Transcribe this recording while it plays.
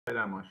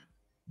that much.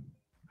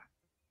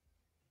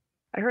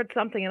 I heard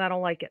something and I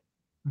don't like it.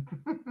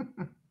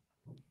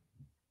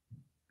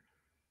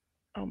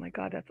 Oh my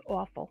God, that's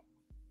awful.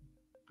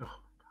 Oh,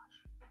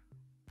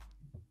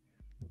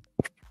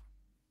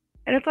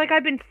 And it's like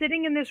I've been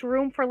sitting in this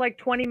room for like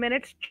 20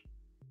 minutes.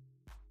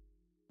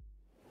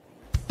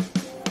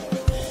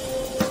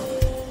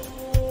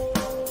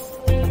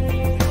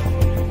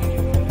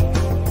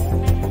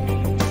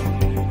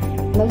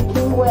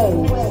 Making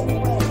waves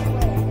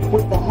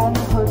with the Hen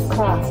Hud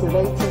class of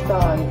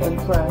 '85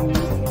 and friends.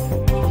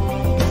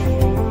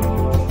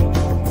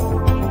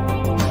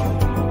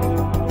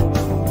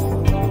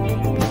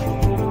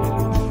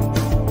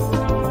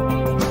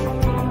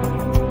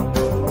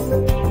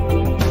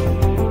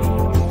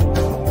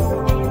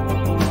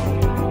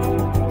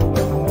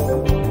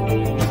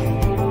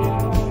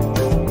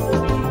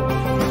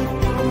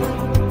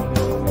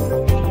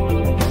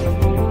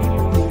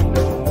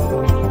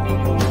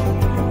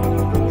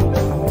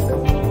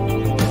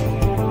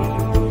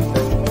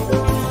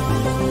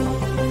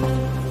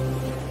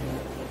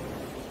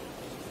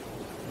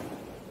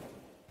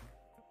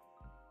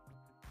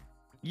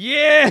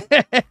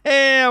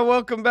 Yeah,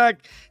 welcome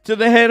back to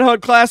the Hen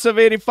Hud class of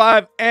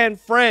 '85 and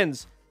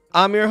friends.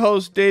 I'm your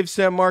host Dave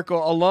San Marco,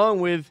 along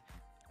with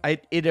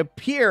it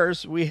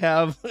appears we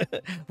have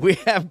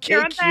Here I'm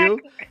KQ,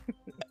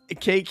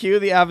 KQ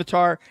the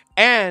Avatar,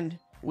 and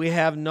we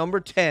have number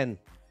 10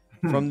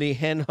 from the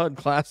Hen Hud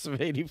class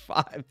of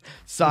 '85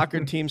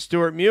 soccer team,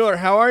 Stuart Mueller.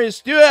 How are you,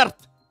 Stuart?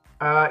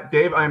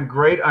 Dave, I'm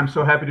great. I'm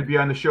so happy to be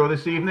on the show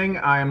this evening.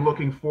 I am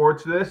looking forward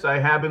to this. I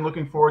have been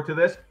looking forward to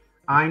this.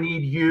 I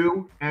need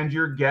you and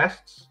your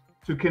guests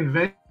to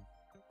convince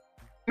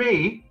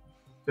me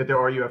that there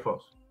are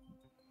UFOs.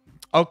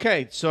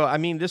 Okay, so I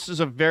mean, this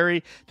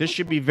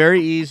should be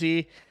very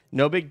easy.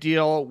 No big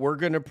deal. We're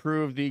going to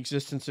prove the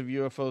existence of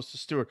UFOs to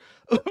Stuart.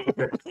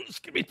 It's going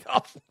to be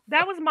tough.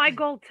 That was my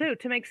goal too,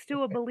 to make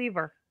Stu a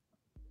believer.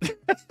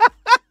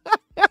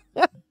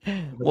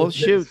 Well,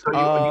 shoot.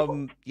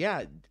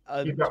 Yeah.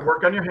 You've got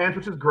work on your hands,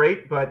 which is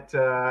great, but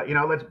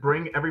let's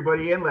bring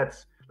everybody in.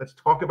 Let's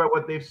talk about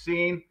what they've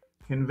seen.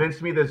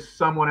 Convince me there's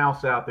someone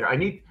else out there. I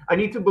need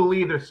to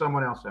believe there's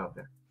someone else out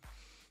there.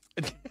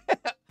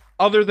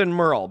 Other than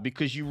Merle,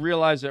 because you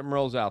realize that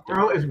Merle's out there.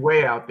 Merle is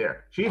way out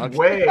there. She's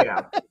way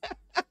out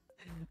there.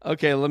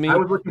 Okay, I was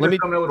looking for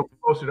something a little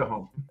closer to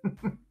home.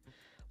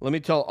 Let me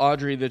tell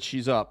Audrey that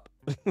she's up.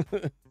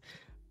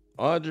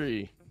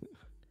 Audrey.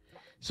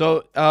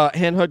 So,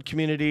 Hen Hud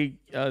community,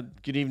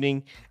 good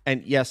evening.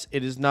 And yes,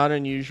 it is not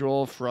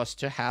unusual for us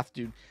to have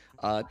to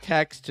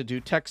to do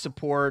tech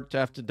support, to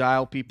have to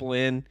dial people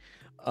in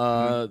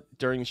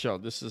during the show.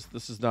 This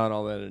is not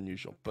all that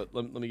unusual. But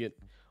let me get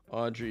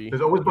Audrey.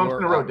 There's always bumps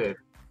in the road, Dave.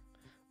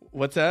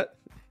 What's that?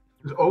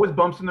 There's always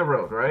bumps in the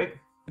road, right?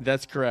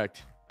 That's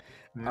correct.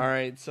 Yeah. All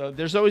right. So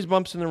there's always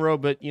bumps in the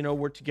road, but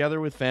we're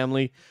together with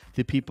family,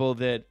 the people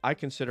that I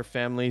consider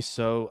family.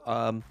 So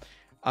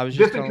I was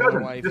just telling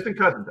my wife, distant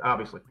cousins,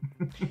 obviously.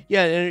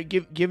 Yeah, and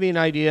give you an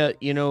idea.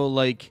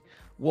 Like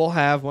we'll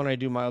have, when I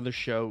do my other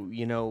show,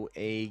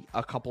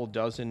 a couple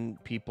dozen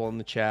people in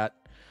the chat.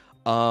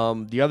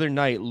 The other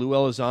night, Lou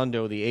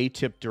Elizondo, the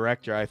ATIP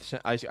director,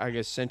 I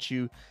guess sent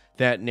you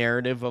that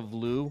narrative of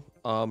Lou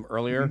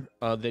earlier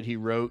that he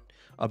wrote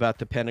about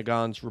the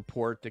Pentagon's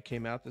report that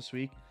came out this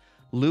week.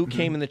 Lou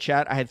came in the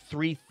chat. I had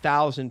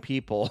 3,000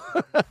 people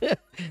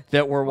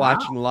that were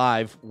watching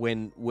live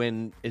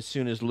when as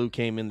soon as Lou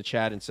came in the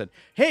chat and said,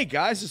 "Hey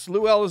guys, it's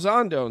Lou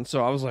Elizondo." And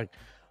so I was like,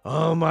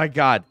 "Oh my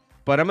God."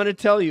 But I'm going to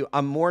tell you,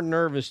 I'm more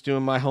nervous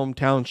doing my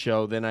hometown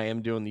show than I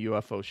am doing the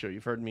UFO show.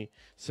 You've heard me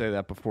say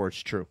that before.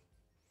 It's true.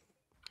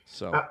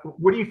 So,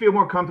 what do you feel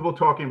more comfortable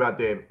talking about,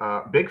 Dave?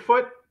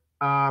 Bigfoot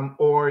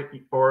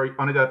or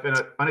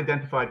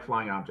unidentified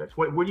flying objects?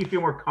 What do you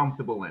feel more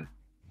comfortable in?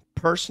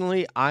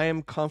 Personally, I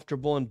am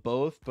comfortable in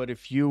both. But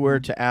if you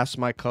were to ask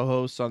my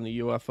co-hosts on the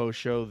UFO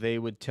show, they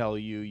would tell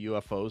you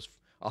UFOs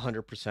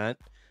 100%.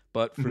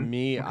 But for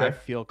me, okay. I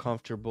feel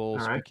comfortable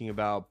speaking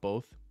about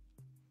both.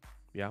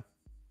 Yeah.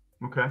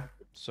 Okay.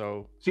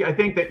 So, see, I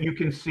think that you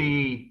can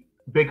see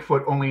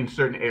Bigfoot only in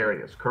certain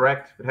areas,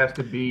 correct? It has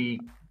to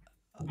be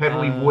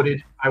heavily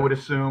wooded, I would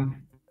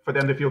assume, for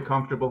them to feel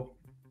comfortable.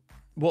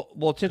 Well,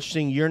 it's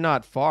interesting. You're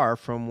not far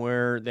from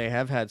where they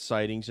have had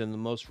sightings, and the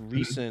most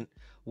recent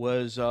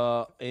was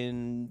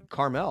in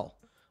Carmel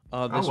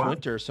this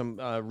winter.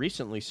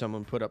 Recently,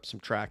 someone put up some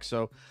tracks.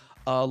 So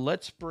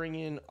let's bring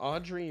in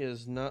Audrey.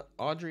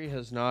 Audrey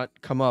has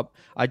not come up.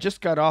 I just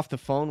got off the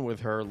phone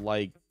with her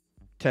like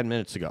 10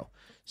 minutes ago.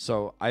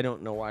 So I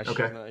don't know why she's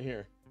not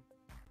here.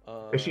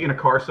 Is she in a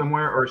car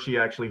somewhere, or is she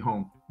actually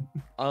home?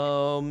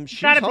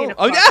 She's gotta home. be in a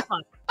car. Oh yeah.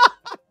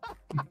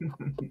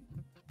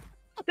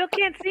 Still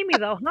can't see me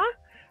though, huh?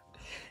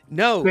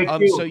 No.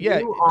 So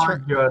yeah.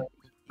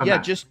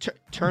 Just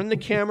turn the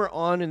camera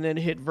on and then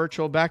hit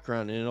virtual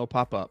background, and it'll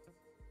pop up.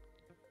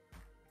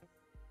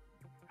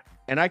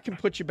 And I can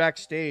put you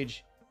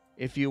backstage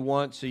if you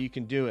want, so you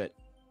can do it.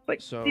 But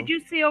did you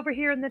see over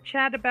here in the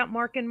chat about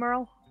Mark and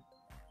Merle?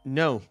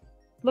 No.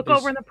 Look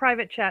over in the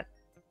private chat.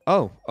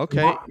 Oh,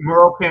 okay.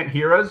 Merle can't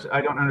hear us.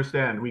 I don't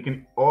understand. We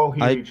can all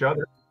hear each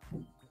other.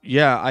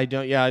 Yeah, I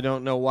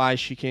don't know why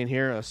she can't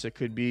hear us. It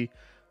could be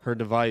her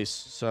device.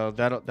 So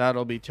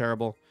that'll be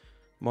terrible.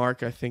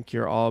 Mark, I think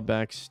you're all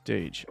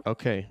backstage.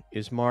 Okay,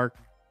 is Mark?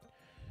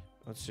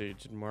 Let's see.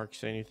 Did Mark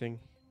say anything?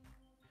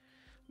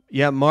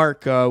 Yeah,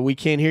 Mark, we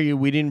can't hear you.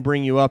 We didn't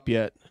bring you up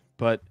yet,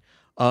 but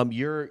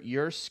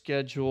you're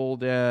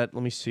scheduled at.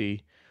 Let me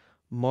see.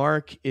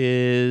 Mark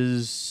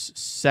is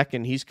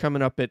second. He's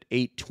coming up at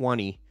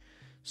 8:20.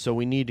 So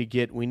we need to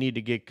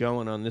get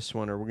going on this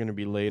one, or we're gonna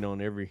be late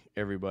on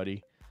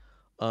everybody.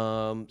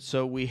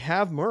 So we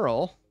have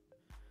Merle.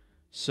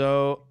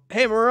 So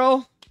hey,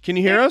 Merle, can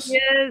you hear us?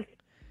 Yes.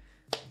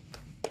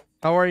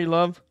 How are you,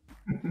 love?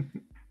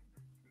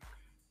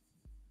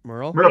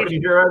 Merle, Merle, can you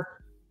hear us?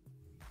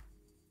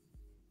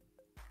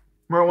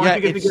 Merle, why don't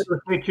you get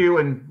together with KQ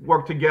and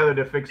work together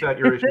to fix out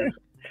your issues?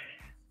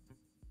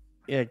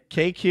 Yeah,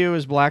 KQ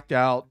is blacked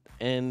out,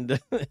 and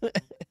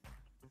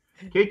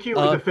KQ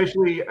is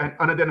officially an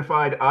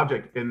unidentified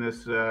object in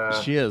this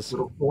she is.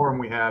 little forum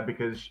we have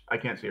because I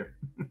can't see her.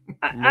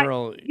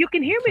 Merle, you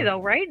can hear me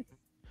though, right?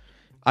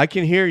 I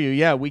can hear you.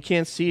 Yeah, we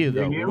can't see you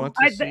though. You? We want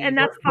to see and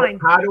you. that's fine.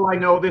 How do I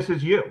know this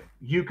is you?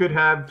 You could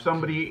have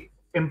somebody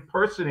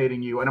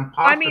impersonating you, an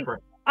imposter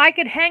person. I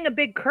could hang a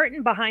big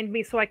curtain behind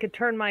me so I could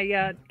turn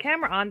my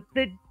camera on.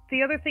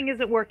 The other thing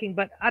isn't working,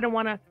 but I don't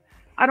want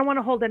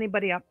to hold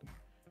anybody up.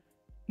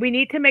 We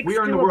need to make We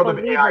are in the Stu a world of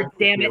AI. believer,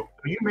 damn it.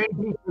 You may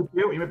be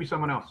you. You may be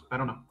someone else. I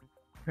don't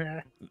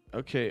know.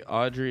 Okay,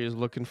 Audrey is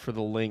looking for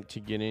the link to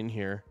get in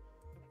here.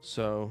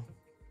 So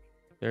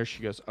there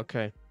she goes.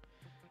 Okay.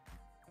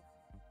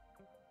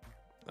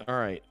 All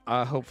right.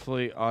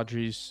 Hopefully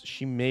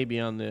she may be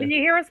on the Can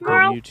you hear us,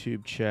 Merle?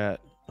 YouTube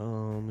chat. Let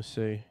me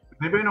see. Does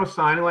anybody know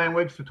sign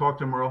language to talk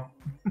to Merle?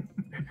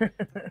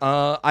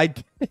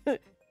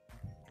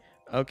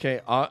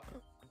 Okay.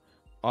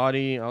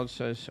 Audie. I'll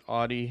says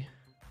Audie.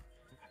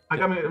 I'm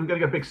gonna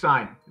get a big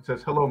sign. It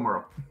says "Hello,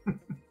 Merle."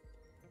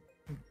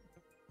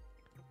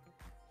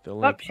 The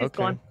link. She's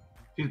gone.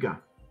 She's gone.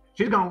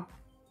 She's gone.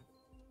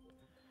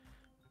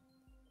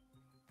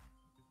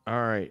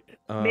 All right.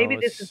 Maybe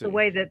this is the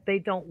way that they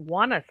don't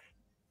want us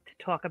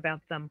to talk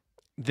about them.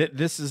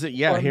 This is it.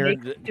 Yeah, or here.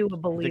 Make Stu a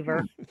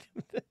believer.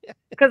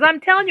 Because I'm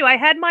telling you, I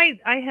had my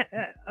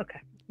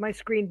my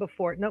screen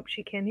before. Nope,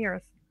 she can't hear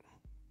us.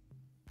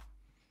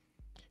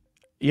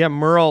 Yeah,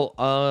 Merle.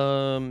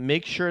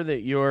 Make sure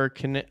that you're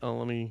connect. Oh,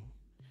 let me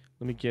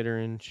get her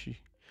in.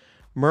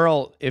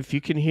 Merle, if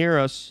you can hear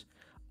us,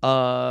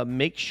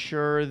 make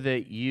sure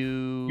that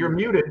You're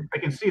muted. I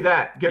can see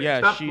that.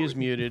 Stop. She is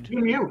muted.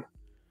 You mute.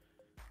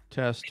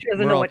 Test. She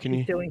doesn't know what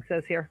she's doing.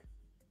 Says here.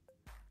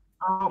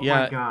 Oh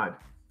my God.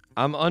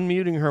 I'm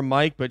unmuting her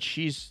mic, but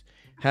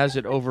has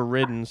it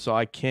overridden, so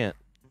I can't.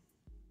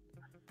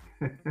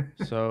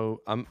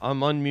 So I'm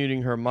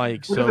unmuting her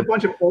mic. We're just a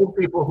bunch of old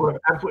people who have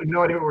absolutely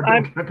no idea what we're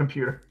doing on a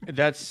computer.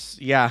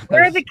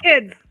 Where are the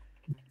kids?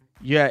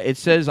 Yeah, it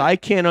says I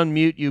can't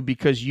unmute you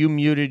because you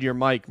muted your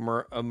mic,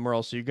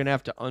 Merle. So you're gonna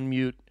have to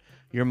unmute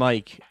your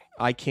mic.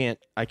 I can't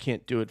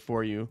do it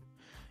for you.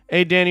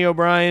 Hey, Danny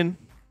O'Brien.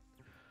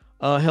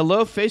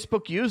 Hello,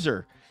 Facebook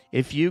user.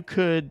 If you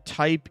could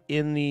type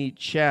in the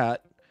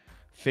chat,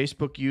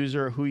 Facebook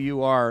user, who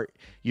you are.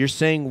 You're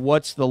saying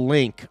what's the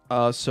link?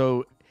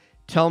 So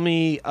tell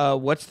me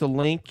what's the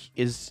link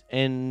is,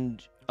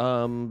 and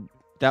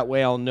that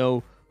way I'll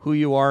know who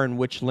you are and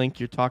which link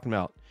you're talking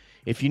about.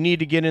 If you need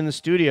to get in the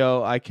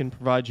studio, I can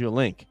provide you a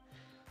link.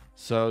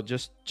 So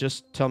just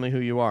tell me who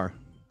you are.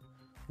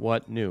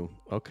 What new?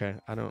 Okay,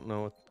 I don't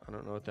know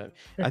what that.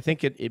 I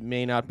think it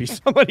may not be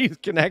somebody who's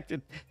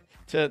connected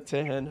to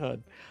Hen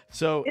Hud.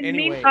 So In the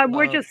anyway, meantime,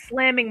 we're just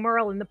slamming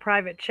Merle in the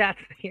private chat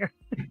here.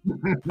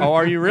 Oh,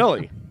 are you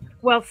really?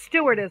 Well,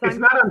 Stuart is. It's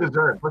not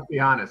undeserved. Let's be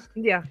honest.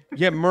 Yeah.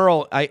 Yeah,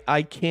 Merle,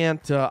 I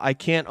can't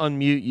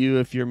unmute you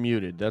if you're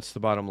muted. That's the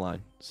bottom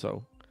line.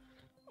 So.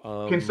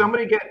 Can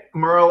somebody get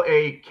Merle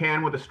a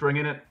can with a string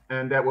in it,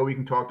 and that way we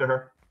can talk to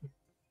her?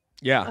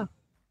 Yeah.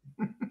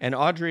 Oh. And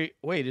Audrey,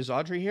 wait, is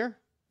Audrey here?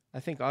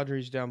 I think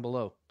Audrey's down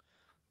below.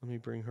 Let me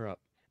bring her up.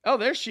 Oh,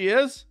 there she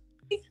is.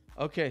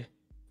 Okay.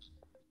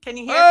 Can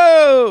you hear?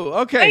 Oh,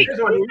 okay. Hey, he's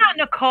not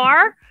in a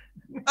car.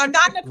 I'm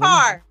not in a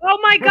car. Oh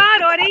my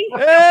God, Audie!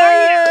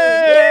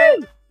 Hey!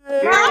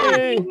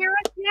 Can you hear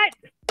us yet?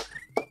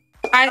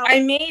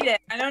 I made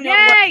it. I don't know.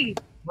 Yay!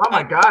 Oh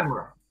my God,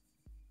 Merle.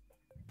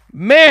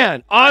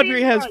 Man,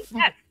 Audrey has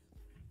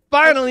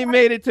finally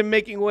made it to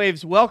Making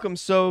Waves. Welcome.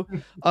 So,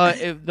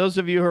 if those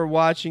of you who are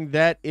watching,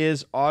 that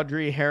is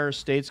Audrey Harris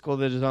State School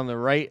that is on the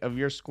right of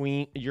your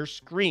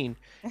screen,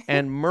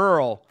 and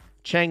Merle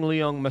Chang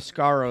Leong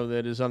Mascaro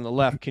that is on the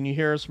left. Can you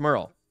hear us,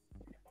 Merle?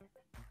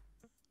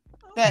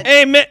 Good.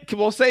 Hey, Mick,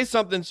 we'll say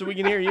something so we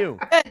can hear you.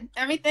 Good.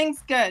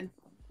 Everything's good.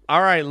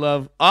 All right,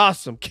 love.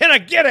 Awesome. Can I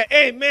get an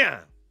amen?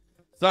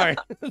 Sorry.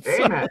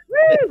 Amen.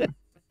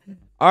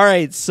 All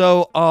right,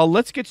 so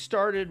let's get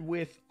started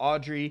with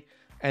Audrey,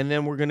 and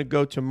then we're gonna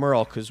go to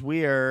Merle because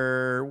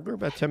we're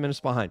about 10 minutes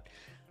behind.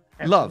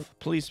 Love,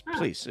 please,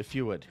 if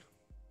you would.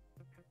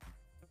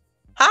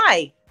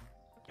 Hi.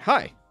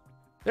 Hi.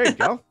 There you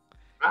go.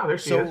 Wow, there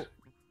she is.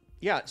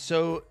 Yeah,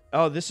 so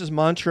this is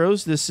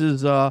Montrose. This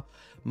is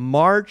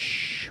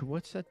March,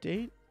 what's that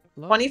date?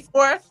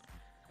 24th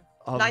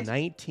Of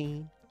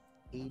 19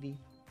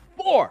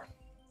 1984.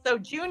 So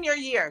junior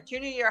year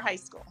high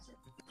school.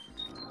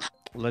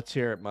 Let's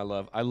hear it, my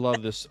love. I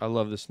love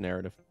this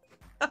narrative.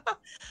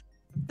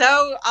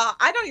 So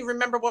I don't even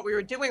remember what we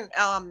were doing.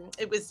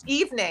 It was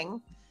evening,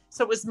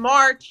 so it was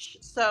March.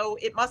 So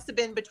it must have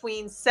been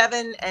between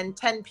 7 and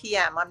 10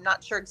 p.m. I'm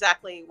not sure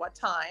exactly what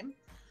time.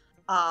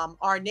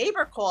 Our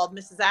neighbor called,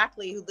 Mrs.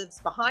 Ackley, who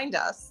lives behind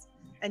us,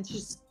 and she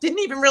didn't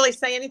even really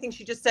say anything.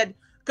 She just said,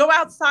 "Go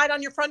outside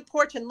on your front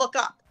porch and look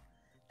up."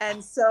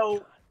 And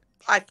so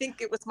I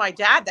think it was my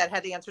dad that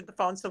had answered the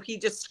phone. So he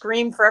just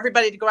screamed for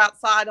everybody to go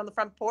outside on the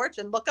front porch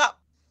and look up.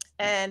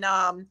 And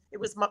it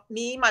was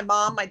me, my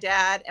mom, my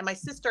dad, and my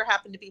sister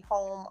happened to be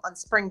home on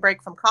spring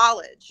break from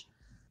college.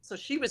 So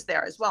she was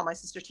there as well, my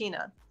sister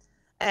Tina.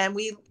 And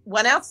we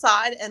went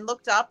outside and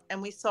looked up,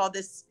 and we saw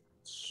this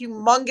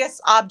humongous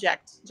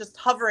object just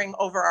hovering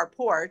over our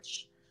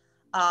porch.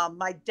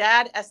 My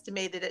dad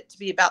estimated it to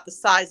be about the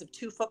size of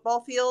 2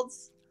 football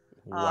fields.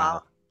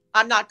 Wow.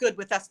 I'm not good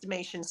with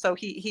estimation, so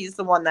he's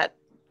the one that,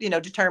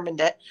 determined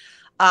it.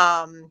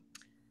 And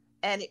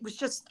it was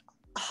just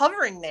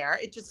hovering there.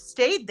 It just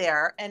stayed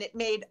there, and it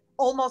made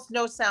almost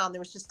no sound.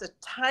 There was just a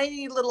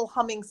tiny little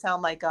humming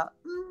sound, like a,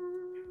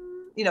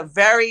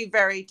 very,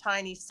 very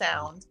tiny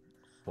sound.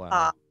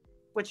 Wow.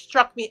 Which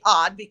struck me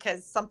odd,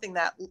 because something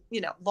that,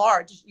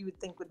 large, you would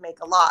think would make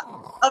a lot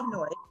of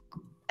noise.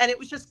 And it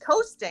was just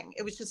coasting.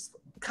 It was just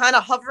kind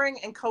of hovering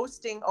and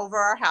coasting over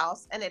our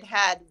house. And it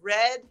had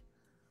red,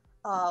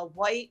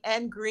 white,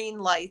 and green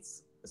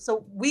lights.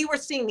 So we were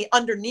seeing the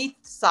underneath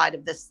side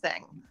of this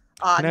thing.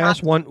 Can I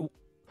ask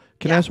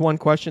one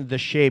question? The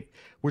shape.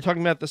 We're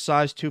talking about the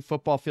size 2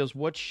 football fields.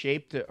 What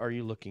shape are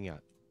you looking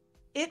at?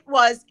 It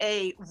was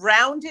a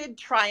rounded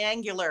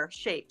triangular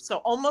shape. So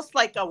almost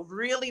like a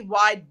really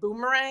wide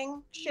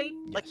boomerang shape,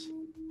 like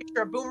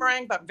picture a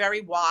boomerang, but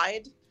very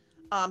wide.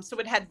 So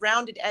it had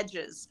rounded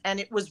edges, and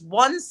it was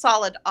one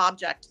solid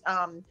object.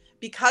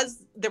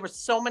 Because there were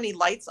so many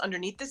lights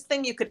underneath this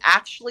thing, you could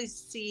actually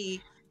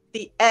see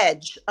the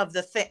edge of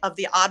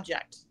the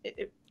object.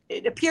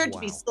 It appeared to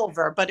be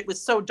silver, but it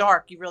was so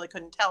dark you really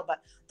couldn't tell.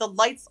 But the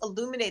lights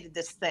illuminated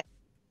this thing.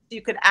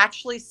 You could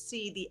actually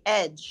see the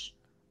edge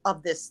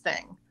of this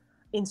thing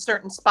in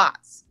certain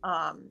spots.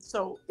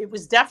 So it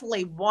was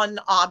definitely one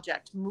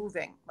object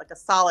moving, like a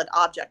solid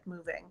object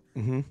moving.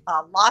 Mm-hmm.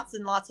 Lots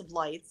and lots of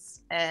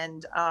lights.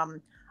 And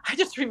I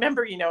just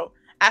remember,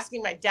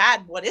 asking my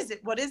dad, what is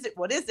it? What is it?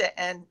 What is it?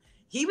 And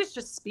he was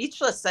just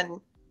speechless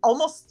and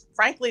almost,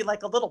 frankly,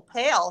 like a little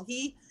pale.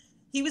 He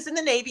was in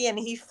the Navy, and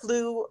he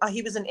flew,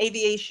 he was an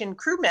aviation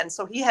crewman.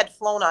 So he had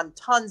flown on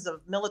tons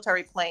of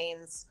military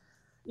planes,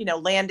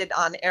 landed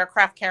on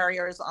aircraft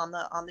carriers on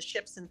the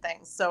ships and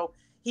things. So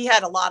he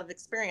had a lot of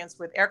experience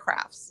with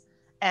aircrafts.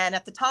 And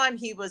at the time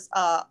he was,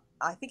 I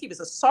think he was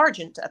a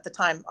sergeant at the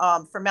time,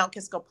 for Mount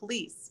Kisco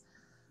Police.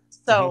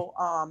 So,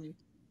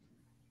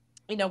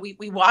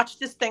 we watched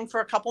this thing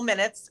for a couple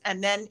minutes,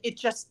 and then it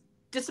just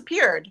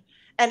disappeared.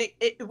 And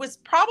it was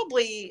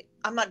probably,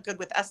 I'm not good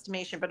with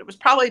estimation, but it was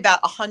probably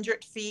about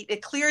 100 feet.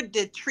 It cleared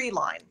the tree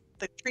line,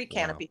 the tree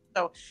canopy.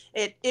 Wow.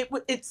 So it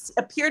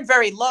appeared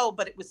very low,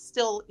 but it was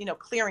still,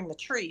 clearing the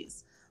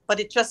trees. But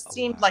it just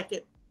seemed like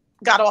it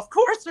got off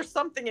course or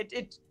something.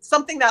 It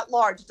something that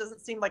large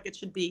doesn't seem like it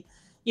should be,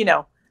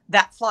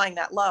 that flying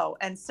that low.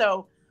 And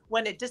so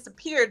when it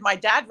disappeared, my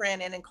dad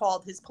ran in and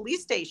called his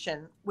police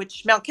station,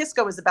 which Mount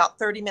Kisco is about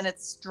 30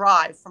 minutes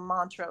drive from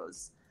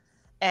Montrose.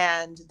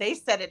 And they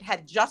said it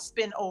had just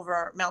been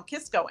over Mount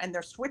Kisco, and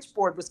their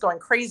switchboard was going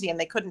crazy, and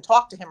they couldn't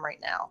talk to him right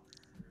now.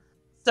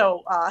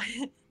 So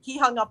he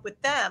hung up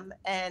with them.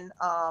 And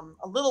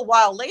a little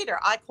while later,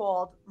 I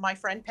called my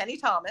friend Penny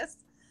Thomas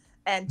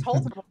and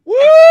told her,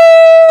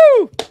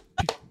 Woo!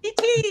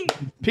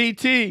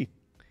 PT.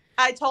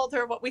 I told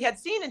her what we had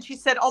seen, and she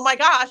said, "Oh my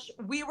gosh,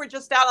 we were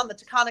just out on the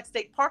Taconic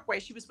State Parkway."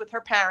 She was with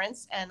her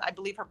parents and I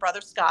believe her brother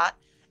Scott,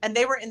 and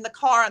they were in the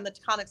car on the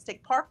Taconic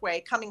State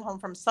Parkway coming home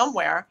from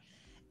somewhere,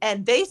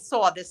 and they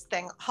saw this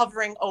thing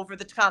hovering over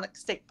the Taconic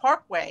State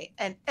Parkway,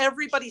 and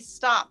everybody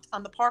stopped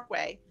on the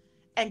parkway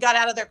and got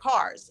out of their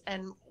cars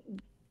and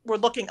were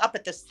looking up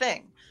at this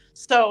thing.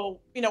 So,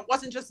 it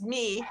wasn't just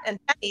me and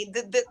Penny.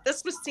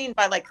 This was seen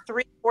by like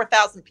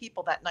 4,000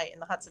 people that night in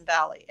the Hudson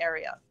Valley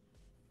area.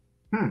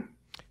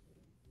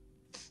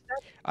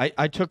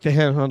 I took the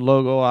Hen Hud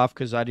logo off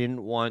because I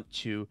didn't want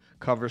to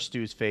cover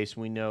Stu's face.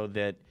 We know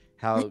that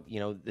how,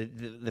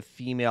 the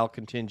female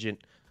contingent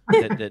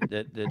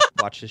that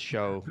watch this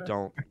show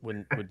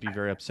would be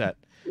very upset.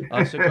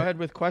 So go ahead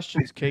with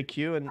questions,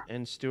 KQ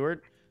and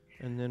Stuart,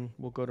 and then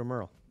we'll go to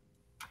Merle.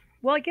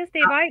 Well, I guess,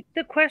 Dave,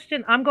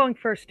 I'm going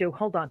first, Stu.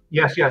 Hold on.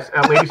 Yes.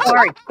 Ladies.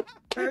 Sorry.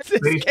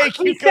 Ladies,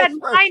 He said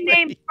my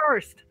name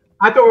first.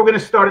 I thought we were going to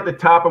start at the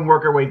top and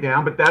work our way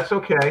down, but that's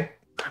okay.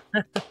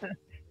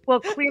 Well,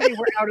 clearly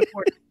we're out of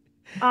order.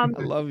 I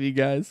love you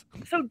guys.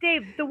 So,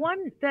 Dave, the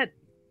one that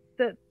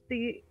the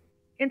the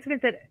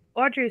incident that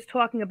Audrey is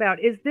talking about,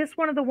 is this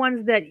one of the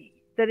ones that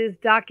is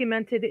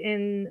documented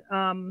in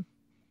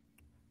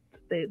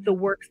the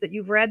works that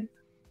you've read?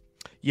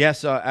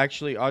 Yes,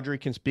 actually, Audrey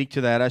can speak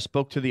to that. I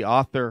spoke to the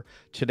author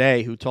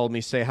today who told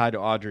me say hi to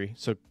Audrey.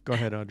 So go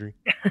ahead, Audrey.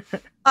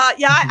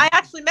 Yeah, I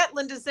actually met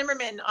Linda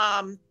Zimmerman.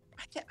 I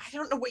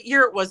don't know what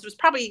year it was. It was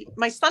probably,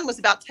 my son was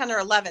about 10 or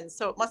 11,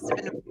 so it must have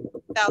been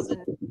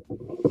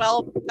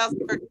 2012,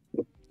 2013.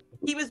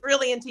 He was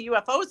really into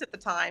UFOs at the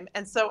time.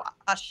 And so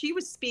she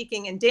was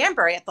speaking in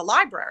Danbury at the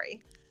library.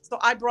 So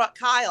I brought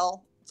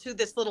Kyle to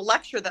this little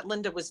lecture that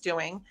Linda was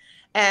doing.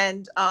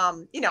 And,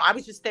 I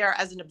was just there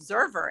as an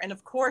observer. And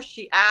of course,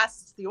 she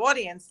asked the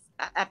audience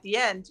at the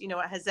end,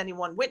 has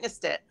anyone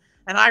witnessed it?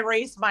 And I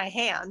raised my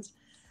hand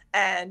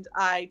and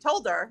I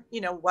told her,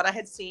 what I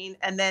had seen.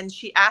 And then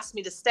she asked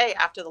me to stay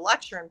after the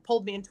lecture and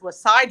pulled me into a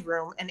side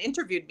room and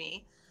interviewed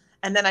me.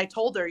 And then I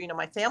told her,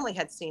 my family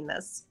had seen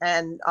this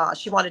and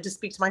she wanted to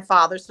speak to my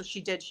father. So she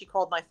did. She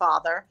called my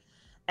father.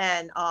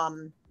 And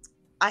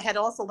I had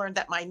also learned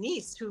that my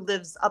niece, who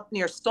lives up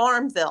near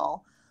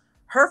Stormville,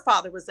 her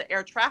father was the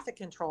air traffic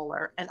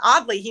controller. And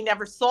oddly, he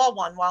never saw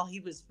one while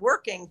he was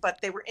working, but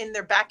they were in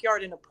their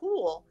backyard in a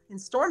pool in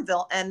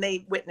Stormville and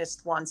they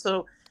witnessed one.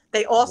 So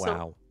they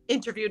also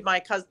interviewed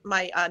my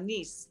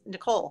niece,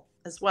 Nicole,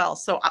 as well.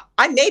 So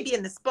I may be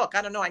in this book.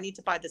 I don't know. I need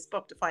to buy this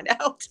book to find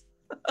out.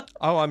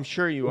 Oh, I'm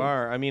sure you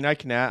are. I mean, I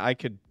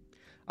could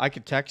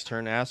text her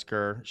and ask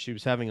her. She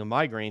was having a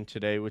migraine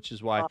today, which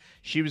is why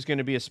she was going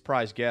to be a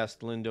surprise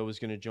guest. Linda was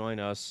going to join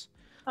us.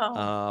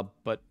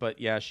 But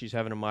yeah, she's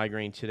having a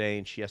migraine today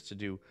and she has to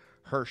do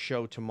her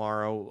show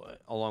tomorrow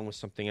along with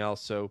something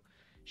else. So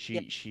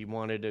she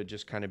wanted to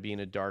just kind of be in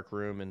a dark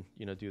room and,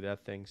 do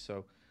that thing.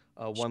 So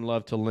one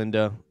love to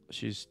Linda.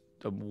 She's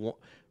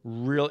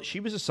she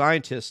was a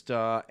scientist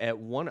at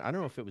one, I don't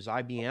know if it was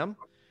IBM,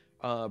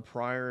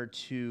 prior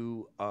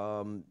to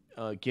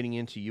getting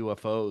into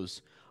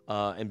UFOs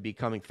and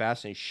becoming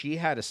fascinated. She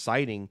had a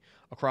sighting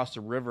across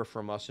the river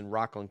from us in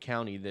Rockland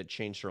County that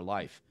changed her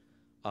life.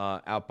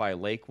 Out by a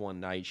lake one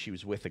night, she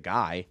was with a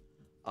guy,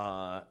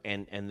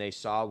 and they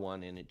saw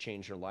one, and it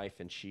changed her life.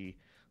 And she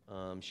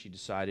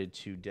decided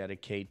to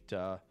dedicate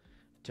to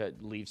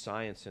leave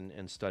science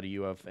and study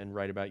UFO and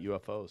write about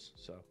UFOs.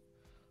 So,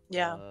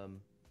 yeah,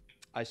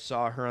 I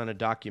saw her on a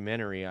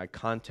documentary. I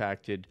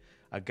contacted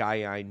a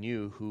guy I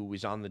knew who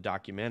was on the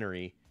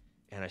documentary,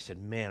 and I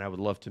said, "Man, I would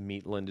love to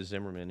meet Linda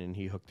Zimmerman," and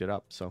he hooked it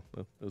up. So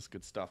it was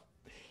good stuff.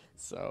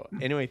 So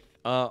anyway,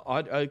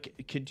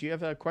 could you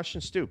have a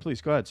question, Stu? Please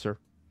go ahead, sir.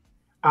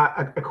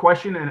 A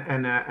question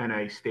and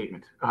a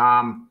statement.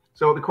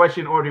 So the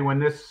question, Audrey, when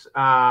this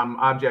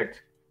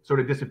object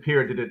sort of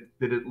disappeared,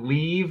 did it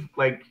leave,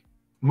 like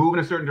move in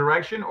a certain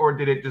direction, or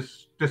did it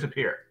just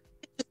disappear?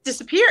 It just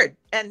disappeared,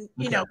 and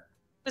it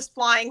was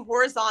flying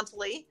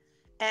horizontally,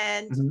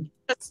 and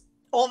just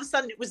all of a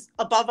sudden it was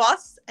above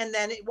us, and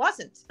then it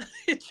wasn't.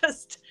 It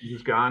just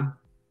gone.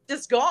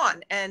 Just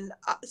gone, and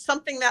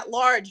something that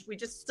large, we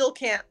just still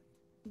can't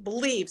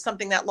believe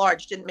something that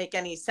large didn't make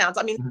any sounds.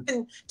 I mean,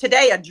 even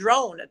today,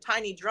 a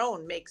tiny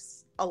drone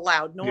makes a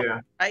loud noise,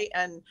 right?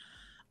 And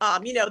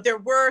there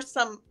were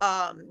some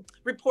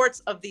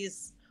reports of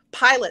these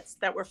pilots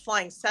that were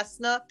flying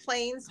Cessna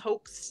planes,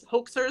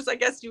 hoaxers, I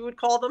guess you would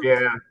call them.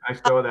 Yeah, I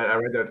saw that. I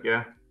read that.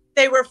 Yeah,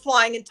 they were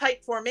flying in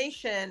tight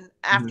formation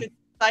after the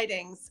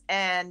sightings,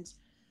 and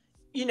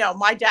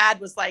my dad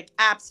was like,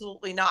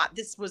 absolutely not.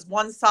 This was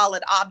one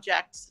solid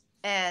object.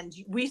 And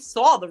we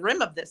saw the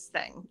rim of this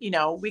thing.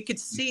 We could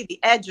see the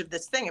edge of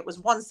this thing. It was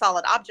one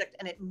solid object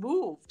and it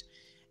moved.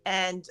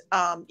 And,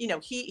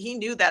 he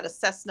knew that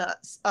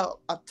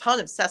a ton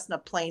of Cessna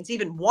planes,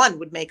 even one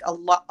would make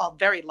a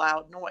very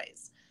loud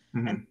noise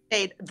and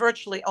made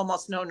virtually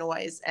almost no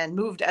noise and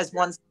moved as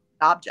one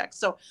object.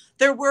 So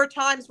there were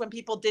times when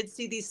people did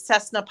see these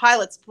Cessna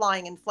pilots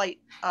flying in flight,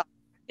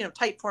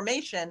 tight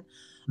formation.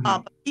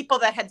 But people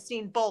that had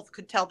seen both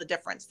could tell the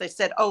difference. They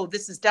said, "Oh,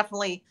 this is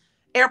definitely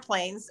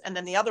airplanes," and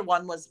then the other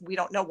one was, "We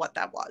don't know what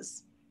that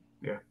was."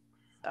 Yeah.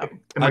 So.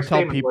 I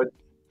tell people.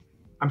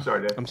 I'm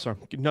sorry, Dave. I'm sorry.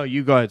 No,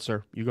 you go ahead,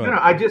 sir. You go ahead.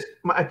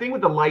 No, I think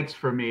with the lights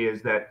for me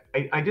is that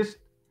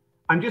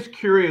I'm just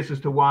curious as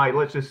to why.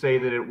 Let's just say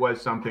that it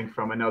was something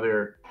from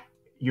another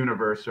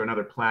universe or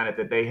another planet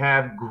that they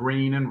have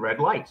green and red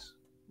lights.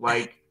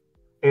 Like,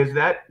 is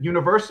that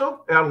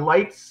universal?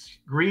 Lights,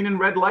 green and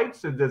red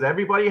lights? Does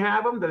everybody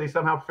have them? Do they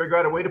somehow figure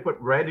out a way to put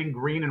red and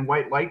green and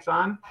white lights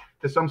on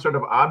to some sort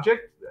of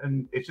object?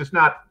 And it's just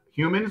not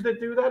humans that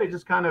do that.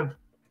 It's kind of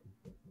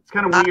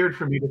weird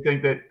for me to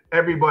think that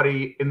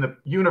everybody in the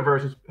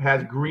universe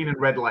has green and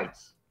red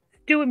lights.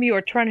 Stu and me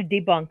are trying to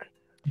debunk.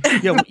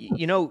 Yeah,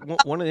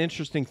 one of the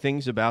interesting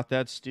things about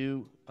that,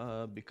 Stu,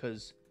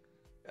 because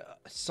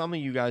some of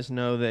you guys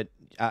know that,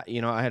 I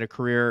had a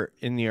career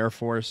in the Air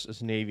Force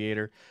as an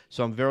aviator,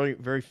 so I'm very,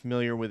 very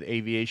familiar with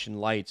aviation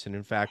lights. And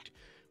in fact,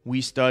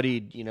 we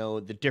studied,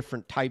 the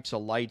different types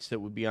of lights that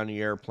would be on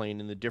the airplane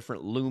and the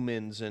different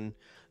lumens and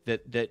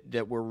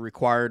that were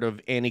required of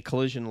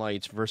anti-collision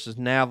lights versus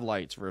nav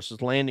lights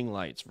versus landing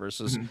lights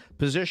versus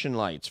position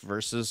lights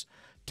versus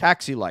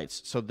taxi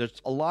lights. So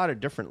there's a lot of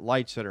different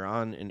lights that are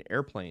on an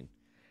airplane.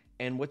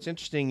 And what's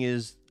interesting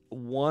is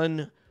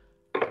one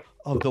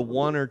of the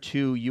one or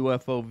two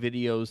UFO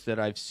videos that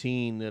I've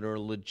seen that are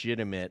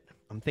legitimate.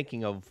 I'm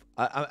thinking of,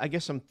 I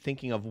guess I'm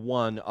thinking of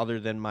one other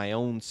than my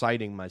own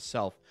sighting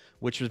myself,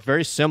 which was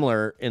very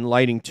similar in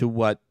lighting to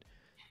what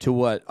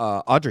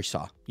Audrey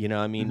saw. You know,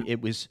 I mean,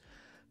 it was,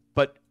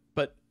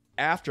 but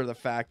after the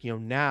fact, you know,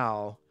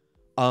 now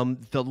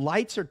the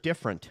lights are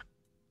different.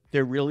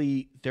 They're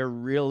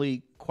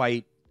really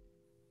quite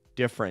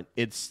different.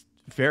 It's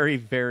very,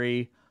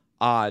 very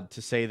odd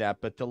to say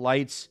that, but the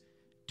lights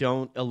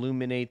don't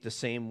illuminate the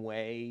same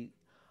way.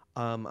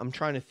 I'm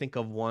trying to think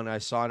of one I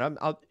saw, and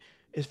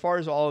as far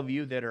as all of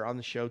you that are on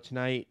the show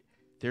tonight,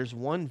 there's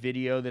one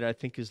video that I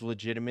think is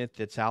legitimate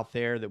that's out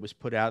there that was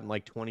put out in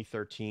like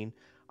 2013.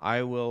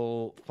 I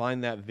will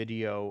find that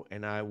video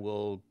and I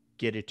will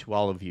get it to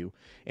all of you.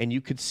 And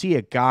you could see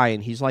a guy,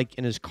 and he's like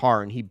in his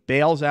car, and he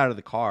bails out of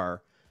the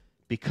car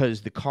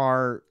because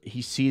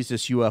he sees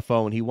this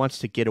UFO and he wants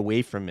to get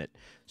away from it.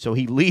 So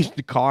he leaves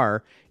the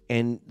car,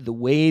 and the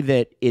way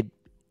that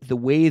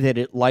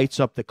it lights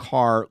up the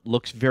car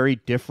looks very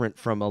different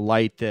from a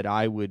light that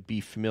I would be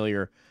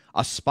familiar,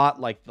 a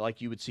spotlight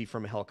like you would see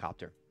from a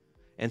helicopter,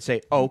 and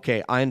say, oh,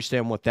 okay, I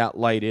understand what that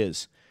light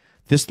is.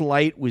 This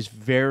light was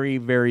very,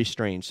 very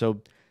strange.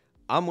 So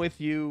I'm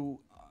with you,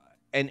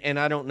 and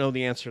I don't know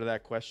the answer to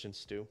that question,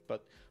 Stu,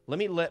 but let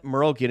me let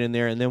Merle get in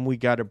there, and then we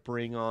got to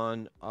bring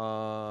on,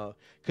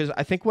 because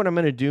I think what I'm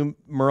going to do,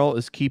 Merle,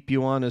 is keep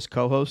you on as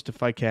co-host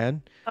if I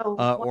can,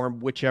 or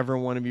whichever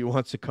one of you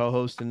wants to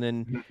co-host, and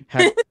then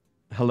have...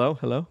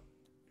 Hello?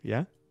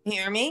 Yeah? You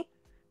hear me?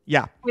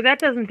 Yeah. Well, that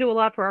doesn't do a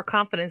lot for our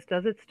confidence,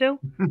 does it, Stu?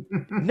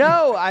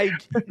 No,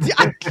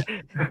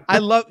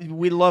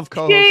 we love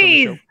co-hosts on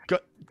the show.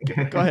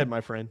 Go ahead,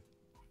 my friend.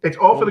 It's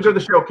all for the good of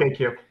the show,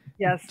 KQ.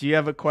 Yes. Do you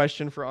have a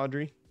question for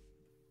Audrey?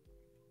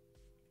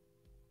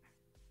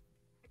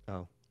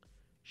 Oh,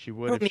 she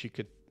would if she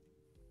could.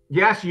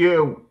 Yes,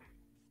 you.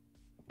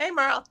 Hey,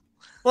 Merle.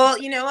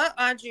 Well, you know what,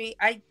 Audrey?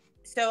 I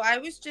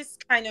was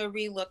just kind of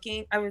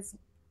re-looking. I was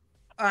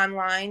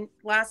online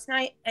last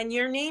night, and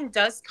your name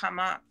does come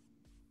up.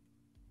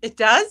 It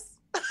does?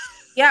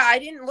 Yeah, I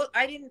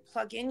didn't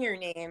plug in your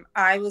name.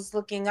 I was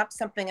looking up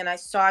something and I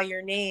saw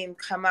your name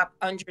come up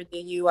under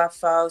the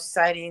UFO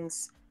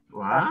sightings.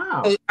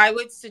 Wow. So I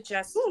would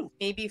suggest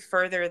maybe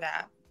further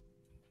that.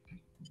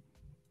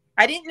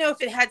 I didn't know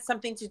if it had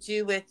something to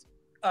do with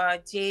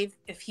Dave,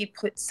 if he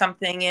put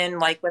something in,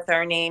 like with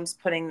our names,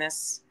 putting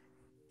this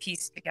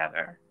piece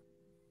together.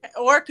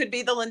 Or it could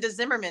be the Linda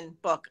Zimmerman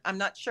book. I'm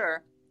not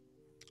sure.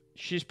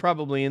 She's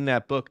probably in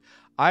that book.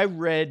 I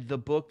read the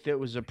book that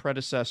was a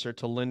predecessor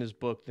to Linda's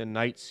book, The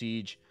Night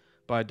Siege,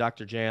 by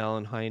Dr. J.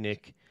 Allen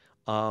Hynek.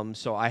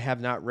 So I have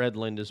not read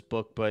Linda's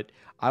book, but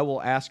I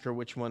will ask her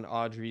which one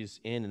Audrey's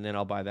in, and then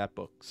I'll buy that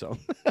book. So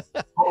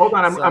hold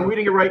on, I'm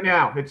reading it right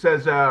now. It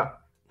says,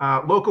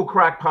 local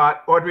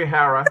crackpot Audrey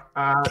Hara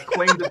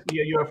claimed to see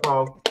a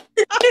UFO.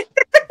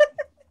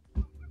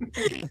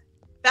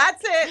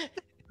 That's it.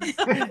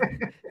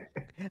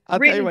 I'll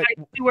tell you what.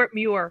 By Stuart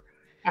Muir.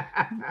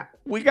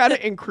 We got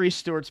to increase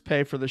Stuart's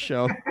pay for the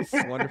show. It's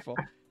wonderful.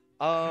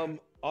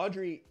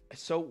 Audrey,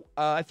 so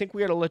I think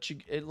we got to let you.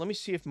 Let me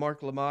see if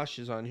Mark Lamache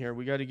is on here.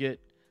 We got to get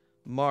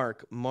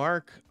Mark.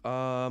 Mark,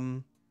 I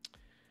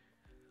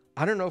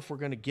don't know if we're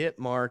going to get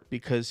Mark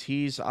because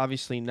he's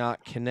obviously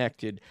not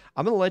connected.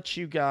 I'm going to let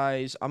you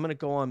guys. I'm going to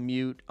go on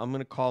mute. I'm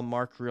going to call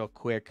Mark real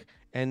quick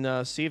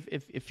and see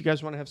if you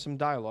guys want to have some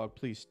dialogue.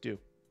 Please do.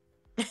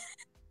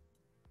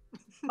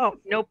 Oh,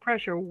 no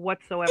pressure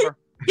whatsoever.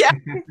 Yeah.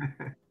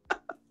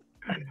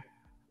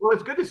 Well,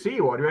 it's good to see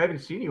you, Audrey. I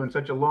haven't seen you in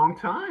such a long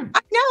time. I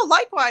know.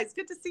 Likewise.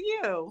 Good to see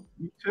you.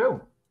 You too.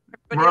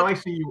 Merle, I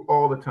see you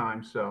all the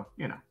time, so,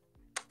 you know.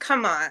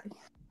 Come on.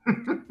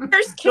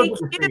 There's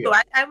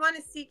KQ. I want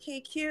to see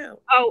KQ.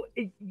 Oh,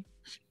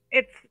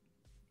 it's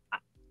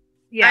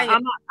yeah.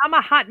 I'm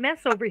a hot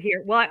mess over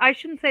here. Well, I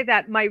shouldn't say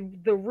that.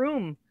 The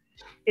room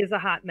is a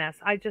hot mess.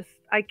 I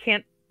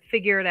can't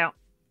figure it out.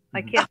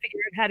 I can't figure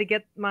out how to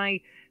get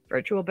my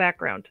virtual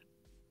background.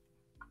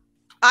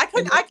 I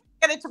couldn't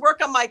get it to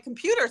work on my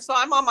computer, so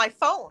I'm on my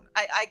phone.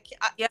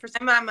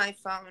 I'm on my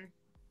phone.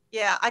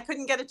 Yeah, I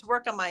couldn't get it to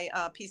work on my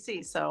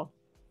PC, so.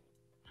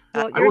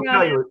 Well, I will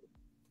tell you,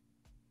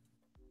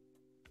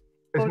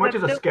 as much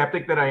as a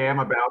skeptic that I am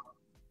about,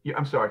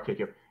 I'm sorry,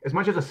 KQ. As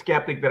much as a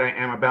skeptic that I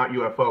am about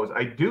UFOs,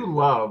 I do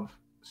love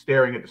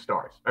staring at the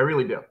stars. I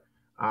really do.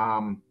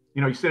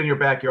 You sit in your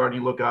backyard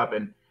and you look up,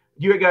 and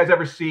do you guys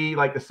ever see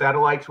like the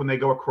satellites when they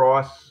go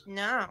across?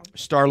 No.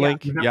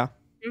 Starlink, yeah.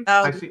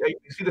 I see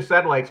the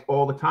satellites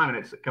all the time, and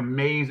it's like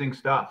amazing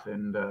stuff.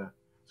 And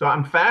so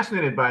I'm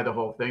fascinated by the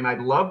whole thing. And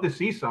I'd love to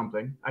see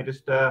something. I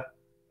just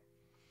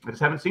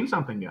haven't seen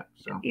something yet.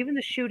 So even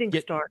the shooting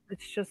star,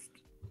 it's just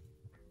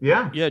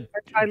yeah.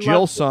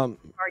 Jill saw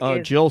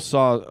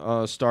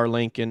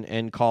Starlink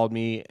and called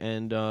me,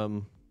 and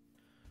there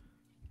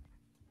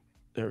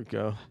we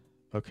go.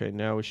 Okay,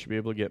 now we should be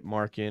able to get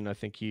Mark in. I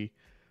think he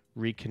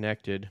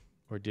reconnected,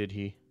 or did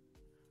he?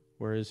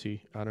 Where is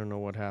he? I don't know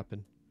what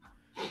happened.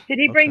 Did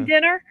he bring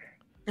dinner?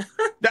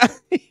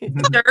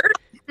 Dirt.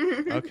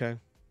 Okay.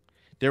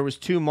 There was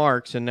 2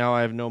 marks, and now I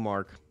have no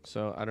mark.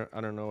 So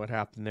I don't know what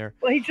happened there.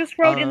 Well, he just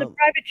wrote in the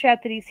private chat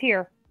that he's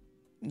here.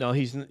 No,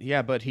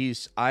 but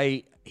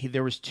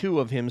there was 2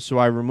 of him, so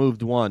I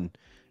removed 1,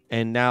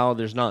 and now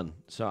there's none.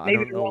 So I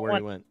don't know where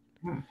he went.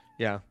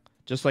 Yeah,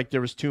 just like there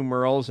was 2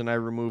 Merles, and I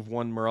removed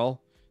 1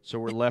 Merle, so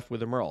we're left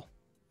with a Merle.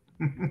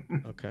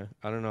 Okay,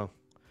 I don't know.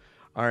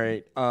 All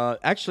right.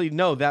 Actually,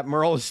 no, that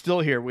Merle is still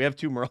here. We have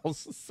 2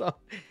 Merles. So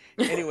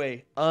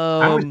anyway,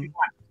 I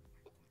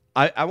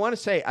want to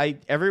say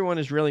everyone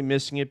is really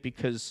missing it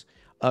because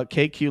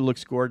KQ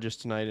looks gorgeous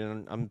tonight,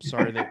 and I'm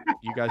sorry that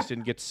you guys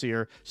didn't get to see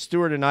her.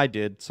 Stuart and I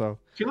did. So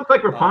she looked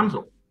like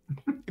Rapunzel.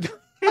 I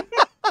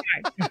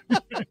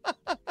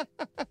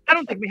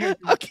don't think my hair is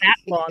that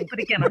long, but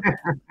again, I'm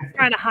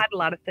trying to hide a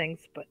lot of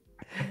things. But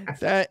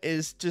that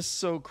is just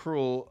so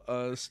cruel,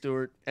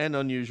 Stuart, and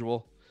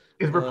unusual.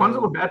 Is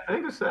Rapunzel a bad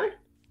thing to say?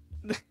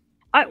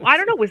 I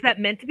don't know. Was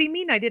that meant to be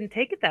mean? I didn't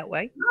take it that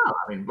way. No,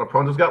 I mean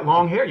Rapunzel's got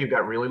long hair. You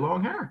got really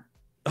long hair.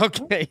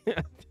 Okay.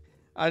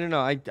 I don't know.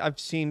 I've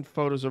seen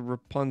photos of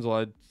Rapunzel.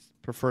 I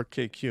prefer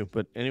KQ,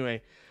 but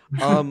anyway,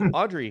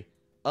 Audrey,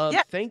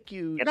 thank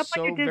you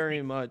so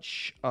very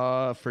much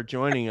for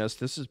joining us.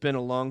 This has been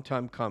a long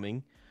time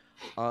coming.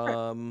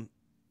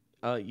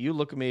 You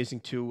look amazing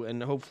too,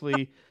 and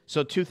hopefully,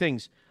 so 2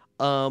 things.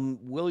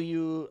 Will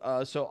you,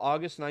 so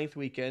August 9th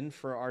weekend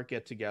for our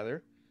get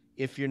together,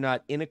 if you're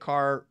not in a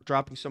car,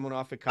 dropping someone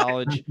off at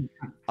college,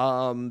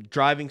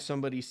 driving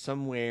somebody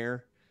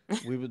somewhere,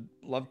 we would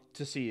love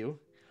to see you.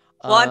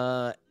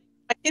 Well,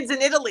 my kid's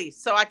in Italy,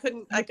 so I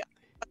couldn't,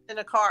 in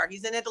a car.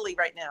 He's in Italy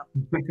right now.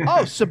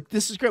 Oh, so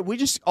this is great.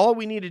 All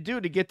we need to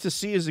do to get to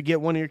see is to get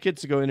one of your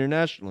kids to go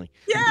internationally.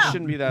 Yeah. It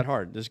shouldn't be that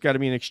hard. There's got to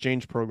be an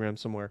exchange program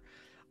somewhere.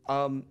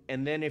 And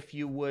then if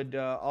you would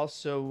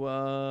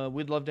also,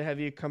 we'd love to have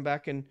you come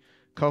back and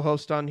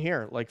co-host on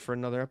here, like for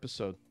another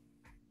episode.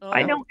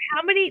 I know.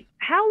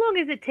 How long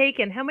has it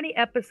taken? How many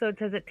episodes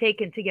has it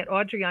taken to get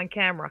Audrey on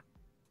camera?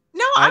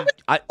 No, I was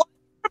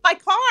from my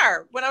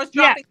car when I was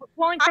dropping. Yeah,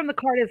 falling from the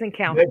car doesn't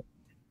count.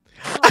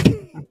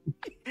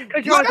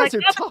 Because you're always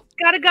like,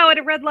 gotta go at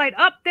a red light.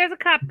 There's a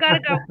cop. Gotta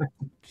go.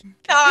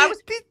 No, I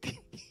was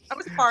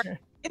parked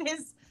in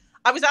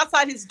I was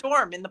outside his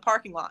dorm in the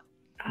parking lot.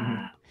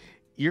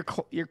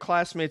 Your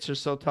classmates are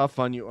so tough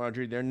on you,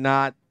 Audrey. They're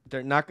not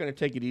going to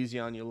take it easy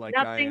on you like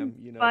I am.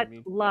 You know what I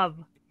mean? Love.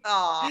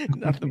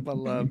 Nothing but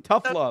love.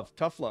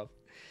 Tough love.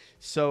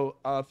 So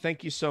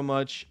thank you so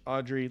much,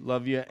 Audrey.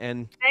 Love you,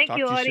 and thank you, talk to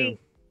you Audrey. soon.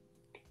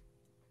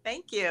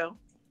 Thank you.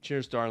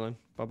 Cheers, darling.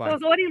 Bye-bye. So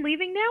is Audrey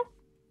leaving now?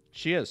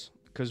 She is,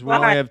 because we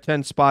only have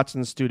 10 spots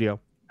in the studio.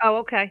 Oh,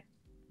 okay.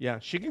 Yeah,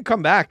 she can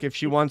come back if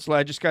she wants.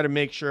 I just got to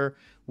make sure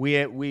we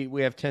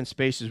have 10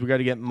 spaces. We got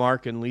to get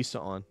Mark and Lisa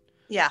on.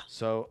 Yeah.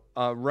 So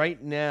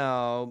right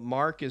now,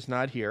 Mark is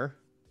not here.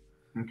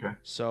 Okay.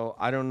 So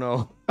I don't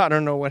know. I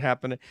don't know what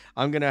happened.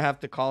 I'm gonna have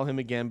to call him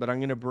again, but I'm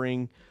gonna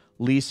bring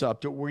Lisa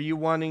up. Were you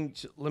wanting?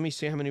 Let me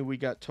see how many we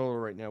got total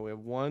right now. We have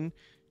 1,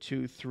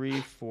 2,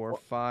 3, 4,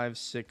 5,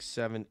 6,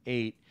 7,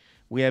 8.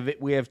 We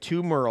have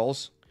 2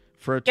 Merles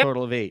for a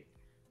total of 8.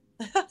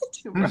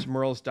 It's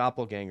Merle's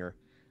doppelganger.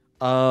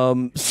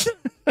 All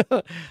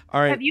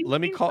right.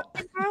 Let me call.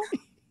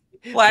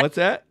 What's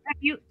that?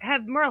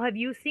 Merle? Have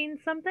you seen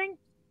something?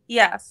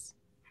 Yes.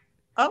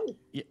 Oh.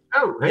 Yeah.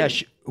 Oh, hey.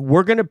 Yeah.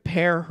 We're gonna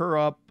pair her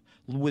up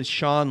with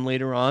Sean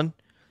later on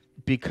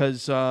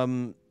because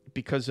of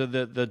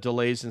the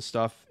delays and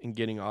stuff in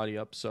getting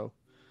audio up. So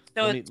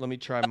let me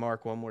try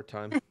Mark one more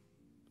time.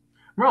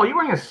 Merle, you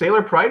wearing a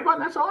Sailor Pride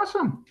button? That's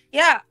awesome.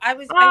 Yeah, I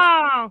was.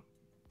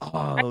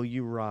 Oh,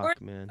 you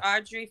rock, man.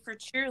 Audrey for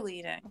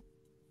cheerleading.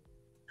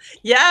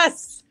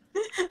 Yes.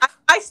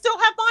 I still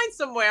have mine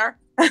somewhere.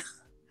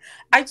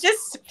 I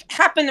just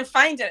happened to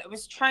find it. I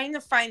was trying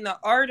to find the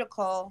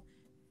article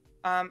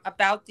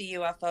about the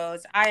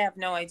UFOs. I have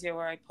no idea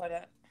where I put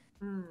it.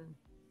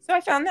 So I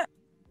found that.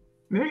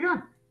 There you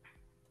go.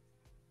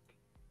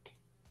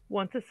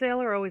 Once a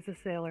sailor, always a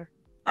sailor.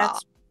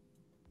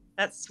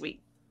 That's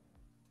sweet.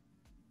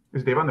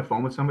 Is Dave on the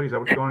phone with somebody? Is that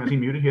what's going on? Is he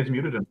muted? He has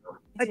muted himself.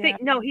 I think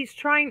he's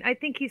trying. I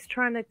think he's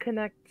trying to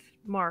connect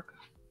Mark.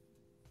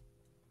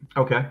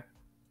 Okay.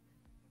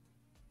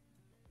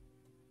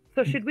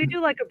 So should we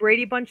do like a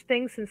Brady Bunch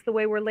thing since the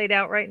way we're laid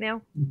out right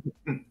now?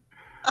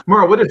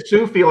 Merle, what does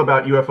Sue feel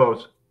about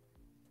UFOs?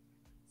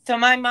 So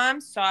my mom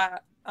saw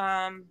it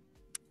on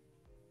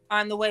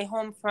the way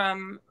home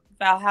from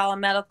Valhalla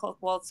Medical.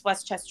 Well, it's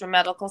Westchester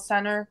Medical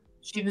Center.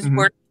 She was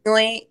working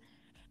late,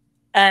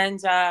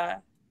 and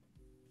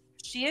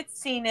she had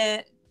seen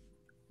it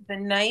the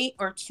night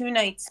or 2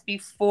 nights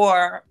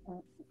before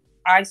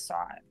I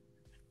saw it.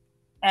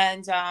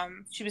 And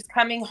she was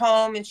coming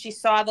home and she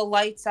saw the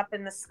lights up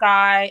in the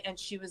sky and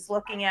she was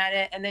looking at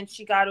it. And then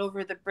she got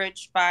over the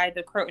bridge by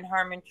the Croton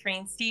Harmon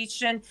train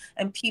station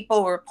and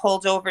people were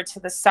pulled over to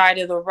the side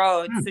of the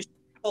road. So she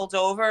pulled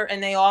over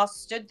and they all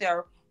stood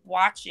there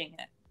watching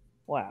it.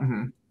 Wow.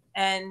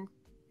 And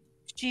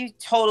She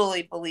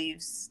totally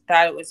believes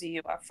that it was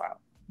a UFO.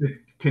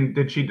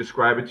 Did she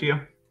describe it to you?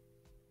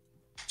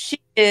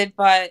 She did,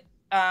 but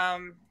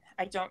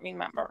I don't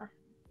remember,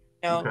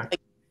 Okay. like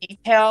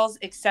details,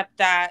 except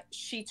that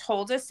she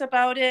told us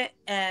about it,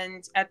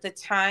 and at the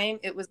time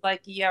it was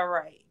like, yeah,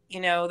 right,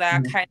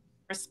 that kind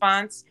of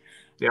response.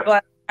 Yeah.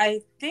 But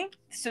I think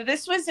so.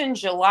 This was in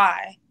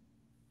July,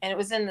 and it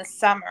was in the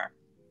summer,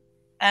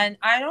 and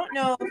I don't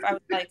know if I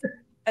was like,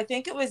 I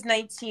think it was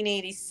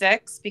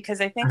 1986,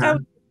 because I think I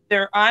was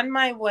either on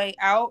my way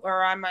out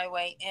or on my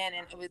way in,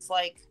 and it was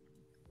like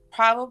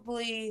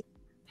probably,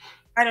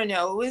 I don't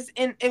know,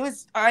 it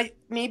was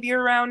maybe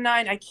around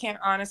 9. I can't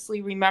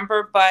honestly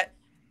remember, but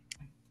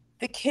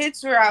the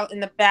kids were out in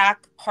the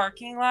back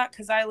parking lot,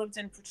 because I lived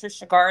in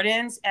Patricia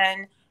Gardens,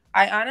 and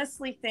I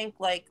honestly think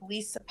like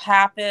Lisa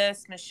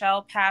Pappas,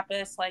 Michelle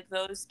Pappas, like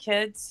those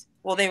kids,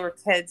 well, they were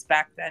kids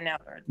back then, now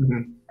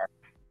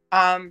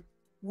they're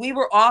we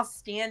were all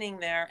standing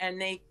there, and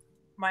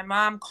my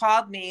mom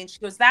called me and she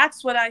goes,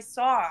 "That's what I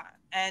saw."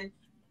 And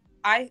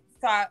I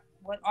thought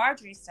what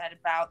Audrey said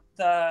about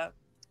the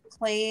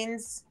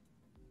planes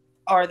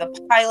or the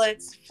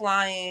pilots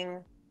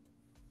flying,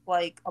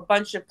 like a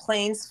bunch of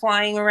planes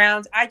flying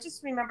around. I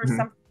just remember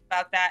something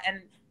about that.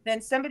 And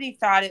then somebody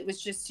thought it was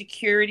just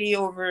security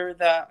over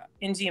the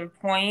Indian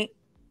Point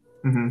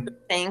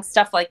thing,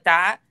 stuff like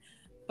that.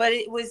 But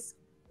it was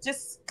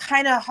just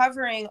kind of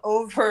hovering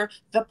over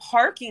the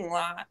parking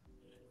lot.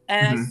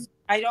 And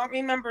I don't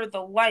remember the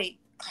light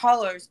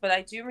colors, but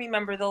I do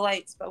remember the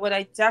lights. But what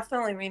I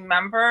definitely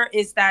remember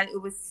is that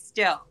it was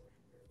still.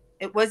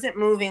 It wasn't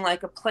moving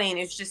like a plane.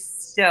 It was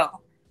just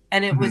still.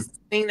 And it was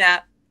doing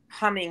that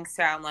humming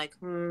sound, like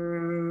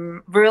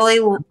really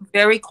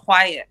very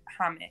quiet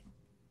humming.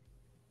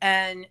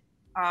 And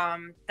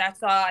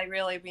that's all I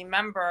really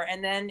remember.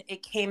 And then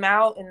it came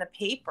out in the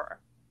paper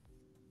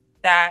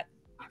that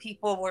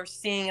people were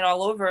seeing it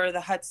all over the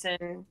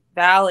Hudson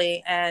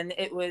Valley, and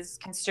it was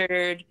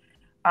considered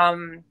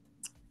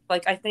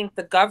like, I think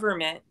the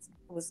government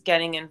was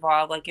getting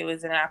involved, like it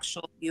was an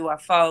actual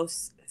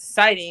UFO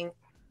sighting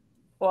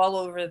all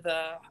over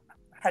the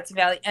Hudson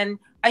Valley. And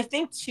I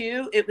think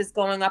too it was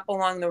going up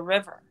along the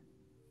river.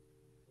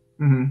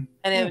 And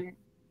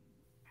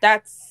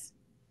that's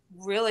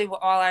really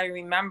all I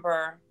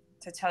remember,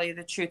 to tell you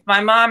the truth.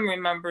 My mom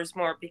remembers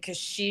more, because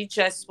she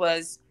just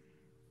was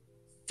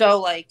so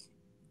like,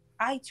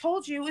 I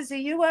told you it was a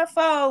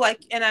UFO,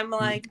 like, and I'm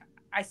like,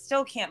 I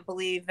still can't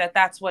believe that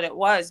that's what it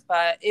was,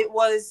 but it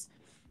was.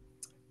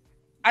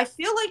 I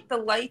feel like the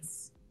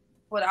lights,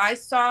 what I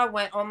saw,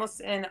 went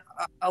almost in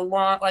a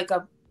long, like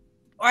a.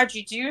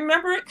 Audrey, do you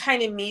remember it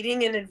kind of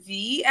meeting in a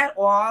V at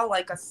all,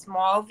 like a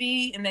small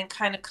V, and then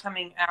kind of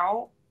coming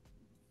out?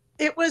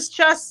 It was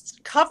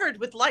just covered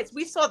with lights.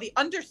 We saw the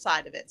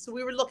underside of it, so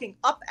we were looking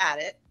up at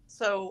it.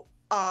 So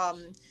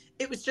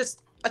it was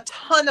just a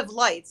ton of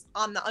lights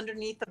on the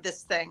underneath of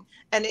this thing,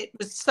 and it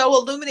was so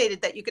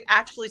illuminated that you could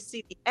actually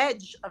see the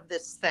edge of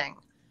this thing.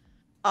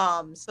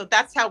 So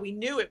that's how we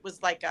knew it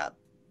was like a.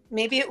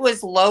 Maybe it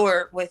was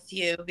lower with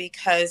you,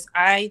 because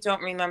I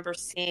don't remember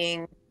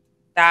seeing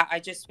that. I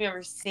just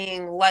remember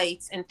seeing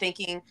lights and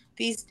thinking,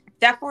 these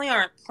definitely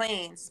aren't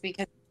planes,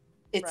 because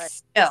it's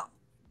still.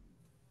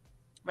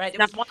 Right. It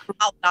was one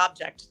solid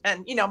object.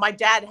 And, my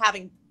dad,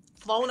 having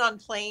flown on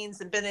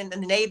planes and been in the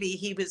Navy,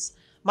 he was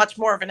much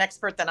more of an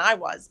expert than I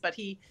was. But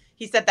he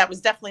said that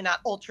was definitely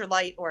not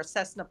ultralight or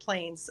Cessna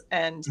planes,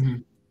 and,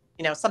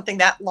 something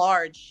that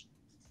large.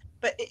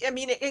 But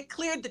it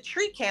cleared the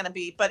tree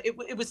canopy, but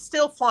it was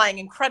still flying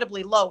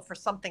incredibly low for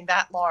something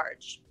that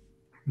large.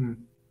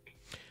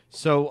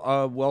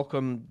 So,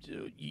 welcome.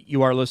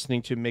 You are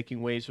listening to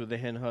Making Waves with the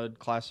Hen Hud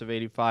Class of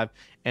 85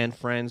 and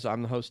friends.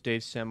 I'm the host,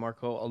 Dave San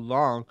Marco,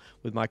 along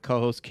with my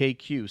co-host,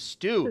 KQ.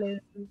 Stu, hello.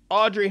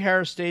 Audrey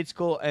Harris State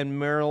School,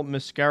 and Meryl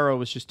Mascaro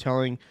was just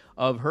telling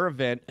of her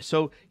event.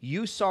 So,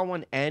 you saw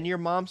one and your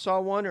mom saw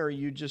one, or are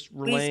you just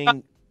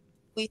relaying?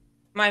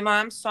 My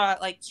mom saw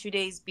it like 2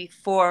 days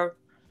before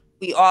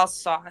we all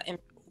saw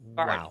it.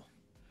 Wow.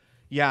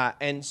 Yeah,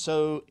 and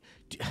so,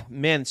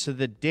 man, so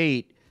the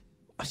date...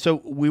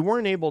 So we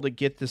weren't able to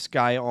get this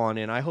guy on,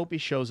 and I hope he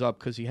shows up,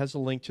 because he has a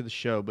link to the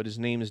show, but his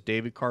name is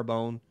David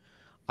Carbone.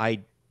 I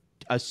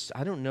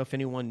don't know if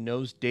anyone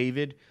knows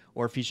David,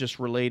 or if he's just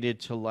related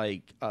to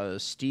like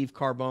Steve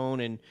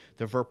Carbone and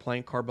the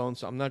Verplank Carbone.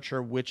 So I'm not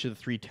sure which of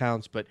the three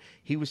towns, but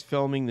he was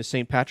filming the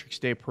St. Patrick's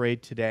Day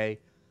Parade today.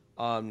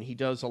 He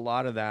does a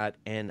lot of that,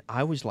 and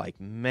I was like,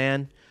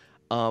 man,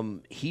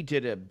 he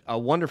did a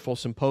wonderful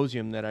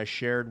symposium that I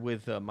shared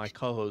with my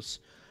co-hosts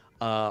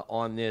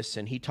on this,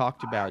 and he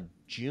talked about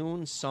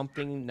June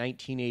something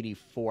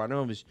 1984. I don't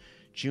know if it was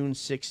June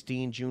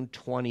 16, June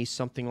 20,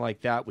 something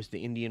like that was the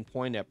Indian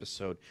Point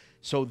episode.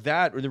 So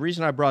the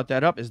reason I brought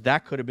that up is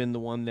that could have been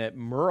the one that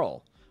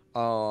Merle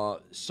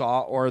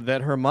saw, or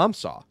that her mom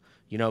saw,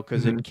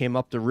 because it came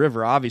up the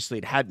river. Obviously,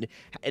 it had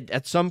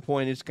at some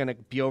point it's going to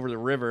be over the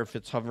river. If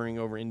it's hovering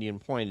over Indian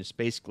Point, it's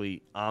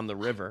basically on the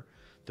river.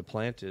 The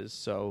plant is.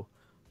 So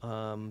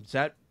does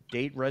that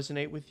date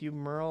resonate with you,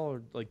 Merle,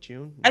 or like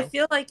June? No? I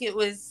feel like it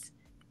was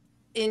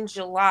in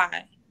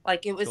July.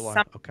 Like it was July.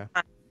 summertime,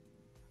 Okay.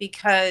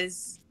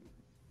 because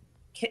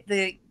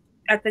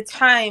at the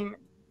time,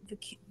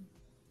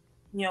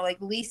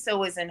 like Lisa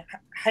was in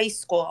high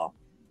school,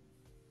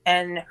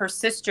 and her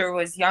sister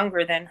was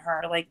younger than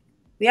her. Like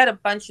we had a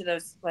bunch of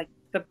those, like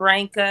the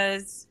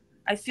Brancas.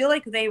 I feel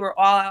like they were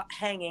all out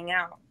hanging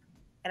out,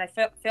 and I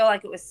feel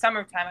like it was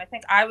summertime. I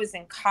think I was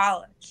in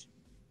college,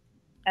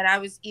 and I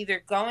was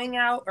either going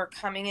out or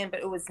coming in, but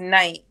it was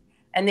night.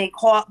 And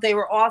they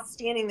were all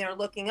standing there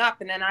looking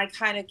up. And then I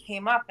kind of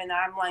came up and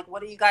I'm like,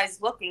 what are you guys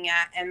looking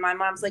at? And my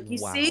mom's like, you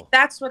see,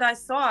 that's what I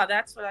saw.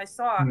 That's what I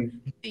saw.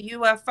 The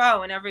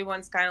UFO. And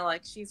everyone's kind of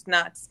like, she's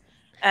nuts.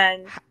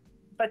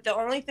 But the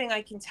only thing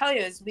I can tell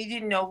you is we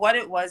didn't know what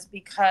it was,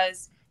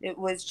 because it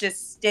was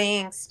just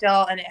staying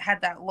still and it had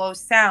that low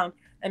sound.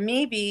 And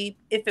maybe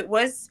if it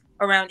was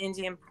around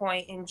Indian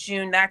Point in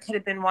June, that could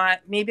have been why.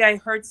 Maybe I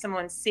heard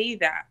someone say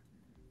that,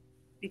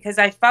 because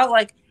I felt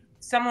like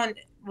someone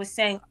was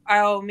saying,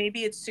 oh,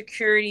 maybe it's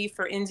security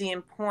for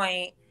Indian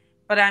Point,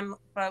 but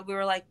we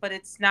were like, but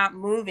it's not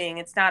moving,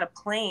 it's not a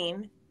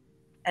plane,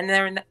 and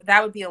then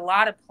that would be a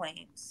lot of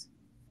planes.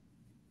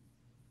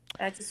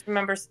 I just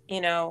remember,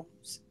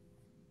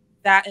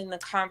 that in the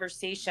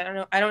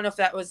conversation. I don't know if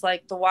that was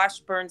like the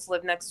Washburns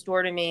live next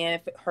door to me,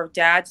 and if her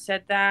dad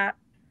said that.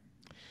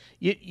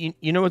 You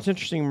know what's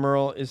interesting,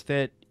 Merle, is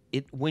that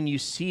when you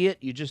see it,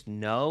 you just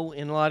know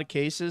in a lot of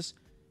cases,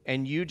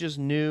 and you just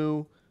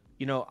knew,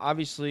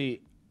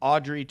 obviously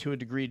Audrey to a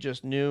degree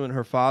just knew, and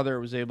her father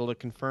was able to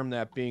confirm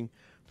that, being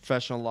a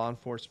professional law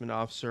enforcement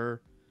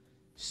officer.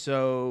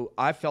 So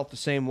I felt the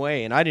same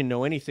way, and I didn't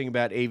know anything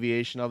about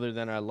aviation other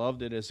than I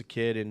loved it as a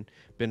kid and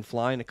been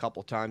flying a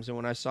couple times. And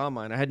when I saw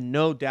mine, I had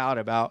no doubt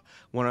about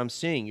what I'm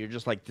seeing. You're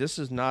just like, this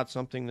is not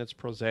something that's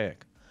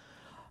prosaic.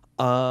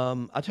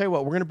 I'll tell you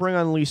what, we're going to bring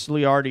on Lisa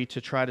Liardi to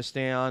try to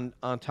stay on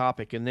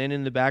topic. And then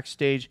in the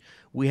backstage,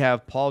 we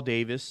have Paul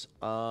Davis.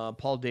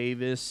 Paul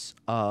Davis,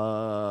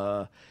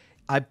 I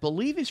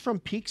believe he's from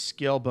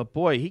Peekskill, but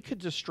boy, he could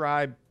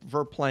describe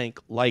Verplank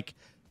like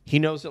he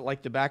knows it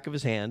like the back of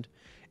his hand.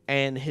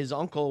 And his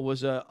uncle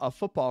was a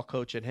football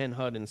coach at Hen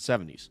Hud in the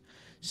 70s.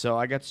 So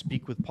I got to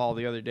speak with Paul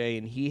the other day,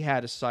 and he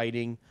had a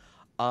sighting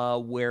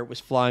where it was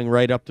flying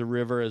right up the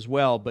river as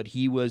well. But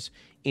he was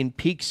in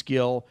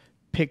Peekskill,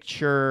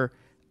 picture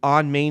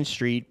on Main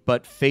Street,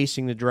 but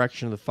facing the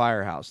direction of the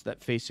firehouse,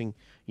 that facing,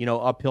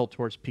 uphill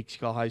towards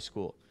Peekskill High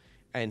School.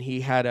 And he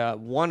had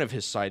one of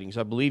his sightings.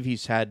 I believe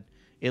he's had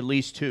at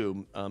least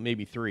two,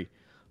 maybe three.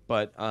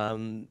 But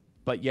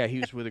yeah, he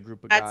was with a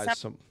group of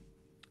guys.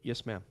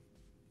 Yes, ma'am.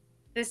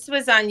 This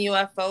was on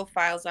UFO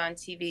Files on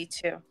TV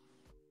too.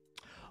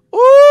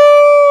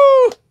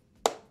 Ooh!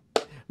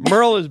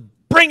 Merle is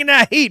bringing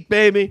that heat,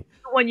 baby.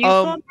 When you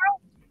saw Merle?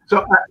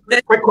 So,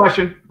 quick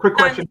question,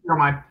 if you don't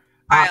mind.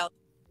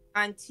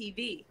 On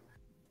TV.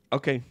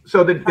 Okay.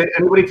 So did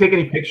anybody take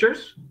any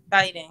pictures?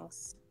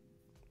 Sightings.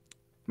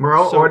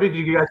 Merle, or did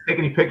you guys take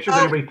any pictures?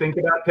 Anybody think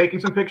about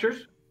taking some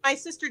pictures? My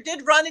sister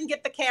did run and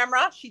get the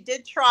camera. She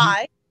did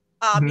try.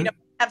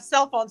 Have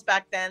cell phones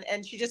back then,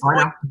 and she just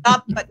went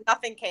up, but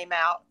nothing came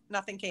out.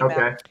 Nothing came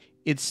out.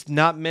 It's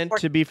not meant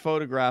to be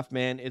photographed,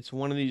 man. It's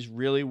one of these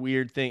really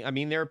weird things. I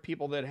mean, there are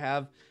people that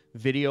have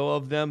video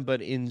of them,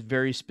 but in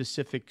very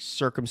specific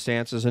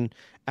circumstances and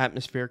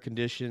atmospheric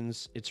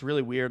conditions. It's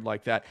really weird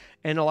like that.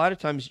 And a lot of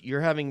times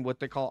you're having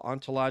what they call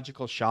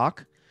ontological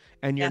shock,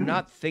 and you're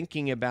not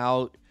thinking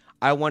about,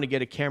 I want to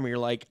get a camera. You're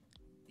like,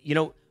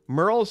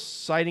 Merle's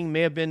sighting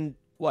may have been,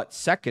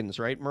 seconds,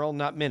 right, Merle?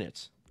 Not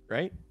minutes,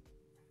 right?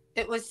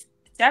 It was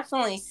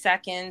definitely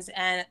seconds,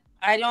 and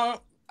I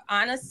don't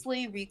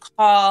honestly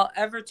recall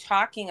ever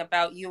talking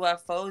about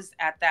UFOs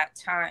at that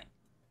time.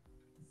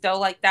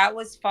 So, that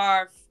was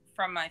far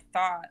from my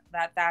thought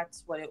that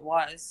that's what it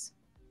was.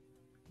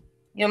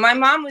 My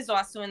mom was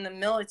also in the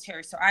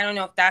military, so I don't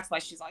know if that's why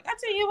she's like,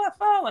 that's a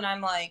UFO. And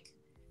I'm like,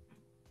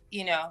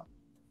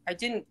 I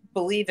didn't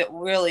believe it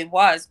really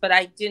was, but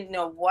I didn't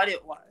know what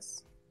it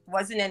was. It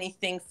wasn't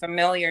anything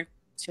familiar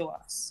to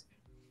us.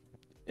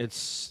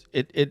 It's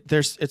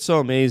so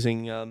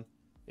amazing.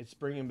 It's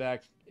bringing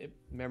back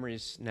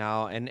memories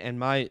now, and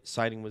my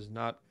sighting was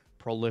not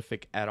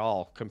prolific at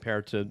all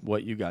compared to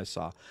what you guys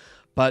saw.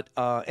 But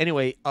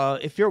anyway,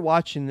 if you're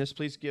watching this,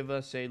 please give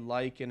us a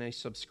like and a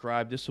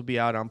subscribe. This will be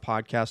out on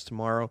podcast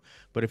tomorrow,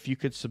 but if you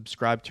could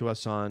subscribe to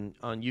us on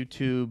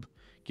YouTube,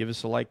 give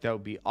us a like, that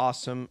would be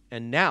awesome.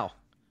 And now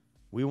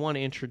we want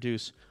to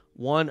introduce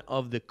one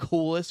of the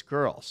coolest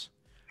girls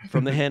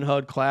from the Hen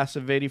Hud class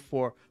of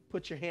 '84.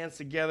 Put your hands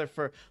together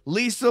for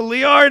Lisa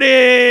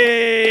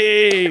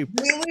Liardi.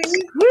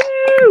 Really?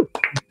 Woo!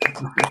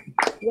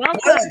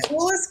 Welcome.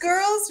 Coolest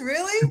girls,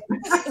 really?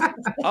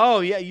 Oh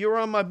yeah, you were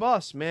on my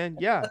bus, man.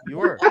 Yeah, you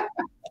were.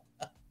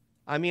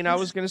 I mean, I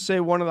was gonna say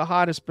one of the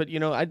hottest, but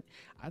I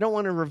don't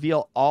want to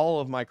reveal all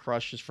of my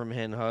crushes from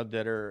Hen Hud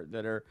that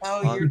are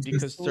on,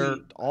 because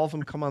all of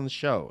them come on the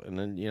show, and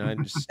then I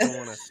just don't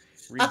want to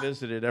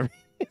revisit it every.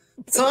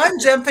 So I'm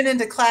jumping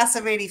into class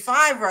of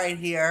 '85 right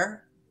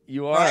here.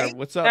 You are. Right?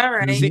 What's up? All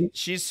right.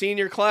 She's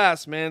senior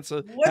class, man.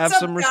 So What's have up,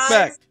 some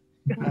respect.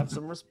 Have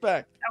some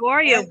respect. How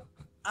are you?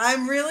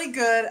 I'm really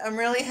good. I'm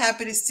really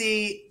happy to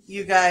see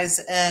you guys.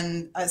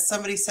 And as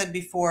somebody said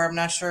before, I'm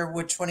not sure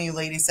which one of you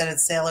ladies said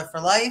it's Sailor for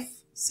Life.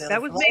 Sailor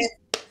That for was me.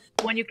 Life.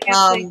 One you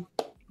can't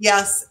see.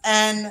 Yes,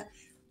 and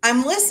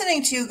I'm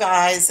listening to you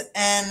guys,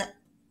 and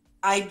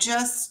I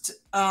just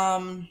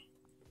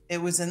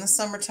it was in the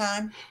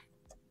summertime.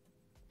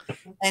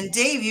 And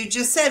Dave, you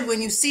just said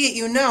when you see it,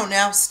 you know.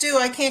 Now, Stu,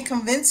 I can't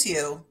convince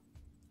you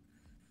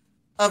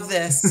of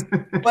this,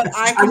 but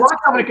I want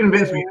somebody to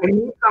convince me. I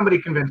need somebody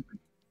to convince me.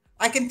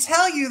 I can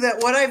tell you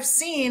that what I've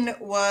seen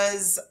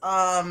was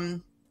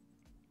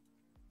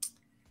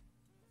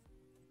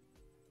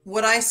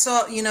what I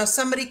saw. You know,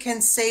 somebody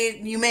can say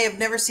you may have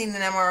never seen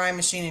an MRI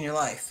machine in your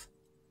life,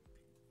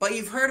 but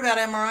you've heard about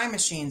MRI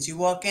machines. You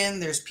walk in,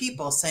 there's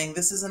people saying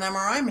this is an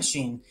MRI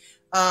machine.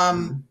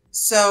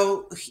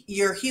 So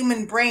your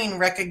human brain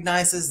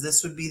recognizes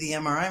this would be the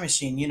MRI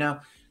machine. You know,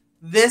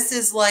 this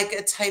is like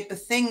a type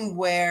of thing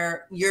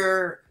where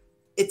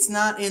it's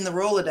not in the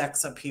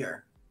Rolodex up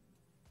here.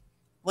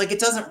 Like it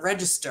doesn't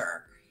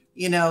register.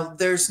 You know,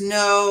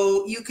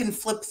 you can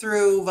flip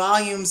through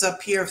volumes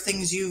up here of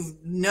things you've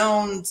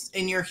known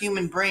in your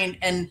human brain,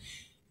 and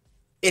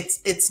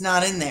it's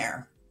not in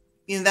there.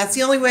 You know, that's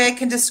the only way I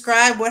can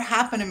describe what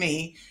happened to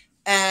me.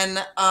 And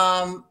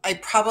I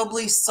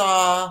probably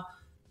saw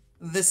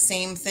the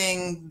same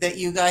thing that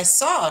you guys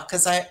saw,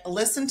 because I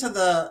listened to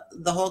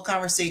the whole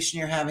conversation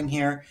you're having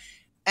here,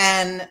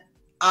 and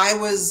I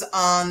was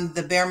on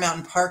the Bear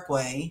Mountain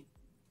Parkway.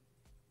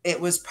 It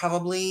was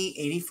probably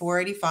 84,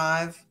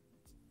 85,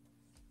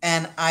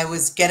 and I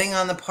was getting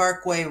on the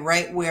parkway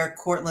right where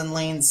Cortland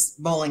Lane's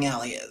bowling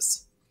alley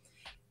is,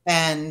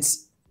 and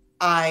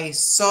I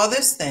saw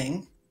this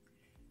thing,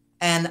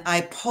 and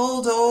I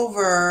pulled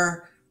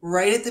over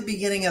right at the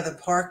beginning of the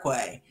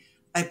parkway.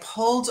 I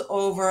pulled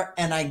over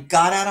and I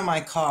got out of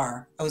my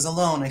car. I was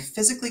alone. I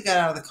physically got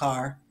out of the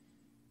car.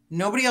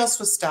 Nobody else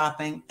was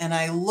stopping. And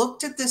I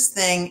looked at this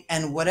thing,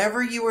 and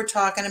whatever you were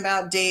talking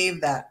about, Dave,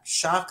 that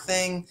shock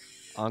thing,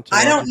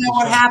 I don't know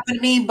what happened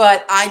to me,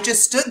 but I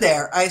just stood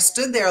there. I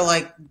stood there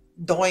like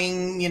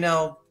doing, you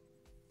know,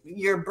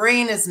 your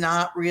brain is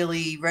not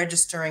really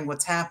registering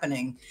what's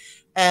happening.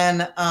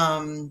 And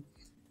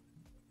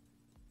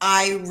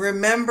I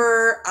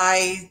remember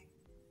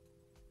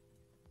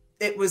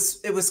it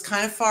was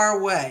kind of far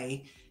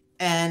away,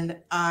 and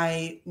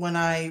when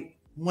I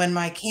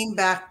came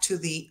back to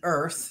the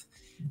earth,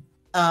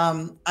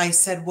 I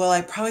said, well,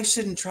 I probably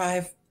shouldn't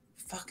drive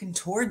fucking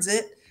towards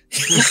it.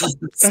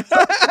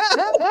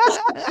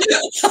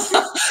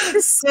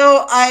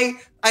 So I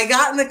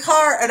got in the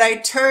car and I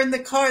turned the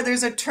car.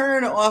 There's a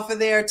turn off of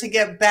there to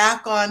get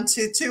back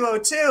onto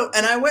 202,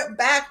 and I went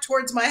back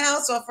towards my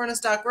house off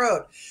Furnastock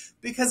Road,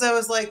 because I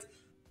was like,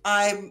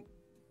 I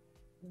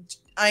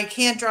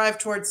can't drive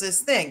towards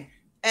this thing.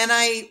 And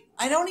I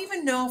don't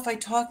even know if I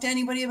talked to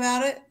anybody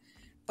about it,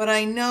 but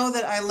I know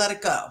that I let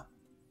it go.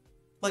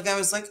 Like I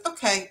was like,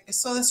 okay, I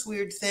saw this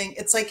weird thing.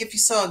 It's like if you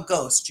saw a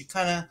ghost, you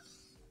kind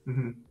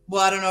of,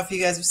 well, I don't know if you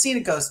guys have seen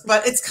a ghost,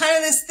 but it's kind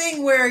of this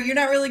thing where you're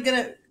not really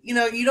going to, you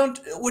know,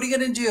 what are you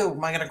going to do?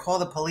 Am I going to call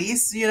the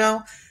police, you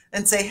know,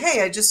 and say,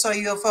 hey, I just saw a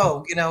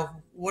UFO, you know,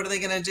 what are they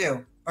going to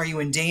do? Are you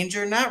in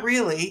danger? Not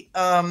really.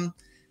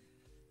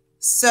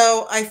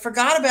 So I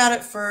forgot about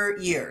it for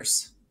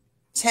years.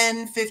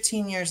 10,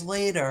 15 years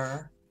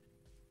later,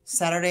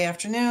 Saturday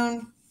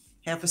afternoon,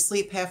 half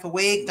asleep, half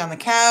awake on the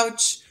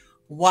couch,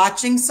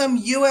 watching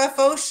some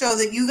UFO show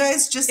that you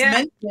guys just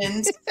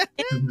mentioned.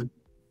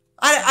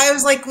 I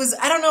was like,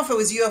 I don't know if it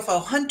was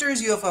UFO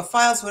Hunters, UFO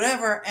Files,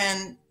 whatever.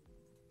 And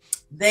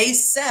they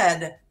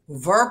said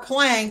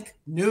Verplank,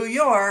 New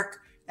York.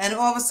 And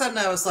all of a sudden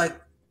I was like,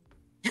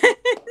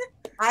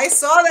 I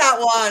saw that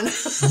one.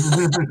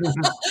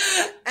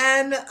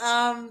 And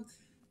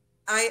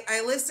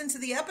I listened to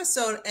the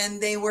episode,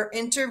 and they were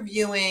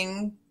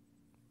interviewing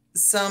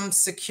some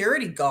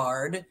security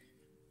guard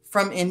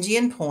from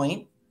Indian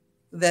Point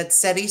that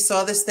said he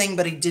saw this thing,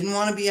 but he didn't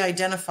want to be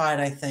identified,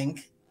 I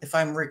think, if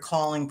I'm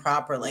recalling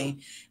properly.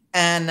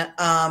 And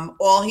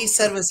all he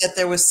said was that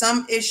there was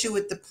some issue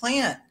with the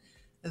plant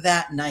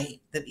that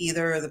night, that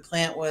either the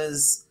plant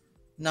was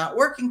not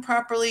working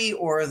properly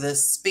or the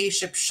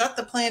spaceship shut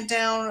the plant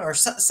down or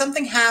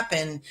something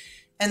happened.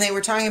 And they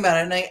were talking about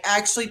it. And I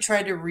actually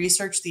tried to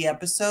research the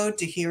episode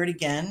to hear it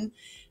again.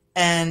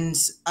 And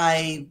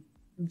I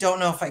don't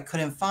know if I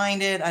couldn't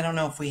find it. I don't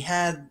know if we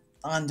had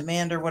on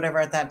demand or whatever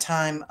at that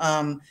time.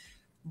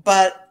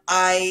 But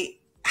I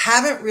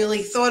haven't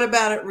really thought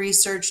about it,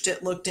 researched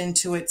it, looked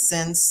into it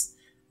since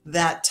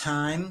that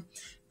time.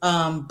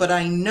 But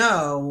I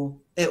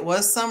know it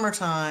was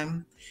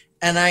summertime,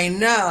 and I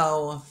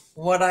know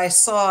what I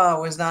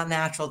saw was not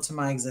natural to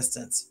my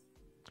existence.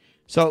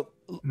 So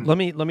let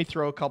me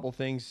throw a couple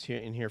things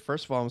in here.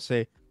 First of all, I'm gonna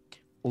say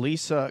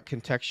Lisa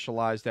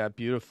contextualized that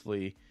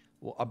beautifully.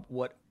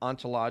 What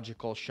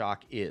ontological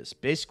shock is.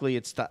 Basically,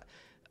 it's the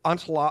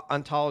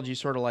ontology,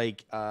 sort of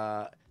like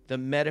the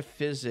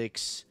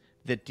metaphysics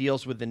that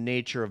deals with the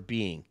nature of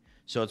being.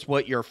 So it's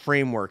what your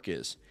framework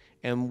is.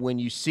 And when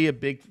you see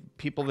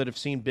people that have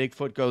seen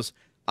Bigfoot goes,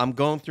 I'm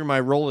going through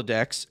my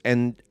Rolodex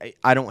and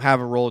I don't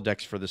have a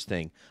Rolodex for this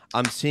thing.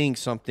 I'm seeing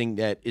something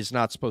that is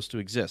not supposed to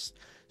exist.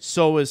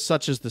 So is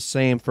such as the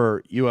same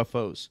for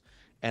UFOs.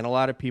 And a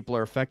lot of people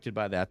are affected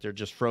by that. They're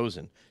just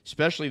frozen,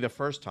 especially the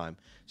first time.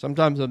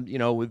 Sometimes,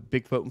 with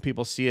Bigfoot, when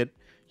people see it,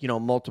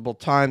 multiple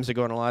times, they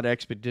go on a lot of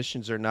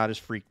expeditions, they're not as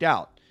freaked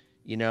out,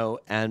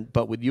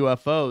 but with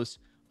UFOs,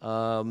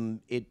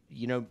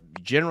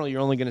 generally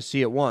you're only going to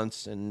see it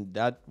once, and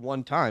that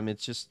one time, it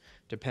just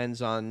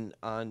depends on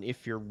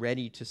if you're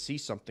ready to see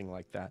something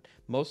like that.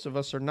 Most of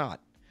us are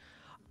not.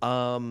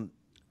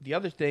 The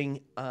other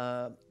thing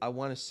I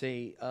want to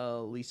say,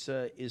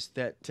 Lisa, is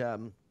that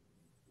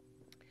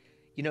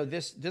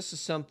this is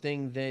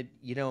something that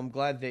I'm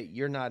glad that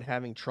you're not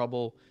having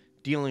trouble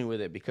dealing with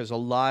it, because a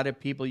lot of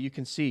people, you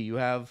can see you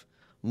have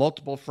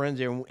multiple friends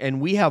there, and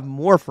we have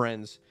more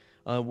friends.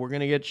 We're going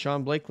to get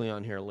Sean Blakely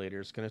on here later.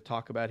 It's going to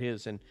talk about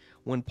his. And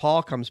when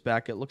Paul comes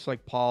back, it looks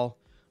like Paul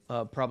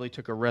probably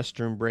took a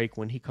restroom break.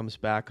 When he comes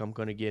back, I'm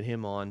going to get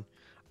him on.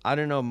 I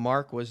don't know.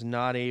 Mark was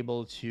not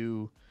able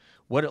to.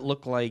 What it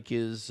looked like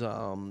is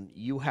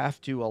you have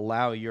to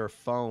allow your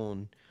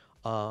phone.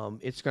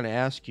 It's going to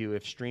ask you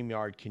if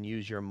StreamYard can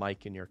use your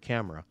mic and your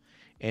camera.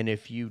 And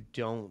if you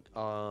don't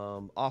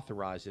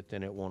authorize it,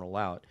 then it won't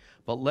allow it.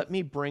 But let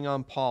me bring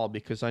on Paul,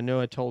 because I know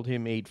I told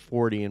him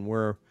 8:40 and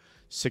we're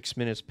 6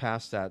 minutes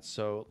past that.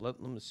 So let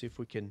me see if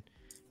we can.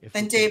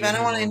 And Dave, I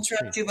don't want to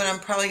interrupt you, but I'm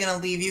probably going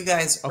to leave you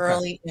guys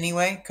early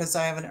anyway, because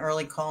I have an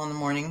early call in the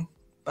morning.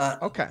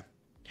 But okay.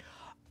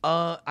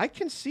 I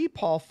can see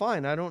Paul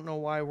fine. I don't know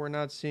why we're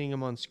not seeing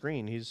him on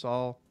screen. He's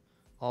all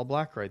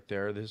black right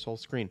there, this whole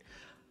screen.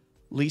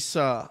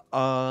 Lisa,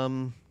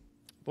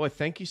 boy,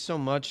 thank you so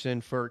much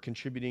then for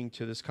contributing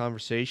to this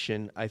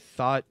conversation. I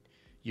thought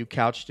you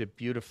couched it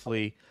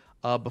beautifully.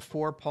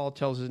 Before Paul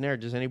tells his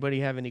narrative, does anybody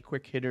have any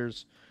quick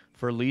hitters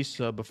for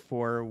Lisa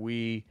before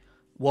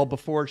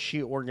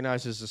she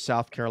organizes a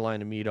South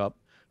Carolina meetup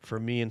for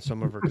me and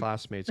some of her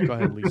classmates? Go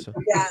ahead, Lisa.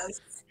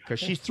 Yes. Because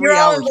she's 3 You're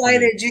hours. You're all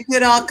invited. You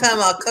could all come.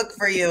 I'll cook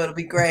for you. It'll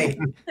be great.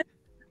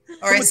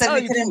 Or I said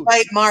we could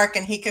invite Mark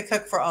and he could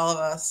cook for all of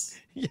us.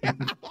 Yeah.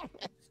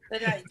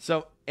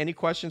 So, any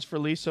questions for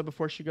Lisa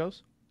before she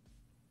goes?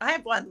 I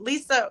have one.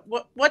 Lisa,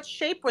 what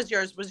shape was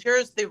yours? Was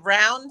yours the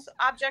round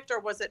object, or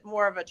was it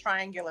more of a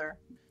triangular?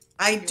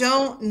 I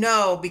don't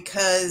know,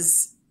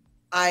 because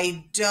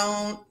I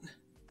don't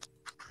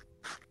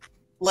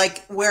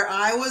like where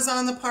I was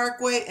on the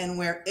parkway and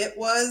where it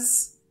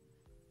was.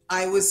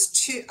 I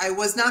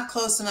was not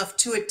close enough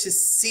to it to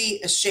see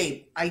a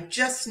shape. I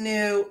just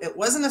knew it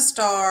wasn't a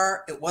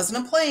star. It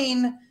wasn't a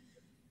plane.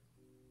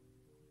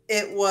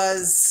 It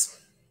was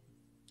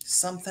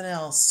something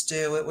else,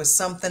 Stu. It was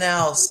something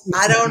else.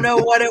 I don't know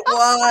what it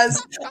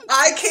was.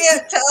 I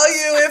can't tell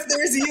you if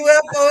there's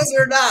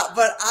UFOs or not,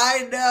 but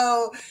I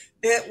know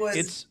it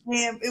was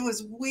it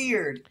was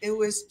weird. It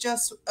was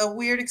just a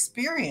weird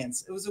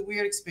experience. It was a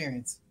weird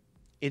experience.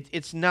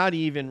 It's not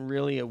even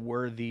really a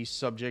worthy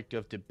subject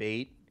of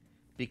debate,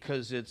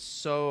 because it's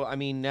so,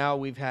 now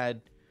we've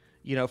had,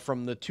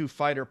 from the 2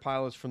 fighter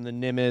pilots from the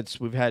Nimitz,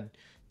 we've had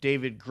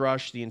David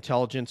Grush, the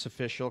intelligence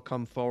official,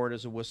 come forward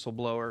as a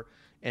whistleblower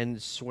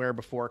and swear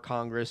before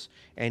Congress.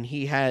 And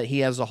he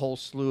has a whole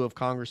slew of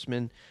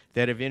congressmen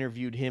that have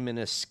interviewed him in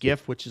a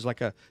SCIF, which is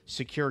like a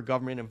secure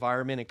government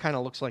environment. It kind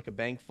of looks like a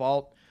bank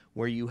vault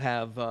where you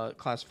have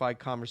classified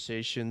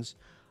conversations.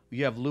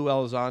 You have Lou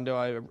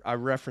Elizondo. I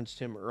referenced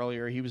him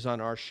earlier. He was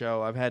on our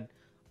show. I've had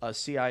a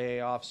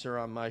CIA officer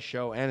on my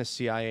show and a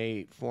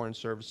CIA Foreign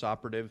Service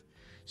operative.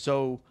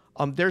 So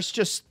there's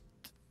just,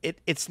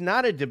 it's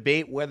not a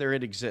debate whether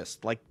it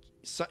exists. Like,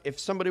 if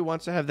somebody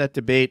wants to have that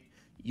debate,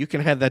 you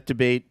can have that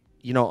debate,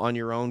 on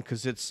your own,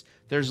 because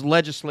there's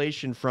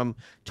legislation from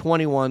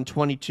 21,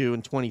 22,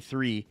 and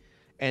 23,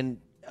 and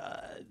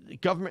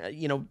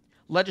government,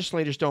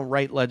 legislators don't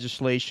write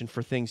legislation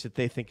for things that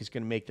they think is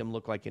going to make them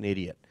look like an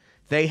idiot.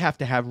 They have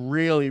to have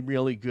really,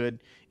 really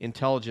good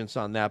intelligence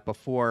on that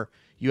before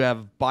you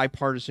have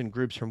bipartisan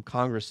groups from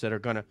Congress that are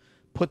going to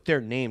put their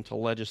name to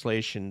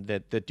legislation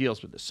that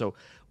deals with this. So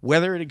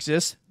whether it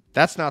exists,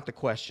 that's not the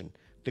question.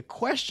 The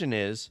question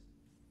is,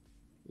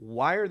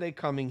 why are they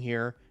coming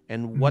here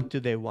and what do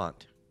they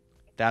want?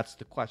 That's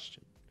the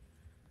question.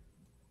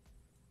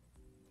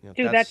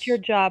 Dude, that's your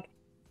job.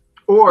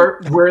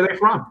 Or where are they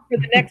from? For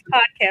the next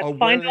podcast,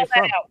 find all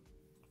that out.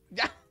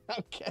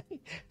 Okay.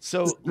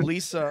 So,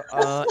 Lisa,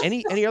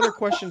 any other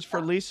questions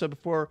for Lisa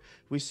before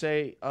we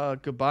say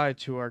goodbye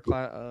to our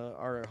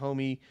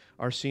homie,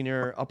 our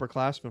senior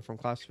upperclassman from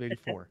class of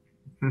 '84?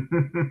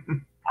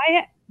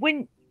 I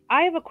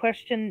have a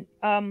question.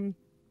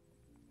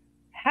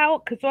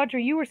 Because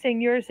Audrey, you were saying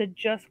yours had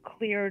just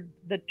cleared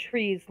the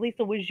trees.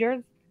 Lisa, was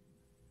yours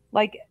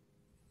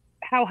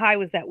how high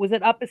was that? Was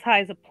it up as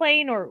high as a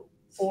plane or?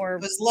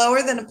 It was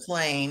lower than a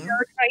plane.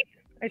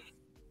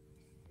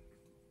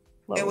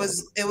 It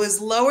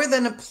was lower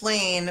than a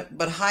plane,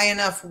 but high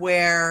enough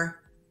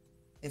where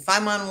if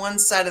I'm on one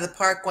side of the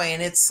parkway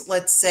and it's,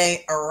 let's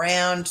say,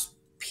 around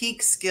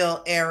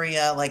Peekskill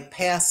area, like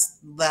past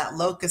that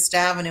Locust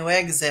Avenue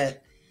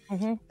exit,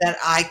 that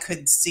I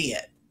could see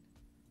it.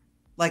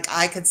 Like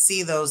I could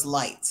see those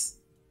lights,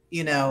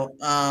 you know.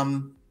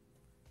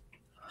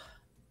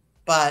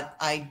 But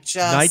I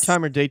just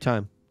Nighttime or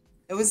daytime?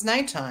 It was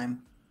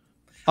nighttime.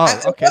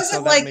 Oh, okay. It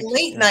wasn't like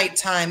late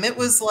nighttime. It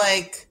was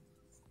like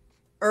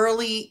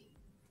early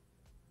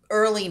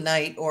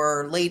night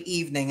or late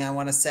evening, I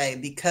want to say,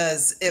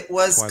 because it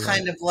was Twilight.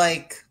 Kind of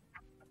like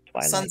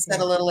Twilight, sunset,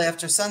 a little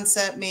after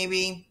sunset,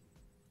 maybe.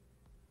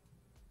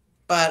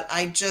 But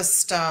I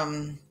just,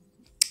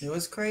 it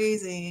was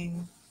crazy.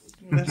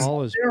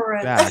 Paul is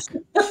back.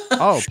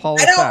 Oh, Paul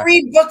is I don't back.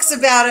 read books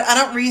about it. I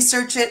don't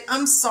research it.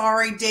 I'm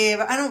sorry, Dave.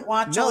 I don't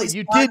watch all these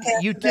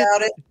podcasts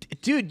about it.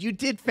 Dude, you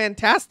did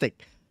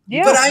fantastic.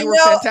 Yeah, but I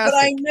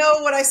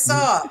know what I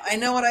saw. I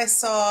know what I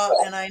saw,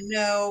 and I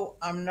know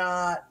I'm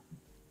not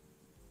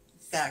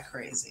that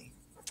crazy.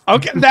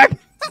 Okay, that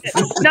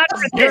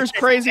you're as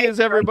crazy as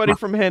everybody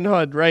from Hen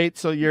Hud, right?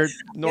 So you're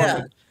normal.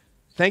 Yeah.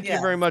 Thank you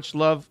very much,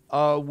 love.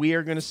 We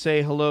are going to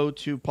say hello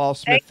to Paul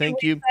Smith.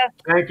 Thank you.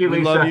 Thank you, Lisa.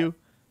 We love you.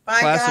 Bye,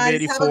 Class guys. of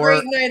 84. Have a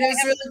great night. It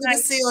was really good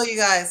to see all you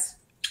guys.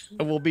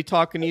 We'll be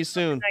talking to you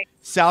soon.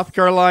 South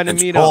Carolina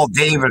meetup. Paul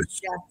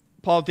Davis. Yeah.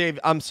 Paul Davis.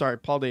 I'm sorry.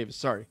 Paul Davis.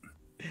 Sorry.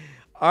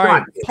 All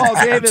right. Paul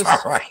Davis. All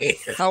right.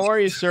 How are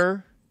you,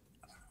 sir?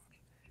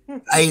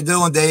 How you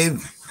doing,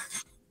 Dave?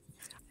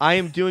 I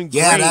am doing great.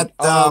 Yeah,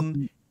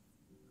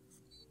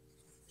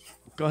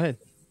 go ahead.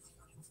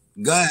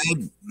 Go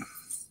ahead.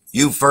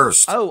 You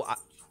first. Oh,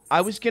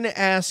 I was going to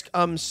ask,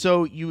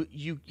 so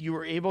you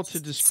were able to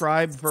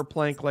describe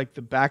Verplank like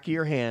the back of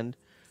your hand,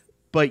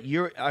 but are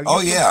you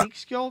from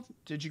Peekskill?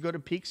 Did you go to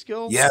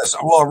Peekskill? Yes.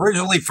 Well,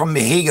 originally from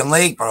Mohegan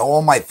Lake, but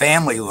all my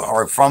family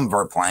are from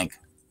Verplank.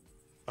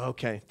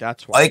 Okay,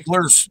 that's why.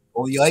 Eichlers.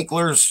 Oh, the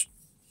Eichlers.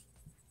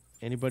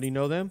 Anybody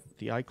know them?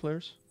 The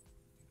Eichlers?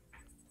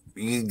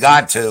 You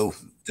got to.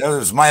 That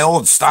was my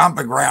old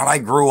stomping ground. I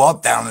grew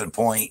up down at the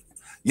Point.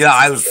 Yeah,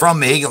 I was from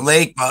Mohegan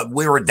Lake, but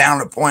we were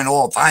down at Point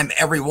all the time.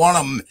 Every one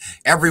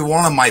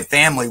of my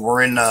family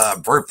were in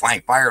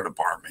Verplank Fire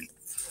Department.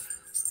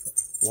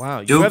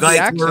 Wow, Duke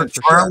Eichler,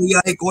 Charlie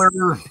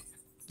Eichler,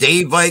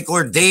 Dave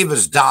Eichler. Dave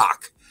is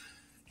Doc.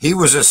 He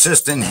was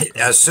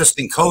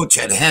assistant coach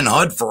at Hen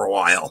Hud for a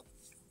while.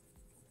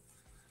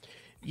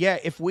 Yeah,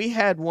 if we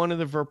had one of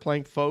the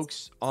Verplank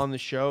folks on the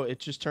show, it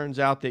just turns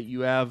out that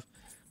you have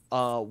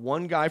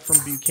one guy from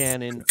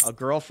Buchanan, a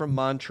girl from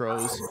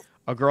Montrose,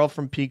 a girl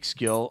from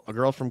Peekskill, a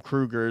girl from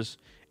Kruger's,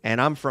 and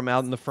I'm from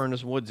out in the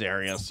Furnace Woods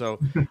area. So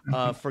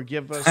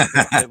forgive us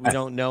that we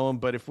don't know him,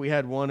 but if we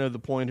had one of the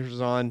pointers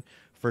on,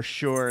 for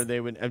sure they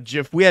would.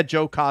 If we had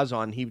Joe Cos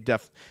on,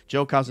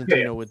 Joe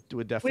Cosentino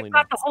would definitely. We've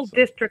got the whole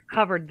district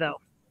covered,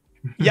 though.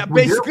 Yeah,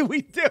 basically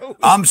we do.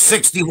 I'm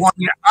 61.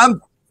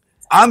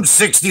 I'm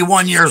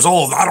 61 years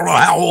old. I don't know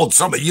how old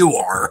some of you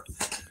are.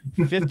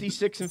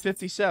 56 and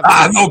 57.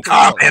 No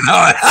comment.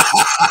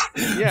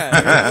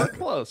 Yeah, we're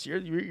close.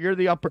 You're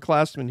the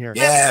upperclassman here.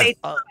 Yeah.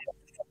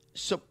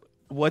 So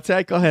what's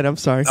that? Go ahead. I'm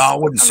sorry. I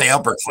wouldn't say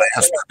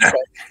upperclass.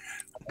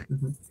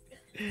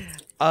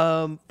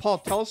 Paul,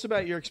 tell us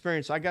about your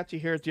experience. I got to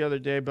hear it the other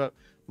day, but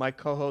my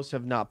co-hosts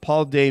have not.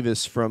 Paul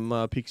Davis from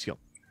Peekskill.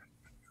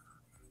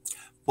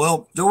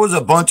 Well, there was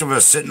a bunch of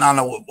us sitting on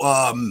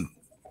a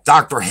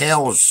Dr.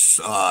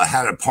 Hales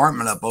had an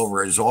apartment up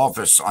over his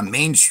office on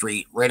Main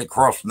Street, right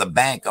across from the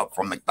bank up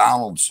from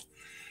McDonald's.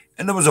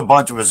 And there was a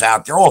bunch of us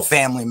out there, all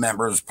family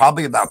members,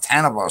 probably about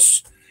 10 of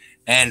us.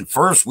 And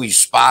first we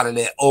spotted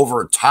it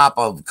over top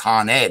of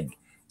Con Ed.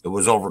 It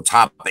was over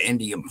top of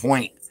Indian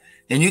Point.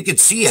 And you could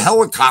see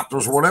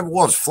helicopters, whatever it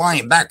was,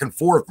 flying back and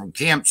forth from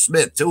Camp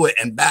Smith to it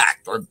and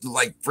back, or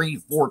like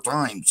 3-4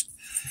 times.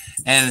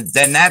 And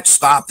then that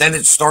stopped. Then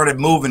it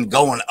started moving,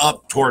 going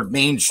up toward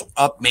Main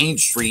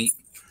Street.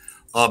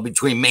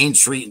 Between Main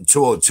Street and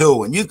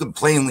 202, and you could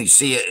plainly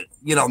see it,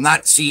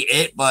 not see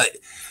it, but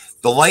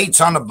the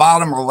lights on the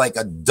bottom were like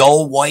a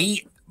dull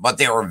white, but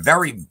they were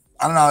very,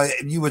 I don't know,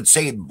 you would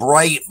say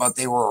bright, but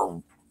they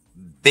were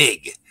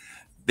big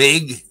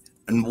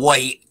and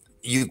white.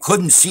 You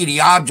couldn't see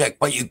the object,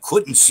 but you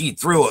couldn't see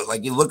through it.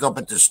 Like you look up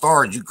at the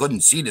stars, you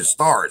couldn't see the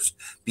stars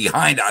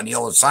behind on the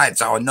other side,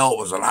 so I would know it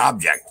was an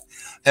object.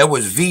 It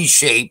was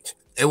V-shaped.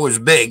 It was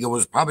big. It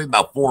was probably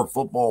about 4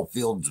 football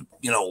fields,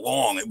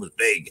 long. It was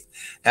big. It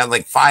had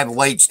like 5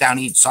 lights down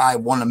each side,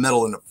 one in the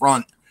middle and the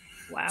front.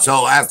 Wow.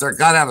 So after it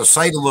got out of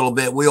sight a little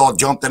bit, we all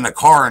jumped in the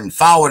car and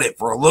followed it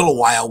for a little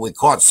while. We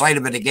caught sight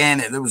of it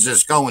again, and it was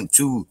just going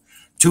too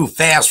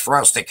fast for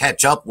us to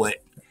catch up with.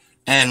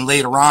 And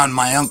later on,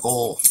 my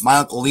uncle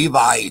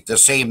Levi, the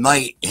same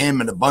night,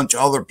 him and a bunch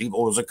of other people,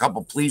 there was a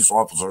couple police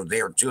officers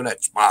there too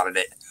that spotted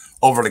it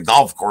over the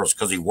golf course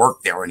because he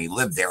worked there and he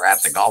lived there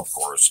at the golf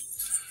course.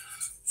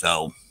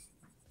 So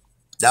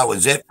that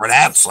was it for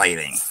that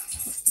sighting.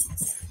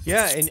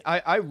 Yeah, and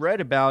I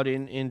read about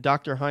in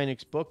Dr.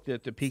 Heineck's book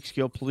that the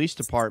Peekskill Police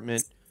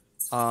Department,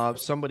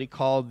 somebody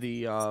called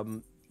the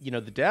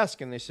the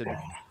desk and they said,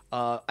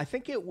 I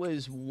think it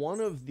was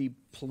one of the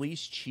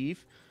police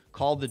chief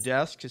called the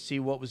desk to see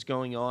what was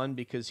going on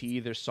because he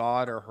either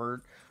saw it or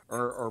heard,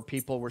 or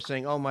people were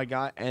saying, "Oh my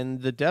God!"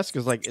 And the desk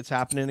is like, "It's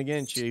happening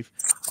again, Chief.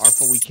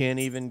 We can't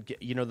even get,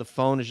 the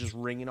phone is just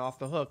ringing off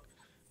the hook."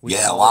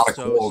 A lot of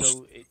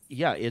calls.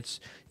 Yeah,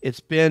 it's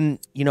been,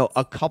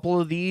 a couple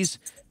of these,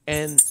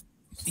 and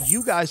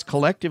you guys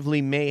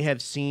collectively may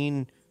have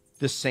seen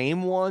the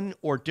same one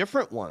or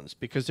different ones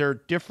because they're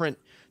different.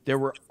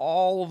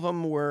 All of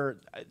them were,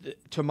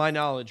 to my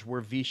knowledge,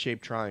 were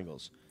V-shaped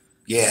triangles.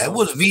 Yeah, it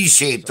was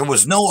V-shaped. There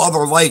was no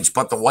other lights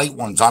but the white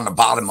ones on the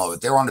bottom of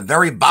it. They were on the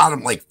very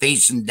bottom, like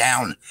facing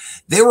down.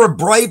 They were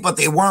bright, but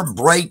they weren't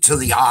bright to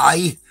the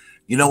eye.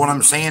 You know what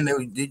I'm saying?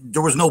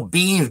 There was no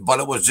beams, but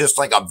it was just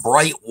like a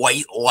bright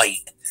white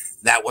light.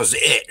 That was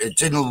it. It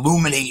didn't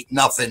illuminate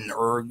nothing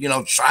or,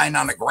 shine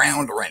on the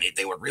ground or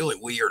anything. It was really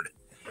weird.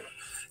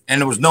 And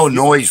there was no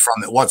noise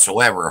from it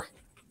whatsoever.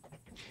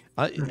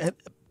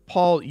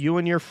 Paul, you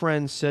and your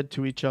friends said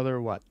to each other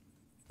what?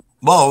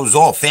 Well, it was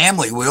all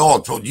family. We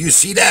all told, you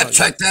see that?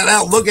 Check that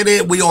out. Look at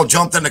it. We all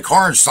jumped in the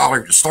car and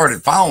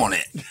started following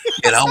it.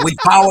 We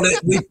followed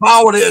it. We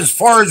followed it as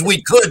far as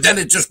we could. Then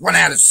it just went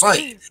out of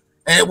sight.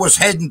 And it was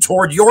heading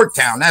toward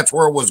Yorktown. That's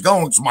where it was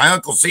going because my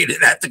uncle seen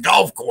it at the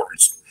golf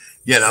course.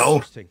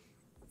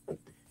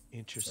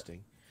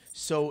 Interesting.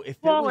 So if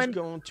it was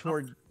going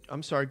toward,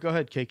 I'm sorry, go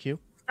ahead, KQ.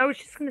 I was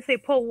just going to say,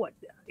 Paul,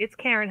 it's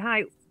Karen.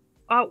 Hi.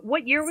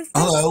 What year was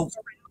this? Hello.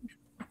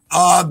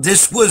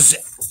 This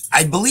was,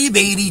 I believe,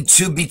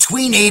 82,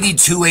 between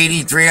 82,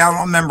 83. I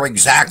don't remember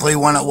exactly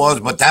when it was,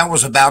 but that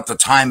was about the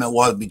time it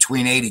was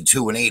between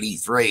 82 and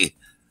 83.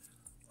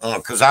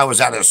 Because I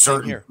was at a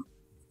certain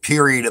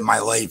period in my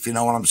life. You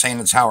know what I'm saying?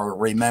 It's how I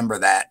remember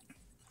that.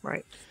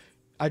 Right.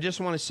 I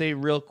just want to say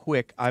real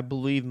quick, I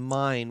believe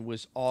mine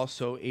was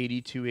also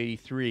 82,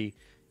 83.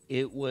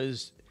 It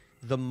was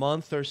the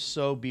month or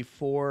so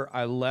before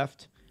I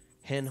left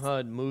Hen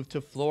Hud, moved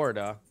to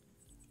Florida,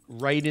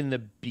 right in the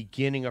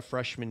beginning of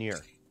freshman year.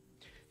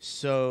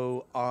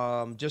 So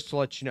just to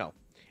let you know.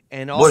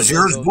 And also, was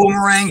yours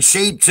boomerang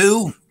shaped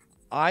too?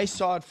 I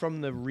saw it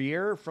from the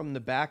rear, from the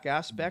back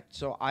aspect,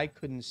 so I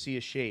couldn't see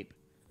a shape.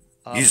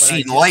 You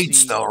see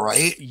lights though,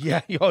 right?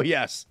 Yeah. Oh,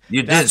 yes.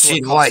 You did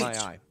see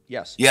lights.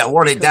 Yes. Yeah,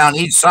 were they down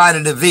each side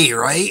of the V,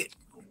 right?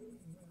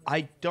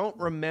 I don't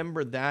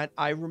remember that.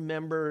 I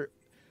remember,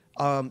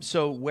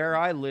 so where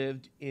I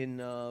lived in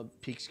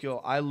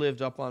Peekskill, I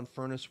lived up on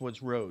Furnace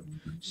Woods Road.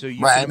 So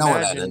you can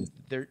imagine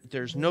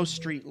there's no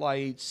street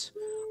lights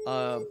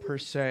per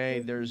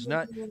se. There's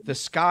not, the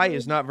sky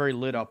is not very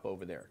lit up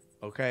over there.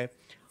 Okay.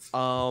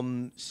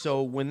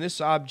 So when this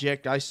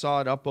object, I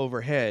saw it up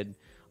overhead,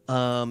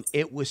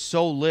 it was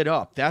so lit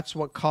up. That's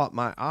what caught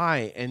my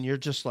eye. And you're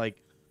just like,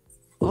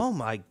 oh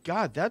my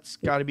God, that's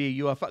got to be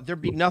a UFO.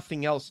 There'd be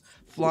nothing else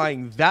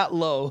flying that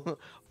low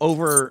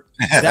over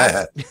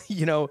that,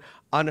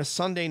 on a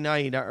Sunday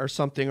night or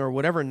something, or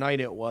whatever night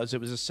it was.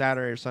 It was a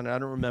Saturday or Sunday. I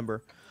don't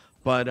remember.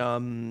 But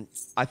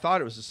I thought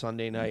it was a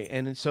Sunday night.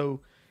 And so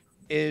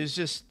it was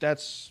just,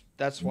 that's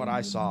what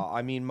I saw.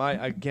 I mean,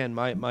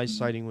 my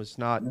sighting was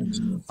not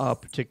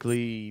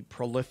particularly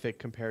prolific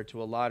compared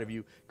to a lot of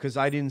you because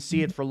I didn't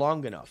see it for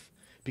long enough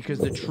because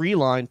the tree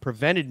line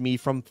prevented me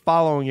from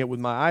following it with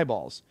my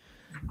eyeballs.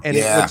 And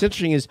what's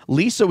interesting is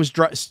Lisa was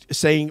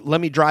saying, let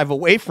me drive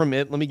away from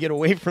it. Let me get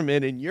away from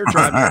it. And you're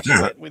driving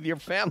to it with your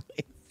family.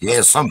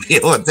 Yeah, some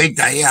people think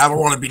that, I don't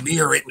want to be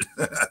near it.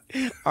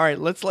 All right,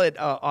 let's let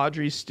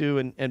Audrey, Stu,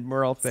 and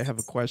Merle, if they have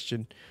a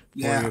question for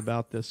you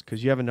about this,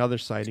 because you have another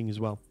sighting as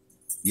well.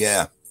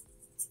 Yeah.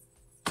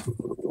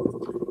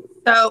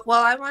 So,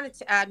 I wanted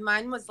to add,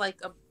 mine was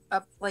like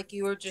like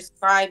you were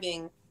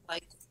describing,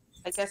 like,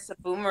 I guess a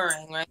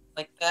boomerang, right?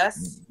 Like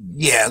this?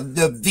 Yeah,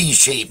 the V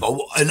shape,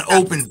 an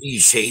open V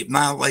shape,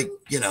 not like,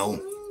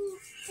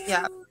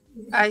 Yeah,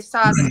 I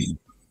saw that.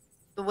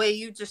 The way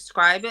you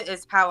describe it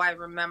is how I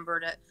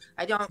remembered it.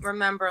 I don't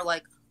remember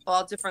like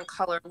all different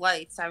colored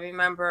lights. I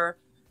remember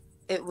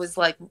it was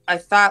like, I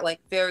thought like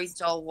very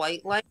dull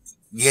white light.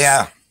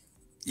 Yeah.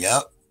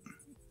 Yep.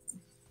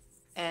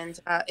 And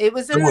it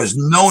was. There was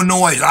no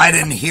noise. I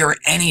didn't hear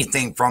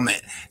anything from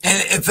it.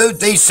 And if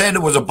they said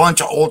it was a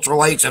bunch of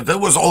ultralights, if it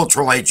was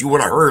ultralights, you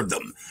would have heard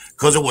them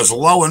because it was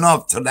low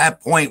enough to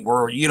that point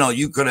where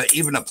you could have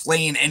even a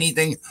plane,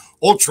 anything.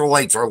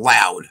 Ultralights are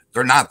loud.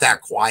 They're not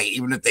that quiet.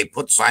 Even if they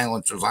put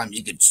silencers on,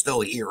 you could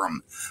still hear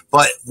them.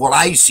 But what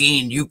I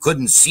seen, you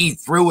couldn't see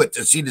through it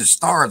to see the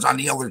stars on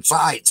the other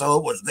side. So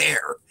it was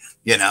there.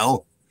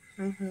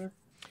 Mm-hmm.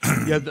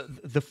 Yeah,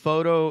 the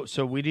photo.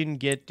 So we didn't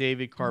get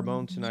David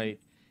Carbone tonight.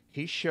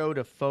 He showed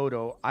a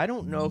photo. I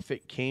don't know if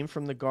it came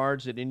from the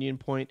guards at Indian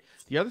Point.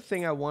 The other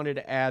thing I wanted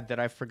to add that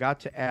I forgot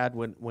to add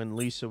when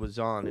Lisa was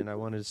on, and I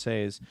wanted to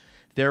say is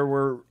there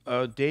were,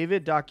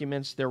 David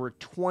documents, there were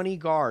 20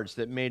 guards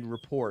that made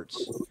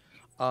reports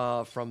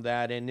from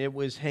that, and it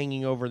was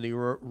hanging over the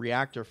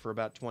reactor for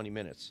about 20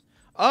 minutes.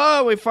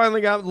 Oh, we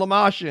finally got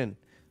Lamashin.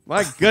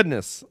 My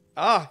goodness.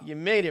 You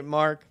made it,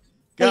 Mark.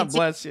 God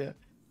bless you.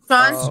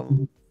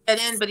 John's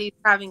get in, but he's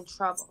having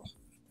trouble.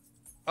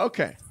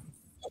 Okay.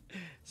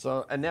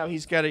 So and now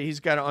he's got to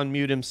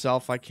unmute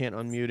himself. I can't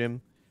unmute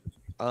him.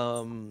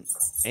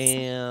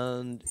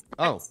 And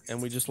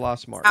we just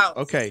lost Mark.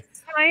 Okay.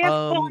 Can I ask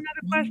Paul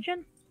another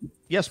question?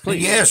 Yes,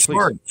 please. Yes,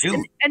 please.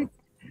 Shoot. And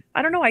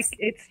I don't know.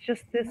 It's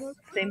just this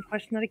same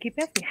question that I keep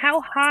asking. How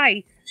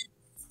high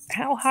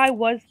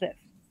was this?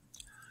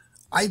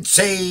 I'd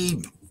say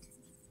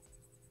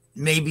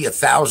maybe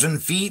 1,000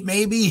 feet,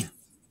 maybe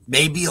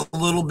a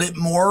little bit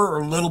more or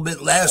a little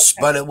bit less,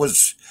 but it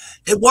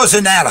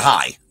wasn't that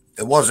high.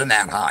 It wasn't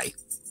that high.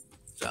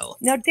 So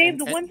now, Dave,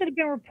 the ones that have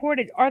been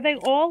reported, are they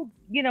all?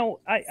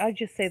 I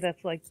just say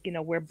that's like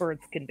where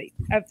birds can be.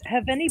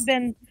 Have any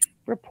been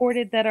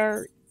reported that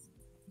are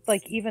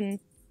like even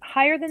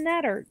higher than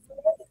that, or?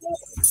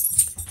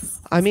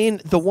 I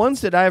mean, the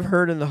ones that I've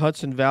heard in the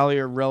Hudson Valley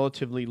are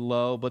relatively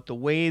low, but the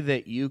way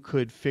that you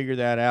could figure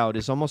that out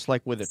is almost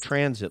like with a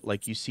transit.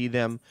 Like you see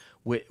them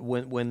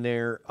when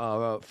they're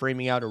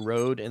framing out a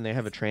road and they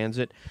have a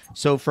transit.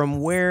 So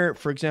from where,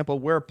 for example,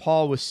 where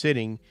Paul was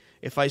sitting,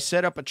 if I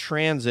set up a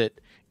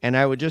transit and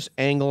I would just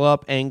angle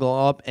up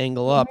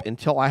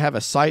until I have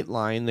a sight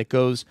line that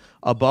goes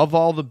above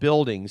all the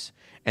buildings,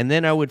 and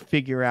then I would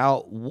figure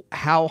out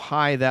how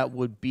high that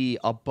would be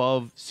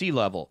above sea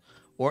level.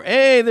 Or,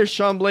 hey, there's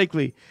Sean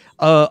Blakely,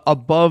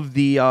 above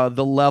the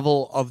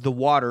level of the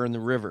water in the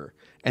river.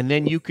 And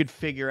then you could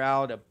figure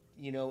out,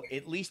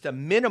 at least a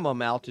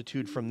minimum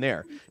altitude from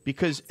there.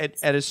 Because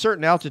at a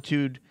certain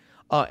altitude,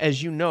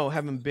 as you know,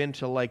 having been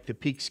to like the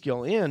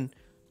Peekskill Inn,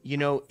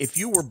 if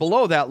you were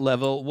below that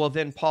level, well,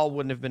 then Paul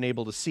wouldn't have been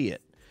able to see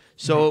it.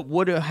 So it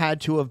would have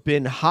had to have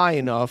been high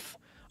enough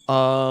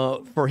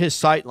for his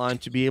sight line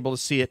to be able to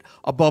see it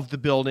above the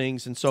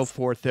buildings and so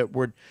forth that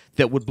would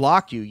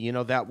block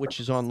you, that which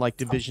is on like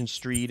Division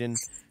Street and,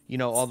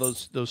 all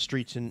those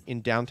streets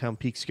in downtown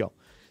Peekskill.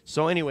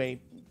 So anyway,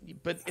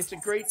 but it's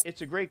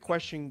a great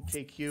question,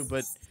 KQ,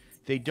 but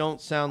they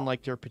don't sound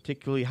like they're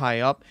particularly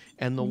high up.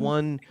 And the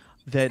one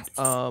that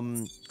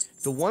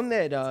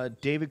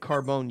David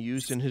Carbone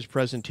used in his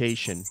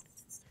presentation,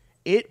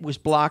 it was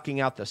blocking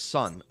out the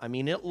sun. I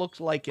mean, it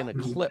looked like an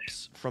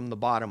eclipse from the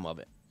bottom of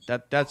it.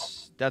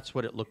 That's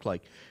what it looked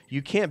like.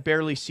 You can't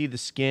barely see the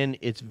skin.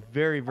 It's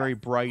very, very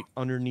bright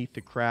underneath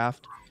the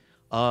craft.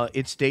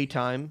 It's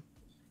daytime,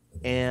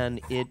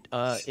 and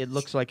it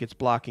looks like it's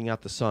blocking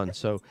out the sun.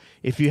 So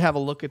if you have a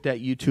look at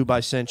that YouTube I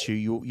sent you,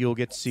 you'll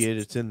get to see it.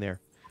 It's in there.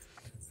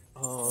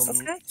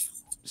 Okay.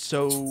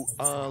 So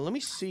let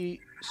me see.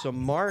 So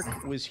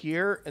Mark was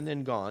here and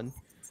then gone.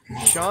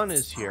 Sean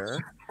is here,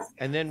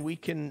 and then we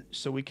can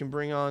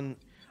bring on.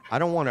 I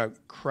don't want to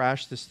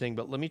crash this thing,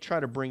 but let me try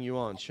to bring you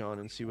on, Sean,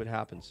 and see what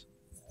happens.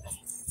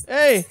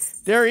 Hey,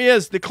 there he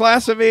is, the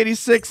class of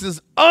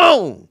 '86's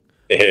own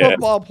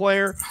football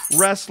player,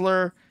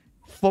 wrestler,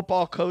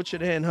 football coach at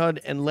Hen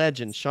Hud, and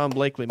legend, Sean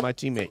Blakely, my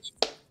teammate.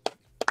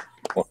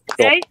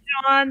 Hey,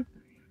 Sean.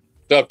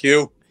 What's up,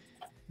 Q?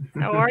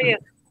 How are you?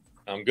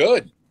 I'm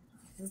good.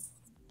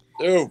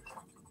 Dude,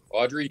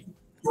 Audrey.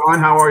 Sean,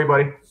 how are you,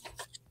 buddy?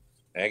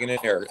 Hanging in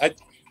there.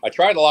 I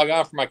tried to log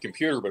on from my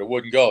computer, but it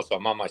wouldn't go, so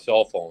I'm on my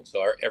cell phone.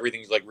 So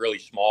everything's like really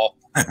small.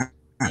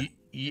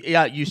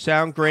 Yeah, you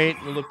sound great.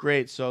 You look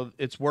great, so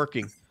it's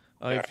working.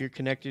 If you're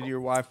connected to your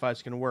Wi-Fi,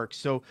 it's going to work.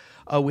 So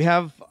we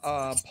have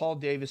Paul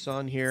Davis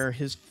on here.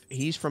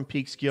 He's from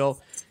Peekskill.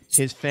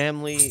 His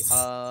family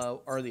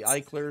are the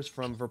Eichlers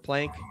from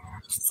Verplank.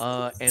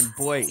 And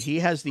boy, he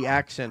has the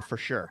accent for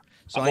sure.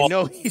 So I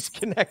know he's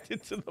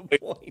connected to the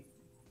point.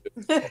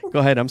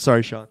 Go ahead. I'm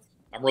sorry, Sean.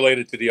 I'm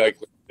related to the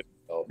Eichlers.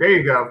 So. There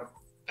you go.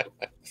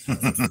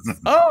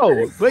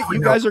 Oh, wait, you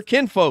guys are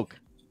kinfolk.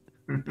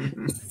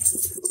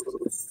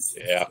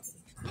 Yeah.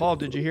 Paul,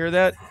 did you hear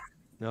that?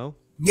 No?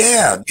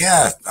 Yeah.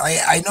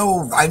 I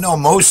know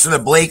most of the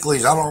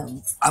Blakeleys.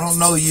 I don't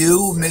know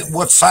you.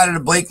 What side of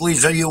the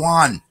Blakeleys are you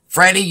on?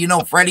 Freddie, you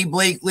know Freddie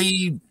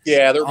Blakely?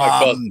 Yeah, they're my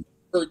cousins.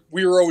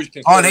 We were always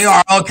considered. Oh, they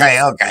are?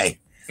 Okay.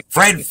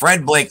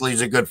 Fred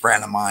Blakely's a good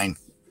friend of mine.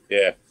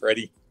 Yeah,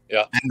 Freddie.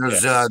 Yeah. And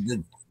there's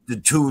the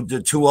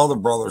two other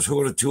brothers.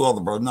 Who are the two other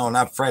brothers? No,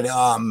 not Fred.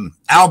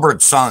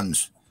 Albert's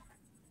sons.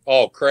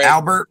 Oh, Craig.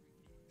 Albert.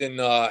 And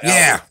yeah.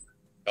 Albert.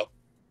 Yep.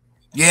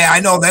 Yeah, I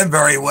know them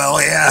very well.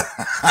 Yeah.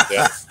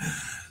 Yeah.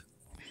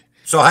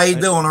 So how you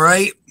doing? All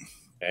right?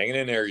 Hanging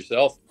in there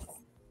yourself.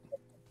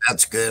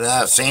 That's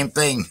good. Same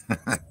thing.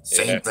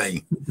 Same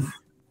thing.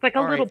 It's like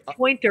a little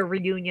pointer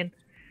reunion.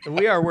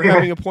 We're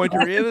having a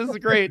pointer. Yeah, this is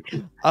great.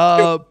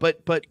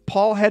 But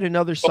Paul had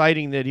another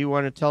sighting that he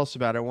wanted to tell us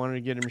about. I wanted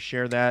to get him to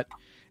share that,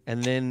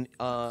 and then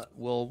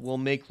we'll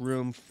make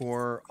room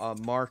for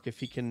Mark if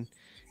he can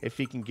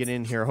get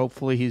in here.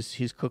 Hopefully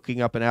he's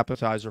cooking up an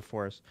appetizer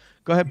for us.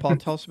 Go ahead, Paul.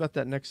 Tell us about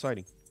that next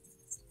sighting.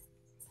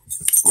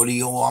 What do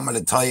you want me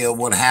to tell you?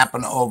 What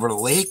happened over the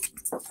lake?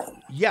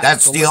 Yeah,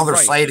 that's the other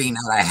sighting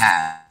that I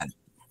had.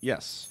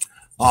 Yes.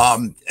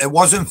 It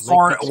wasn't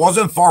far. It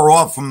wasn't far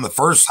off from the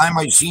first time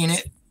I seen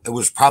it. It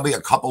was probably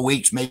a couple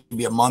weeks,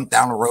 maybe a month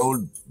down the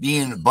road. Me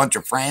and a bunch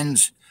of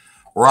friends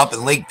were up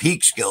in Lake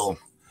Peekskill,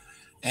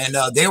 And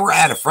they were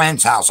at a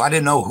friend's house. I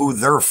didn't know who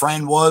their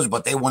friend was,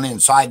 but they went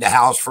inside the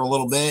house for a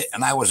little bit.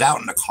 And I was out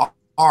in the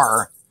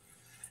car,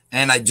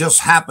 and I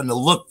just happened to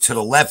look to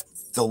the left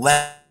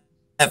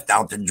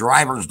out the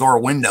driver's door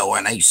window,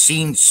 and I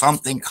seen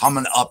something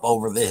coming up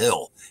over the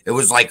hill. It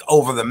was like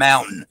over the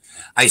mountain.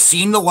 I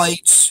seen the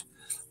lights,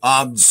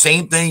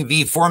 same thing,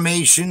 V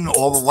formation,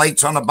 all the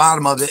lights on the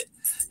bottom of it.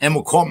 And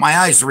what caught my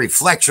eyes, the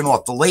reflection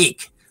off the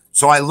lake.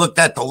 So I looked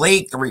at the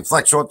lake, the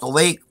reflection off the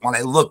lake. When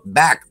I looked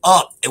back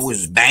up, it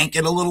was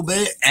banking a little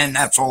bit. And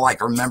that's all I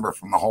can remember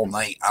from the whole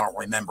night. I don't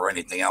remember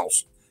anything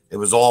else. It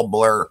was all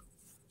blur.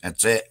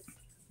 That's it.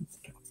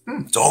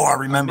 That's all I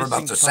remember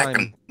about the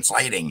second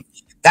sighting.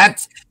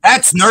 That's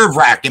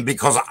nerve-wracking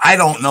because I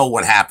don't know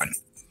what happened.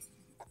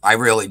 I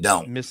really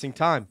don't. Missing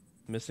time.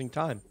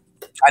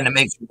 Kind of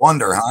makes you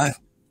wonder, huh?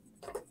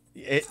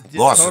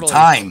 Loss totally. of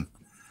time.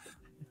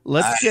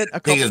 Let's get a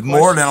couple. I think it's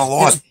more than a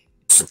loss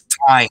of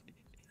time.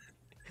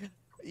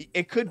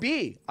 It could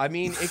be. I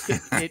mean, it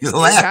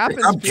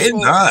happens. I'm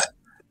kidding, huh?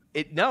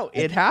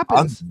 It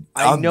happens.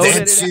 I'm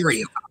dead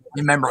serious. I don't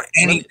remember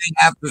anything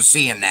after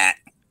seeing that.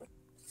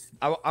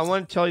 I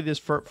want to tell you this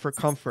for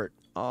comfort.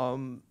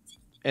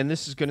 And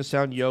this is going to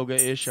sound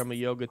yoga-ish. I'm a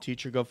yoga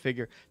teacher. Go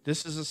figure.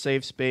 This is a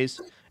safe space,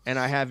 and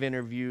I have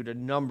interviewed a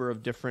number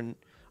of different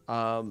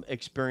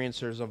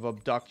experiencers of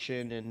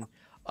abduction, and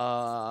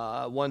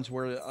ones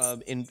were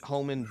in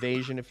home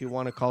invasion, if you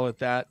want to call it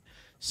that.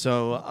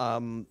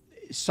 So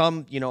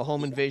some,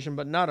 home invasion,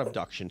 but not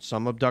abduction.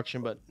 Some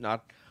abduction, but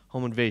not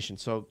home invasion.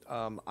 So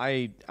I'm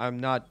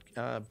not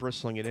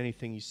bristling at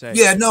anything you say.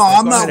 Yeah, no,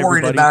 I'm not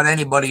worried about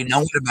anybody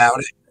knowing about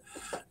it.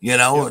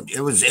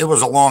 It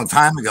was a long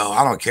time ago.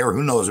 I don't care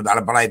who knows about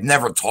it, but I've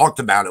never talked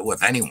about it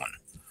with anyone.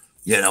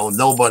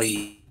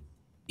 Nobody,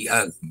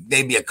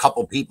 maybe a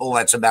couple people.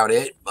 That's about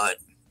it. But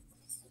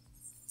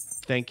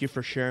thank you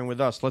for sharing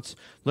with us. Let's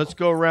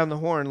go around the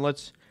horn.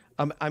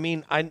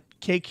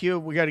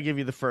 KQ, we got to give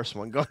you the first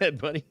one. Go ahead,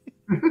 buddy.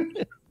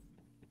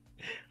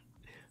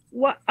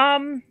 Well,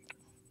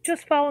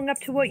 just following up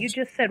to what you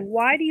just said,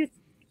 why do you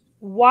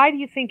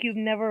think you've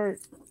never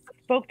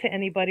spoke to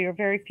anybody or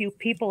very few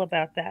people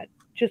about that?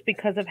 Just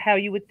because of how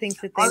you would think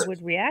that they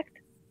would react?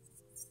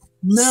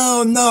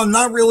 No,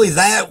 not really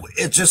that.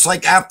 It's just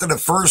like after the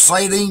first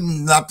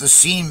sighting,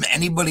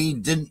 nobody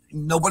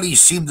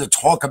seemed to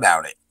talk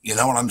about it. You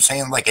know what I'm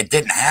saying? Like it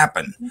didn't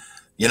happen,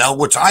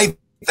 which I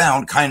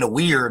found kind of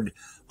weird.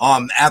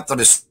 After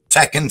the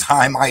second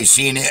time I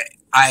seen it,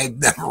 I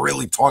never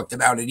really talked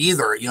about it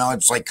either.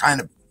 It's like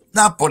kind of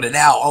not put it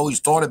out, always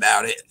thought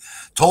about it,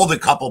 told a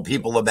couple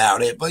people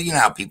about it, but you know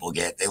how people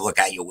get, they look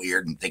at you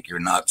weird and think you're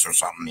nuts or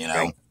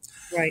something,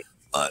 Right.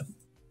 But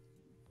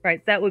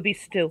right, that would be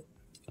Stu.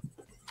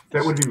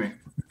 That would be me.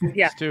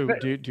 Yeah. Stu,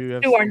 do you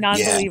have Stu, our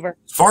non-believer.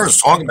 Yeah. As far as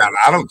talking about it,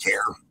 I don't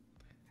care.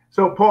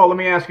 So, Paul, let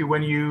me ask you: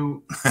 when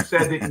you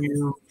said that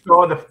you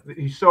saw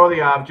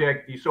the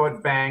object, you saw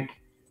it bank,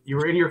 you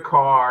were in your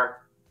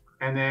car,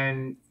 and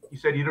then you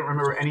said you don't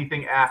remember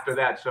anything after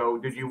that. So,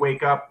 did you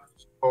wake up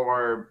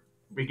or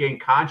regain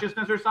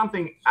consciousness or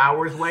something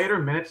hours later,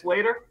 minutes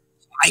later?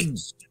 I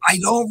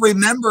don't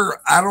remember.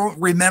 I don't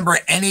remember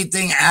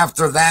anything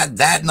after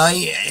that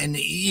night, and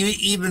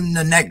even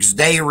the next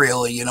day.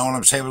 Really, you know what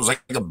I'm saying? It was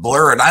like a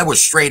blur, and I was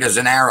straight as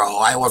an arrow.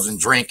 I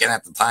wasn't drinking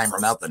at the time or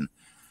nothing.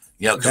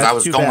 Because I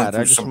was going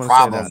through some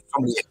problems.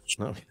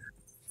 But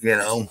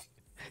yeah,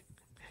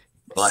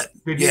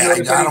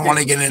 I don't want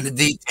to get into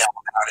detail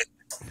about it.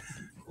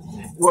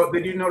 Well,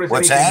 did you notice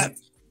What's anything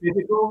that?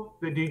 physical?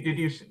 Did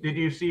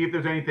you see if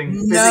there's anything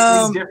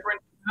physically different?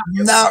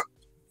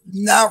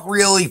 Not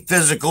really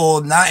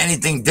physical, not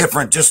anything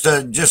different. Just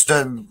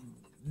the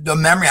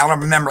memory. I don't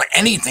remember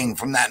anything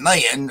from that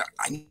night, and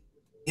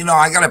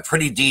I got a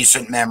pretty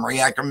decent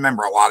memory. I can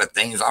remember a lot of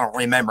things. I don't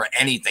remember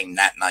anything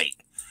that night.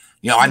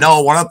 I know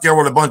I went up there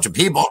with a bunch of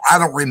people. I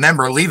don't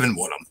remember leaving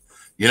with them.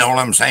 You know what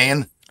I'm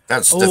saying?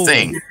 That's the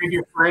thing. Did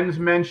your friends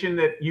mention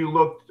that you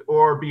looked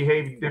or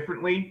behaved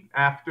differently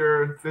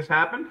after this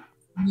happened?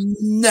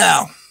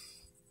 No.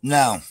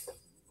 Yeah,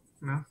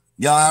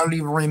 I don't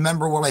even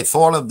remember what I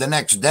thought of the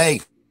next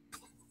day.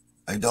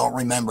 I don't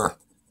remember.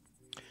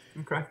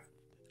 Okay.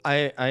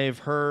 I have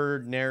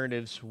heard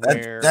narratives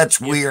where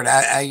that's weird.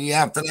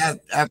 After that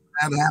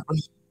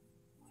happened.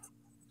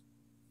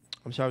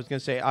 I'm sorry, I was going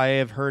to say I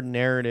have heard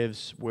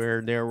narratives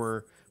where there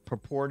were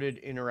purported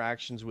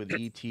interactions with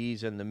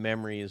ETs and the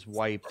memory is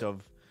wiped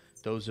of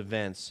those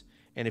events.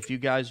 And if you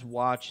guys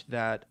watch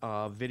that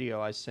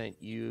video I sent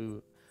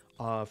you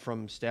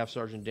from Staff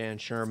Sergeant Dan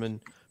Sherman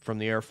from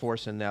the Air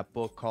Force in that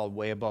book called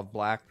Way Above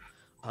Black,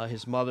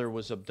 his mother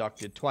was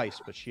abducted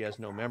twice, but she has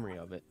no memory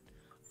of it.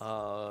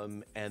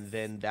 And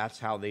then that's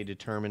how they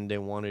determined they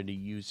wanted to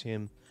use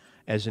him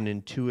as an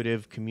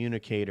intuitive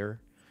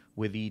communicator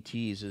with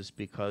ETs, is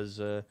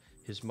because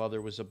his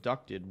mother was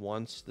abducted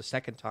once. The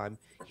second time,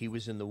 he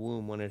was in the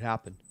womb when it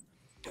happened.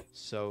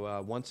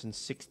 So once in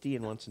 60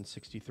 and once in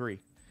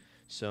 63.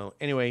 So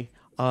anyway,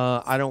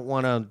 I don't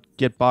want to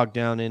get bogged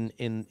down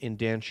in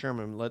Dan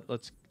Sherman.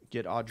 Let's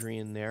get Audrey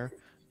in there.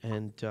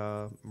 and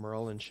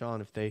Merle and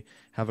Sean if they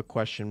have a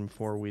question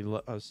before we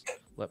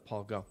let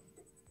Paul go.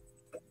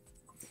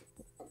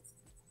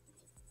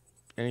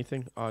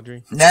 Anything,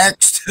 Audrey?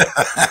 Next.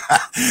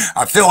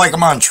 I feel like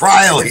I'm on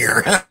trial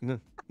here. No,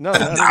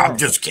 not at I'm all.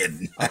 just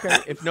kidding. Okay,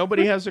 if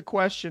nobody has a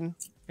question,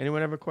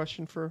 anyone have a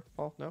question for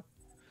Paul? No?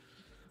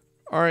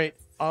 All right,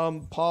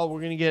 Paul, we're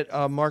going to get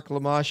Mark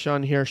Lamache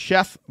on here.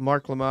 Chef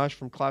Mark Lamache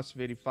from Class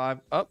of 85.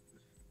 Oh,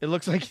 it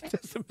looks like he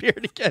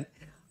disappeared again.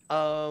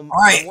 All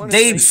right,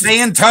 Dave,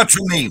 stay in touch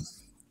with me.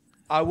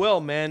 I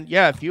will, man.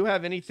 Yeah, if you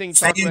have anything,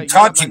 stay in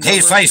touch in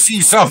case I see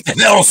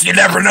something else. You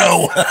never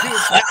know. Dude,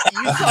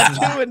 you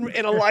saw two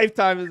in a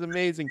lifetime is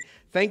amazing.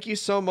 Thank you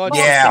so much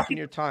for taking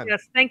your time.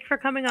 Yes, thank you for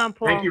coming on,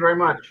 Paul. Thank you very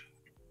much.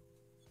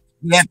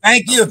 Yeah,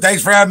 thank you.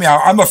 Thanks for having me.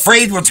 I'm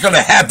afraid what's going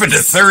to happen the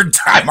third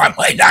time. I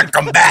might not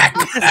come back.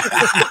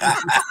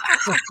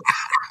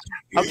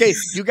 Okay,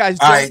 you guys.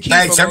 All right,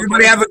 thanks.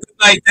 Everybody have a good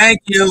night.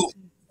 Thank you.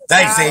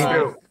 Thanks,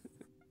 Dave.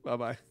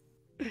 Bye-bye.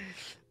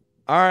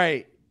 All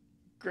right.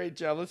 Great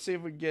job. Let's see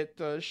if we can get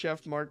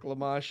Chef Mark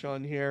Lamache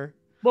on here.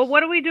 Well,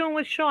 what are we doing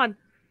with Sean?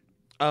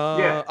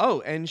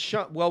 Oh, and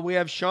Sean. Well, we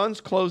have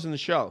Sean's closing the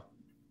show,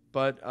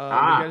 but we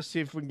got to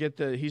see if we can get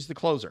he's the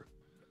closer.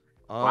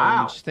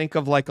 Wow. Just think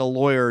of like a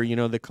lawyer,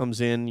 that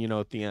comes in,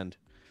 at the end.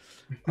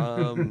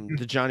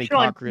 The Johnny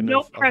Sean, Cochran.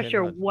 no of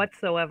pressure Hen Hud.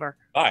 whatsoever.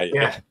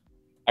 I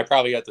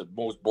probably got the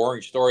most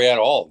boring story out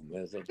of all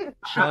of them.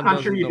 Sean I'm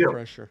does sure you no do.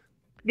 pressure.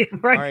 Yeah,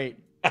 right.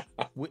 All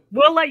right.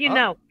 We'll let you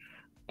know.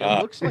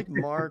 It looks like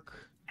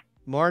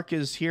Mark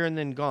is here and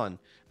then gone.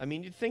 I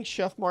mean, you'd think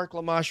Chef Mark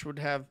Lamache would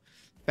have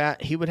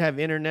he would have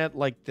internet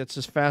like that's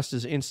as fast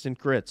as instant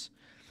grits.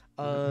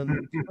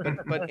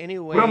 But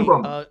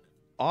anyway,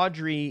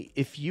 Audrey,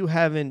 if you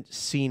haven't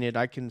seen it,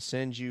 I can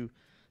send you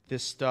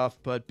this stuff.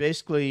 But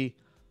basically,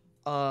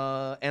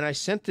 and I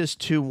sent this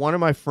to one of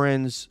my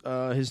friends.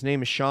 His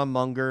name is Sean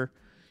Munger.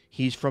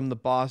 He's from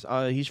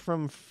he's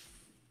from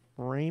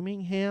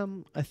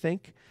Framingham, I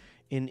think,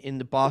 in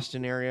the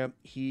Boston area.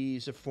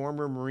 He's a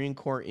former Marine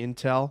Corps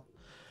intel,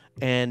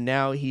 and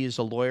now he is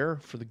a lawyer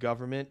for the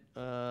government.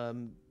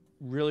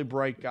 Really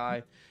bright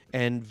guy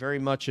and very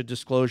much a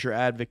disclosure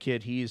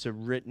advocate. He's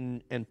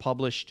written and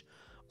published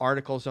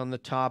articles on the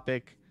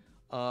topic.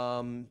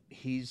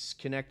 He's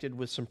connected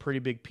with some pretty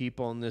big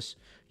people in this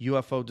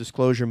UFO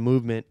disclosure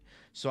movement.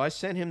 So I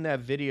sent him that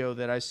video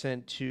that I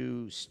sent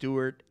to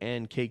Stuart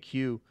and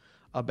KQ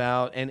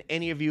about, and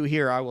any of you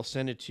here, I will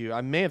send it to you.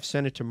 I may have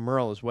sent it to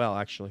Merle as well,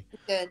 actually.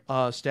 Good.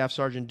 Staff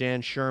Sergeant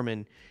Dan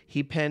Sherman.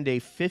 He penned a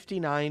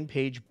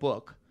 59-page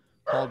book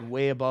called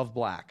Way Above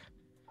Black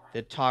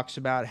that talks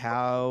about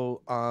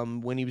how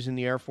when he was in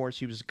the Air Force,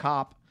 he was a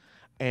cop,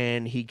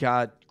 and he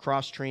got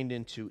cross-trained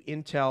into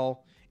intel,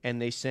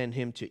 and they sent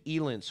him to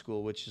ELINT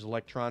school, which is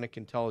electronic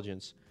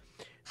intelligence.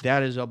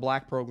 That is a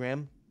black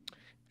program.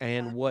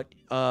 And what,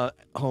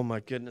 oh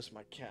my goodness,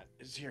 my cat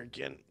is here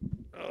again.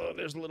 Oh,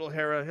 there's little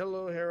Hera.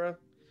 Hello, Hera.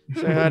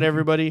 Say hi to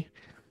everybody.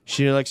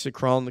 She likes to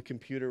crawl on the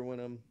computer when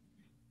I'm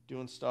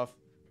doing stuff.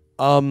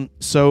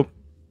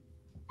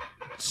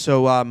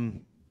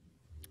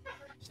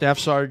 Staff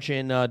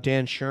Sergeant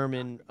Dan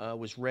Sherman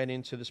was read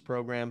into this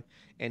program,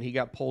 and he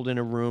got pulled in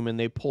a room, and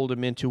they pulled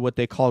him into what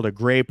they called a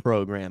gray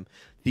program.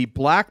 The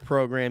black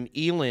program,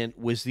 ELINT,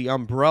 was the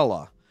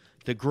umbrella.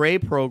 The gray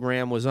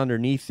program was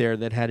underneath there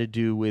that had to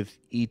do with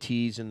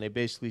ETs, and they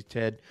basically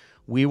said,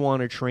 we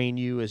want to train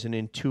you as an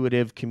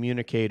intuitive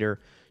communicator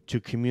to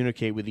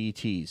communicate with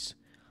ETs.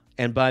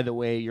 And by the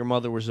way, your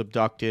mother was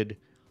abducted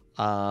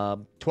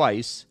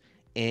twice,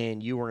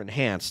 and you were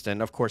enhanced.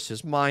 And, of course,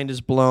 his mind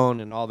is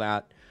blown and all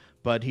that.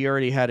 But he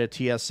already had a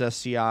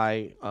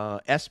TSSCI,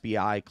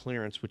 SBI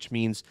clearance, which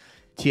means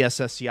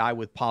TSSCI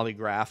with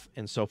polygraph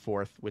and so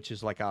forth, which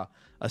is like a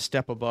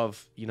step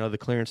above, the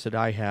clearance that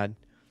I had.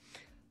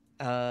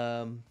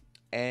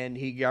 And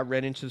he got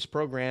read into this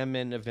program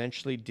and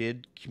eventually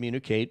did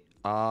communicate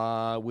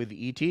with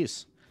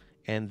ETs.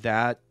 And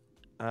that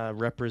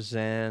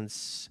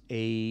represents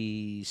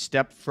a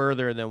step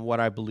further than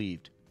what I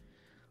believed.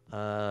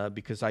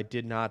 Because I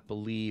did not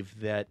believe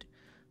that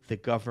the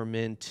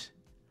government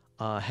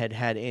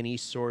had any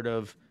sort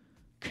of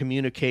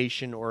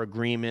communication or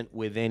agreement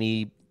with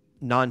any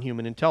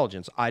non-human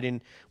intelligence.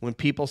 When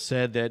people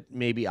said that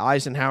maybe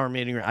Eisenhower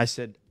made it, I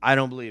said, I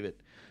don't believe it.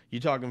 You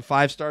talking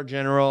 5-star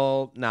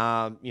general?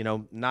 Nah,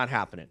 not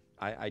happening.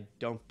 I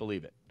don't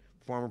believe it.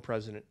 Former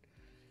president.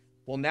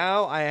 Well,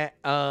 now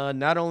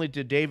not only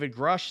did David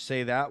Grush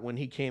say that when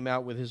he came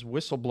out with his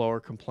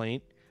whistleblower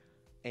complaint,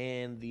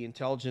 and the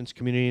Intelligence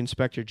Community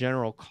Inspector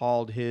General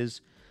called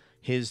his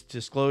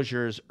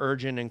disclosures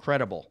urgent and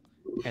credible,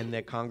 and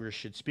that Congress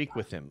should speak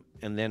with him.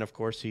 And then, of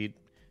course, he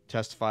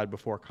testified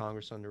before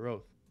Congress under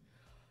oath.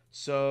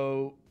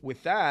 So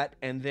with that,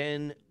 and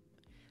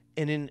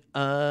in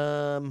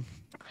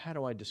how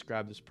do I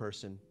describe this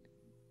person?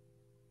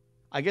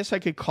 I guess I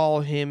could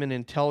call him an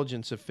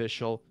intelligence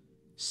official,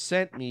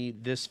 sent me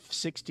this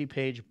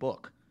 60-page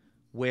book,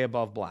 Way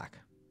Above Black,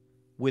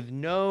 with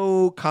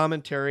no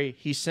commentary.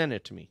 He sent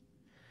it to me.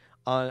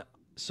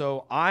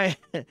 So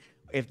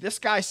if this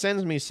guy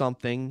sends me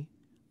something,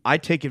 I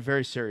take it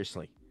very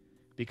seriously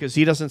because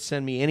he doesn't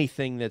send me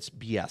anything that's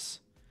BS.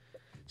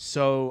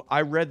 So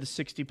I read the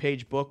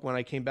 60-page book when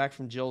I came back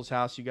from Jill's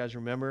house. You guys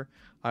remember?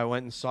 I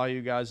went and saw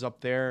you guys up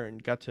there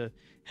and got to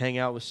hang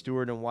out with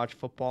Stuart and watch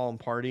football and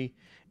party.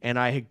 And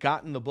I had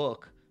gotten the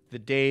book the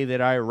day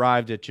that I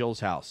arrived at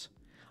Jill's house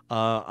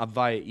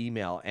via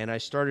email. And I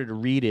started to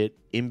read it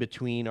in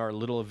between our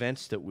little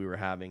events that we were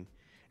having.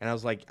 And I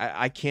was like,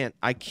 I can't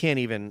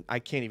even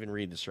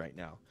read this right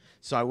now.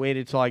 So I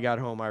waited till I got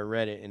home. I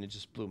read it, and it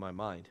just blew my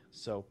mind.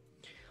 So,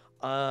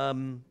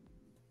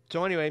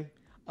 anyway,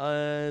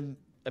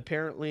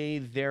 apparently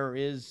there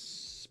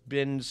is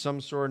been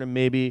some sort of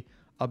maybe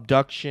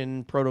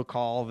abduction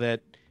protocol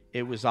that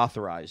it was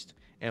authorized.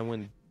 And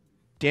when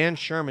Dan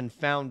Sherman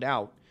found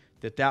out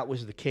that that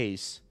was the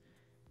case,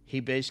 he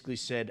basically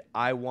said,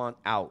 I want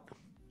out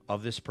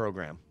of this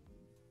program.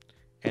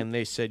 And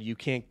they said, you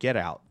can't get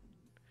out.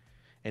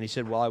 And he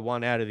said, well, I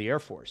want out of the Air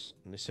Force.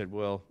 And they said,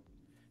 well,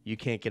 you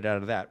can't get out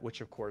of that,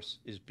 which, of course,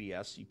 is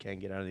BS. You can't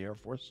get out of the Air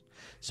Force.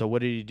 So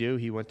what did he do?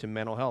 He went to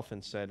mental health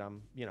and said,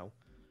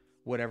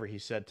 whatever he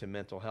said to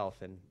mental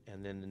health. And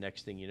then the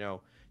next thing you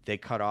know, they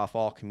cut off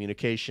all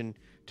communication,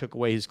 took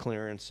away his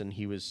clearance, and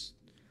he was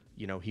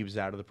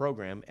out of the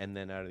program and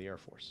then out of the Air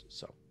Force.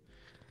 So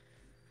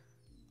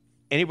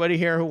anybody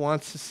here who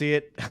wants to see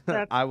it,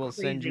 I will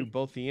send you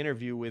both the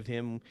interview with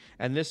him.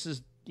 And this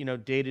is,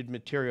 dated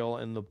material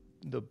in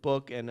the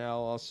book, and I'll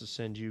also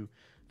send you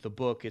the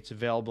book. It's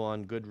available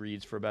on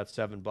Goodreads for about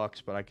 $7,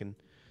 but I can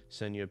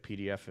send you a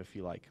PDF if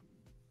you like.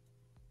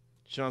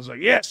 Sean's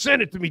like, yeah,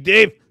 send it to me,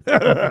 Dave.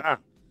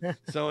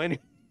 So anyway,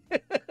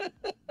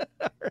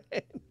 all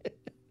right.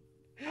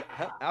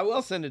 I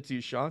will send it to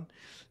you, Sean.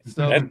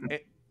 So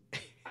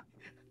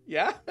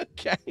yeah,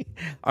 okay,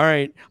 all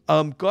right.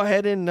 Go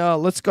ahead and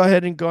let's go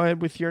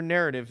ahead with your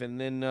narrative, and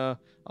then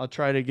I'll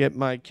try to get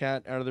my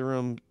cat out of the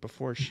room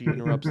before she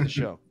interrupts the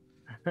show.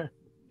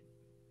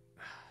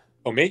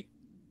 Oh, me?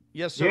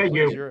 Yes, sir.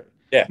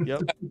 Yeah,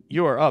 Yep.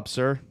 You are up,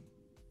 sir.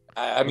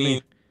 I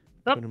mean,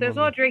 there's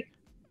Audrey.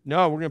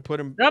 No, we're gonna put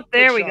him.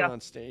 There we go. On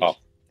stage. Oh,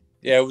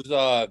 yeah. It was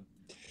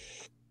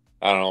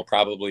I don't know,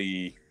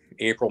 probably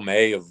April,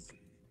 May of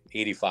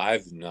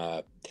 '85, and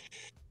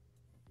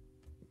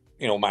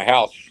my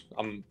house.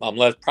 I'm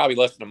probably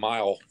less than a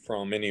mile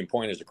from Indian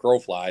Point as the crow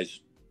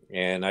flies,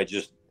 and I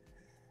just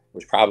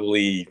was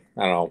probably,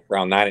 I don't know,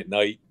 around 9 at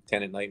night,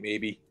 10 at night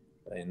maybe,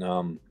 and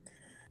I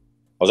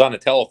was on the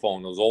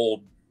telephone. Those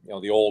old,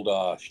 the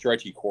old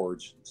stretchy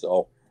cords.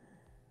 So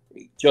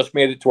we just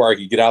made it to where I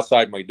could get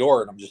outside my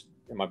door, and I'm just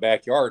in my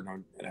backyard,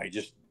 and I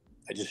just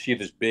see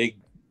this big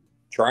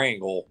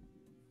triangle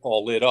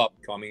all lit up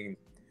coming.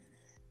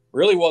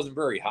 Really wasn't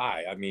very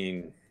high. I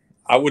mean,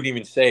 I wouldn't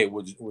even say it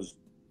was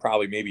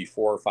probably maybe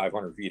 400 or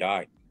 500 feet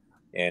high,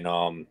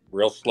 and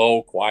real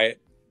slow,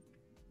 quiet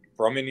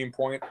from Indian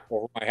Point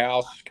over my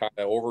house, kind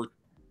of over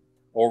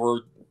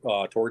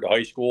toward the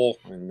high school,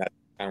 and that's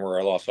kind of where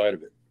I lost sight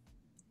of it.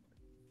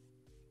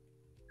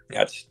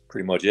 That's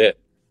pretty much it.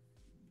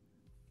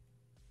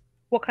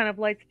 What kind of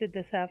lights did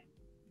this have?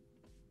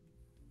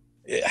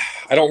 Yeah,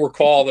 I don't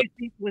recall that.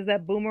 Was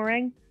that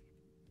boomerang?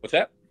 What's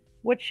that?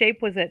 What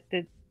shape was it?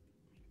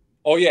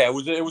 Oh yeah, it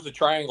was a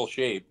triangle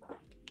shape.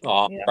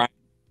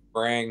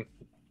 Boomerang,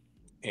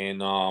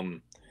 and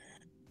the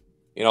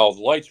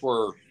lights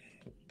were,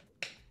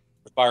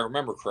 if I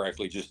remember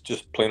correctly,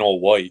 just plain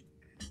old white.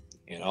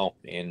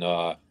 And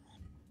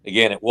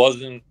again, it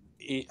wasn't.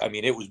 I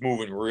mean, it was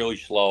moving really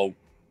slow,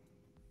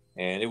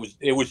 and it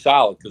was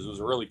solid because it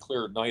was a really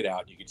clear night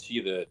out. You could see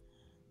you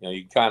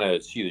kind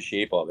of see the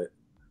shape of it,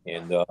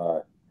 and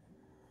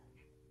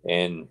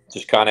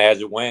just kind of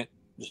as it went,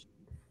 just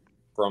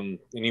from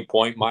Indian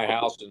Point, my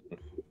house, and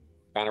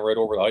kind of right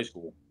over the high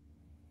school.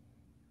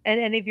 And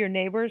any of your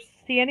neighbors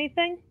see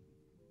anything?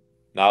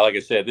 Now, like I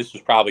said, this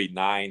was probably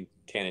 9,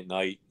 10 at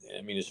night.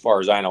 I mean, as far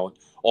as I know,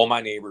 all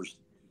my neighbors,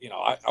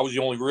 I was the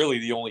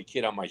only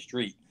kid on my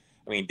street.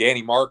 I mean,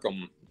 Danny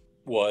Markham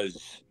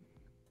was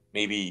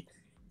maybe,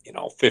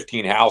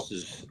 15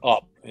 houses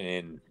up,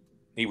 and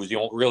he was the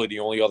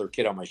only other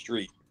kid on my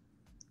street.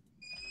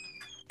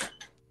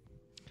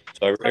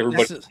 So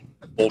everybody,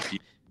 old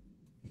people.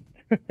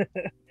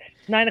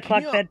 9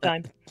 o'clock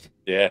bedtime.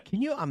 Yeah.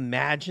 Can you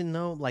imagine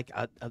though, like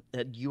a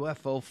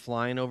UFO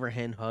flying over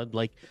Hen Hud?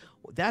 Like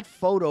that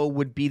photo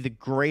would be the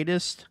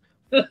greatest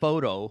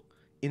photo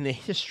in the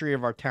history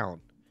of our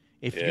town.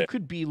 If you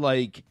could be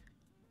like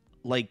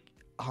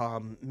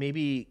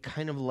maybe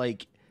kind of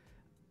like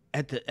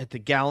at the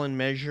gallon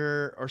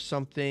measure or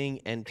something,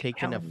 and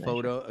taking a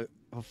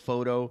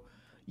photo,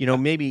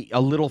 maybe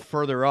a little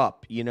further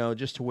up,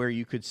 just to where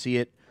you could see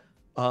it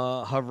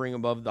hovering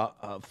above the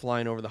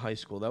flying over the high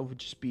school. That would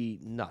just be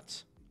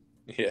nuts.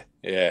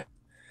 Yeah.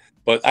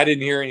 But I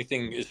didn't hear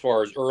anything as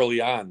far as early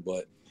on.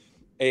 But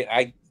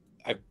hey,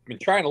 I've been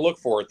trying to look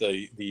for it.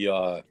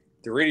 The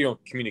radio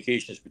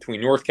communications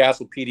between North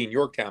Castle PD and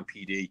Yorktown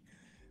PD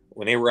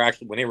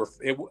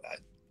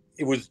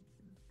it was,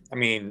 I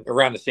mean,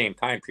 around the same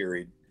time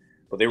period,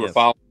 but they were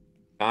following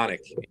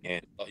tonic,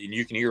 and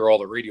you can hear all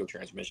the radio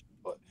transmissions,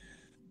 but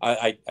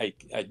I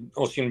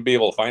don't seem to be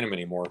able to find them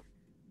anymore.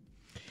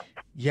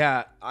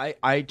 Yeah,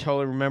 I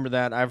totally remember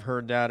that. I've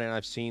heard that and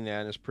I've seen that,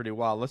 and it's pretty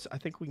wild. I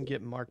think we can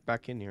get Mark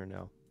back in here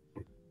now.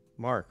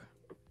 Mark.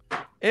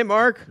 Hey,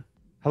 Mark.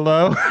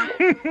 Hello.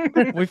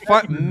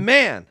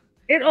 Man.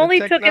 It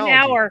only took an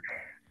hour.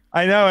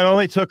 I know. It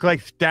only took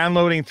like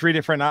downloading 3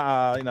 different,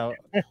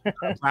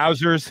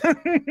 browsers.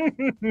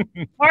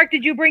 Mark,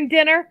 did you bring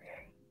dinner?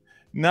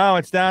 No,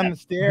 it's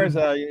downstairs.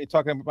 You're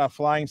talking about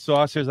flying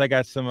saucers. I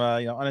got some,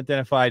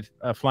 unidentified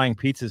flying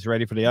pizzas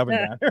ready for the oven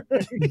down here.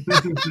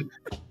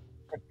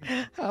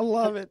 I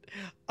love it.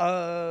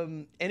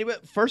 Anyway,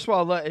 first of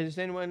all, does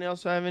anyone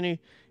else have any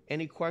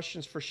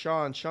questions for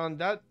Sean? Sean,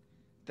 that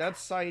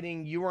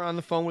sighting, you were on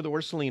the phone with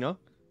Ursulina.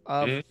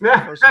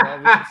 First of all,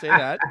 we should say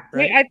that.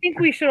 Right? I think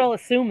we should all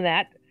assume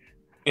that.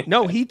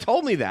 No, he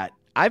told me that.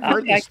 I've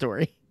heard this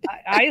story.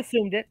 I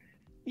assumed it.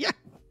 Yeah.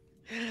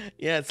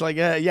 Yeah, it's like,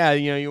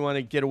 you want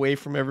to get away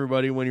from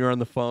everybody when you're on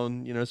the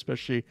phone,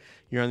 especially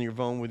you're on your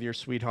phone with your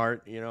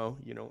sweetheart, you don't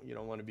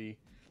want to be,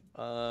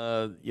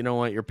 you don't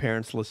want your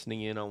parents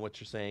listening in on what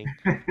you're saying,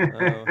 what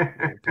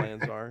your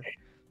plans are.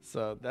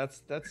 So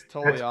that's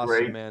totally awesome,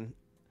 great. Man.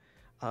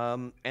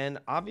 And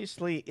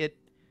obviously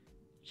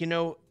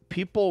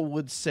people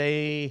would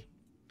say,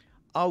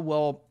 oh,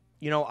 well,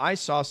 I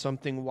saw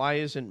something. Why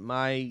isn't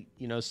my,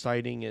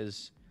 sighting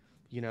as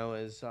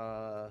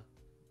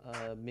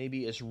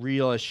maybe as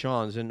real as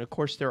Sean's? And of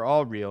course they're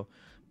all real,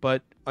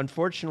 but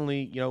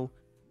unfortunately,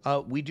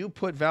 we do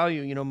put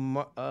value,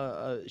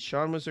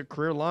 Sean was a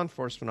career law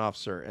enforcement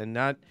officer, and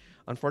that,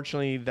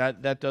 unfortunately,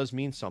 that does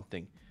mean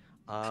something.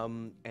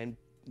 And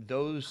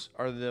those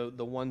are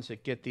the ones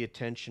that get the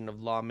attention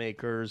of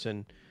lawmakers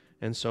and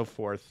so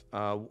forth.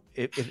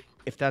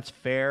 If that's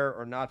fair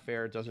or not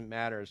fair, it doesn't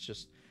matter.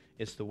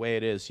 It's the way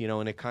it is,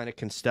 and it kind of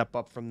can step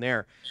up from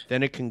there.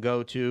 Then it can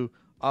go to,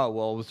 oh,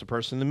 well, it was a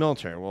person in the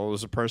military. Well, it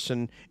was a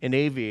person, an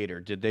aviator.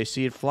 Did they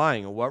see it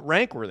flying? And what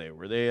rank were they?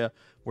 Were they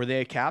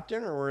a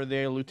captain, or were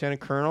they a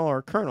lieutenant colonel or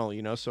a colonel?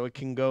 So it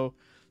can go,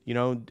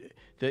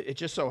 it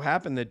just so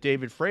happened that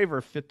David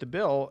Fravor fit the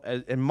bill.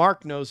 And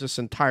Mark knows this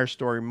entire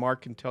story.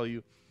 Mark can tell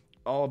you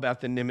all about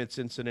the Nimitz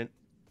incident.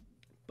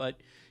 But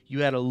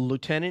you had a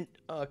lieutenant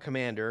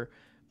commander,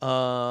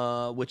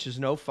 which is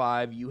an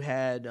 05. You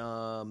had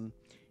the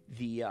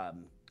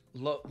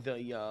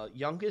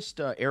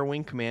youngest Air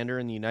Wing commander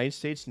in the United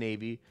States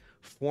Navy,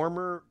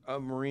 former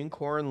Marine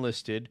Corps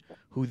enlisted,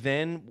 who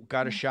then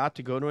got a shot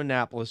to go to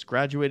Annapolis,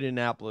 graduated in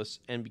Annapolis,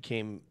 and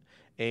became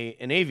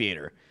an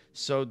aviator.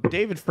 So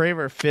David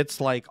Fravor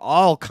fits like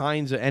all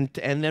kinds of, and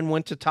then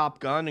went to Top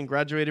Gun and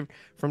graduated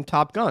from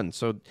Top Gun.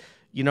 So,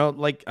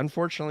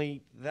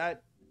 unfortunately,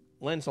 that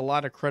lends a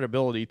lot of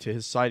credibility to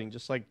his sighting,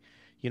 just like,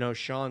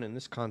 Sean, in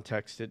this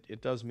context,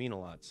 it does mean a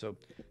lot. So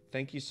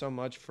thank you so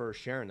much for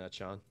sharing that,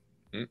 Sean.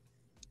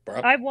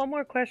 I have one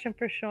more question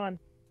for Sean.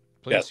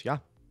 Please, yeah.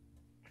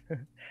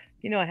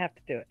 I have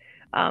to do it.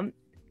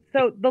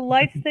 So the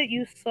lights that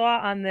you saw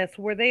on this,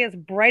 were they as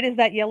bright as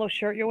that yellow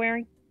shirt you're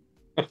wearing?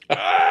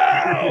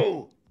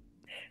 Oh!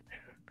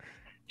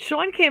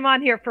 Sean came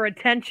on here for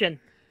attention.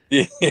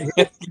 Yeah.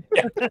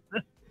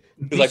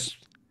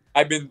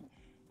 I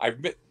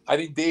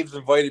think Dave's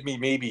invited me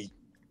maybe,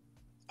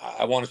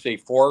 I want to say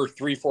 4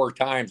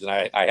 times, and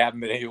I haven't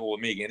been able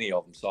to make any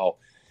of them. So,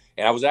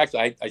 and I was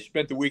actually, I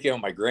spent the weekend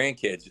with my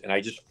grandkids, and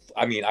I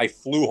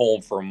flew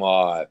home from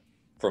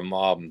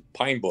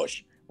Pine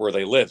Bush, where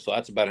they live. So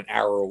that's about an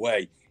hour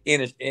away,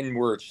 in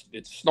where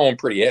it's snowing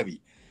pretty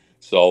heavy.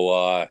 So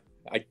I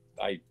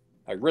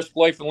risked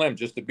life and limb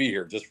just to be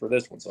here, just for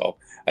this one. So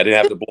I didn't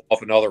have to blow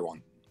off another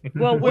one.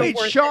 Well, wait,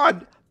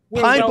 Sean,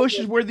 Pine Bush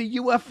is where the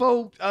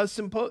UFO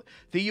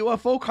the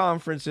UFO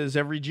conference is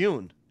every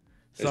June.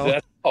 So, is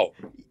that so?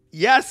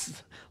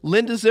 Yes,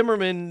 Linda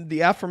Zimmerman, the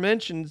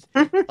aforementioned,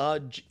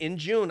 in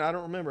June. I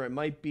don't remember. It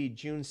might be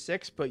June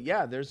 6th, but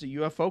yeah, there's a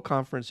UFO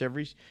conference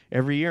every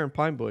year in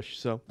Pine Bush.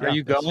 So yeah, are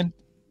you going?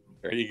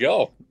 There you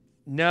go.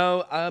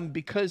 No,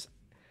 because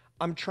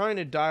I'm trying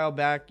to dial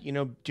back.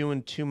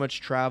 Doing too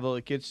much travel,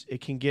 it gets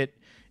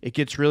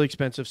really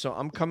expensive. So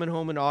I'm coming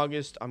home in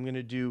August. I'm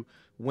gonna do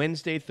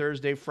Wednesday,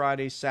 Thursday,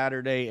 Friday,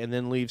 Saturday, and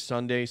then leave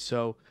Sunday.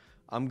 So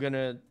I'm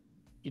gonna.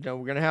 We're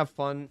going to have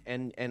fun.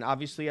 And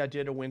obviously I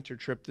did a winter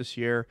trip this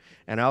year,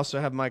 and I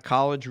also have my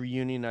college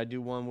reunion. I do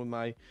one with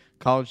my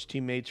college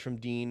teammates from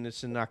Dean.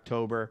 It's in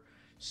October.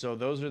 So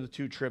those are the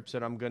 2 trips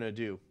that I'm going to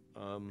do.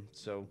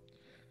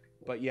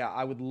 But yeah,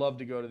 I would love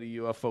to go to the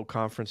UFO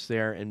conference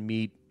there and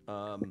meet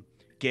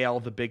Gail,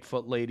 the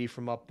Bigfoot lady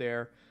from up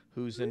there,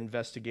 who's an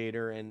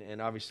investigator.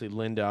 And obviously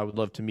Linda, I would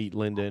love to meet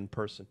Linda in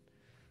person.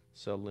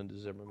 So Linda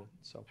Zimmerman.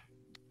 So,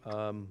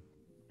 and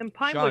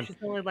Pine Bush is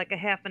only like a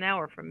half an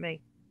hour from me.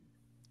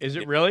 Is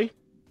it really?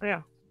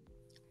 Yeah.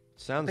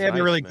 Sounds. They have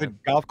a really good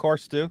golf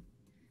course too.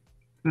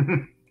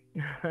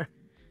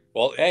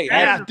 Well, hey,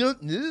 I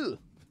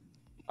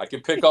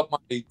can pick up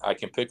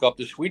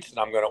the sweets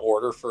that I'm going to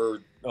order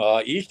for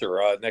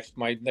Easter.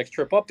 My next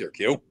trip up there,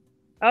 Q.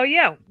 Oh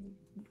yeah,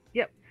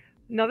 yep.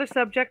 Another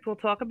subject. We'll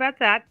talk about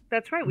that.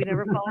 That's right. We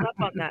never followed up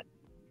on that.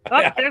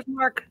 Oh, there's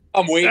Mark.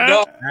 I'm waiting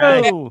up.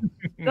 Oh,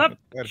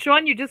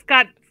 Sean, you just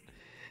got.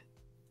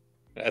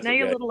 That's Now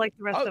you're a okay. little like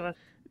the rest of us.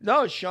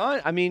 No,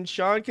 Sean. I mean,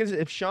 Sean. Because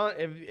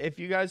if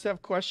you guys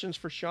have questions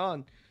for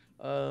Sean,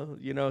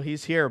 you know,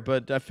 he's here.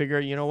 But I figure,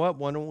 you know what?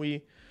 Why don't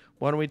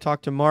we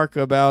talk to Mark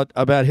about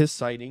his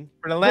sighting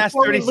For the last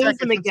Before we 30 lose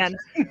seconds. him again.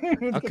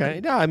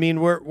 Okay. No, I mean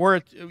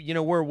we're you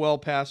know, we're well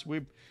past.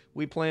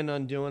 We planned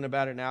on doing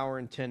about an hour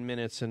and 10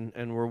 minutes,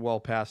 and we're well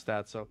past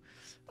that. So,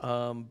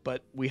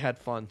 but we had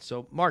fun.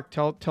 So, Mark,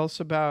 tell us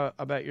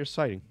about your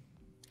sighting.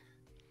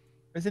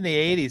 It was in the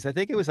 80s. I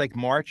think it was like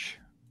March.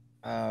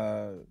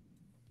 I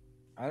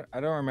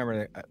don't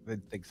remember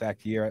the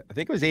exact year. I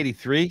think it was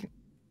 83.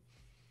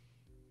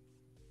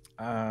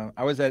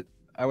 I was at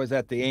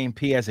the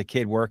A&P as a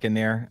kid working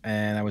there,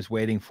 and I was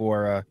waiting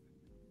for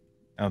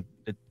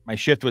my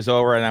shift was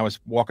over, and I was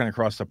walking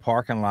across the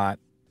parking lot,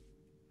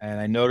 and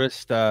I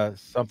noticed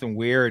something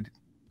weird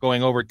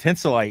going over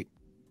Tinselite.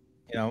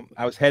 You know,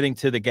 I was heading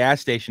to the gas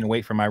station to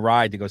wait for my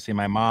ride to go see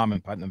my mom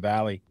in Hudson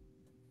Valley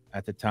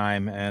at the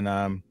time, and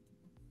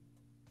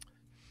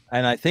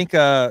I think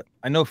I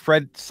know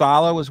Fred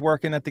Sala was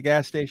working at the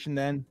gas station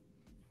then,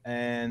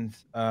 and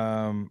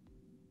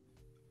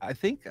I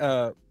think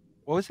what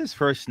was his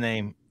first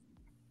name?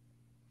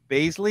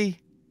 Baisley?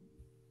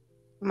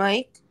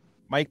 Mike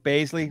Mike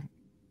Baisley.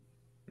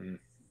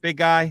 Big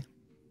guy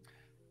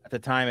at the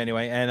time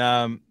anyway.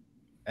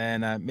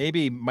 And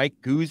maybe Mike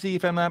Guzzi,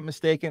 if I'm not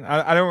mistaken.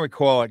 I don't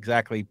recall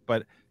exactly,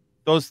 but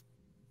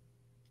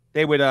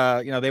they would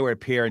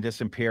appear and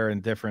disappear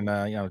in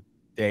different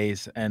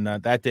days. And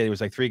that day it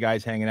was like three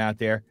guys hanging out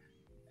there.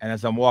 And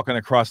as I'm walking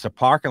across the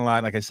parking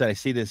lot, like I said, I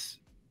see this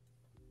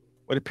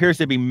what appears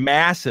to be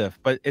massive,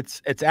 but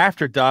it's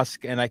after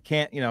dusk, and I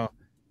can't,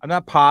 I'm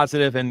not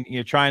positive, and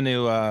you're trying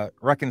to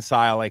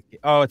reconcile, like,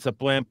 oh, it's a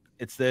blimp,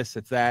 it's this,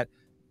 it's that.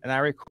 And I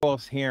recall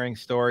hearing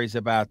stories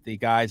about the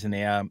guys in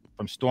the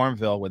from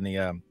Stormville when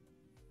the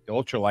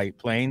ultralight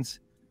planes.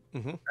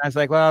 Mm-hmm. I was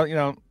like,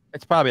 well,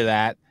 it's probably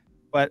that.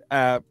 But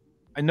I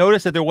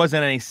noticed that there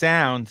wasn't any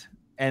sound,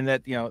 and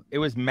that it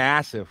was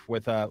massive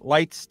with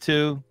lights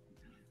too,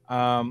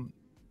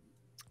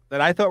 that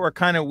I thought were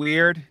kind of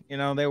weird.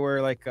 They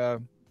were like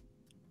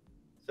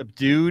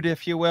subdued,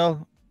 if you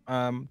will.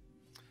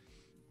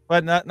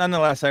 But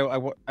nonetheless,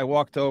 I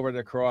walked over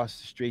to cross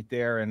the street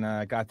there,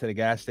 and got to the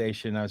gas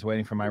station. I was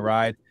waiting for my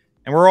ride,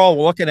 and we're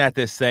all looking at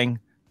this thing,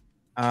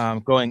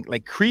 going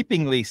like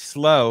creepingly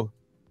slow,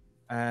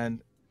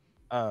 and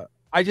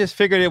I just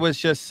figured it was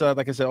just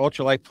like I said,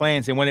 ultralight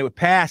planes, and when it would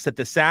pass, that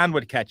the sound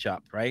would catch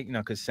up, right?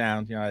 Because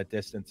sound, at a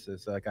distance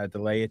is like I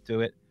delay it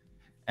to it,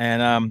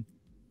 and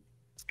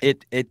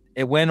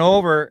it went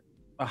over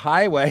a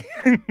highway.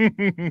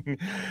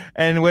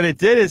 And what it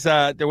did is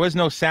there was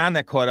no sound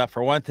that caught up,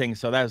 for one thing.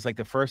 So that was like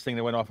the first thing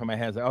that went off in my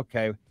head. I was like,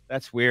 okay,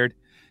 that's weird.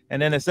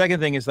 And then the second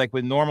thing is, like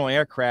with normal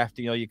aircraft,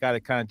 you got to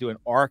kind of do an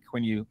arc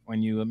when you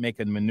make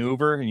a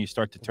maneuver and you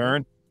start to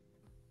turn.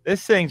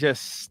 This thing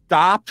just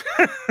stopped,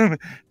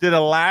 did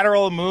a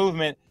lateral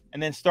movement,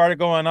 and then started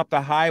going up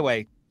the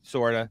highway,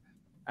 sort of.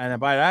 And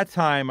by that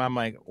time, I'm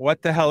like,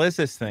 what the hell is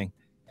this thing?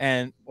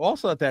 And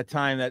also at that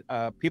time,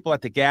 that people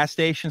at the gas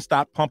station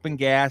stopped pumping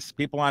gas.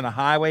 People on the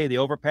highway, the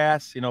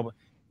overpass,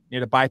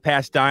 near the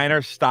bypass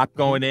diner, stopped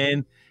going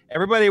in.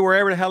 Everybody,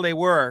 wherever the hell they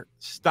were,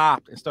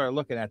 stopped and started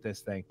looking at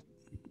this thing.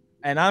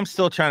 And I'm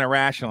still trying to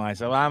rationalize.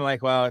 So I'm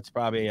like, well, it's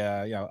probably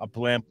a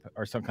blimp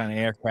or some kind of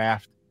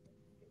aircraft.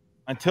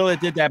 Until it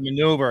did that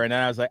maneuver, and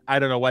then I was like, I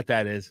don't know what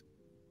that is.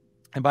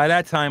 And by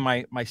that time,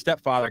 my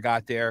stepfather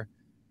got there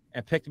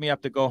and picked me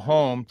up to go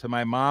home to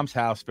my mom's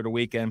house for the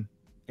weekend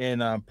in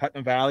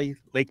Hudson Valley,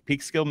 Lake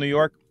Peekskill, New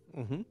York.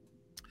 Mm-hmm.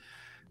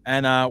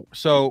 And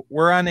so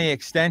we're on the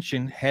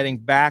extension heading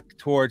back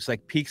towards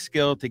like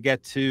Peekskill to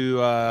get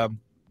to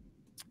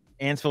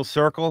Ansville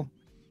Circle.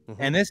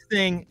 Mm-hmm. And this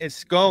thing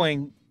is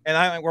going,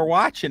 and we're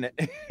watching it.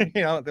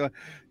 The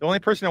only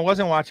person that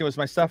wasn't watching was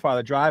my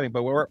stepfather driving,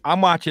 but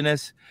I'm watching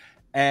this,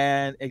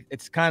 and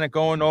it's kind of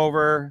going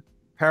over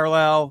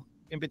parallel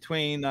in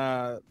between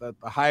the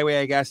highway,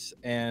 I guess,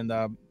 and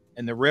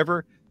the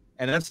river.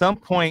 And at some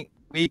point,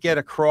 we get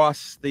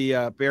across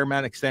the Bear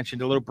Mountain extension,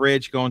 the little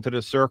bridge going to the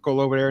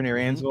circle over there near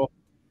Ansville.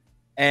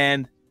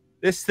 And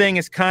this thing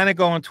is kind of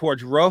going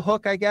towards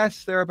Rohook, I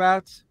guess,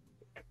 thereabouts.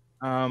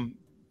 And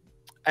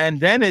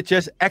then it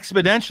just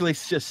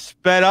exponentially just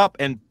sped up,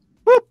 and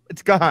whoop,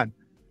 it's gone.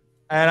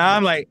 And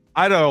I'm like,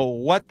 I don't know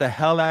what the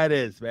hell that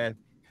is, man.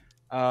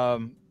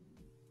 And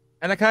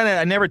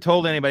I never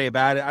told anybody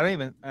about it. I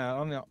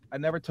don't know. I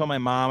never told my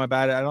mom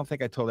about it. I don't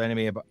think I told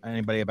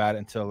anybody about it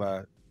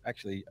until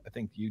actually, I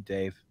think you,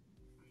 Dave.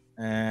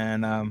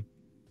 And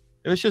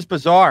it was just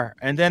bizarre.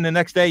 And then the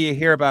next day you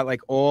hear about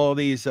like all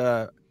these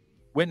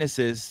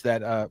witnesses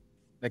that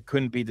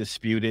couldn't be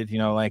disputed.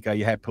 Like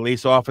you had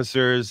police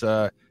officers,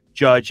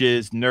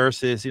 judges,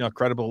 nurses,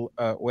 credible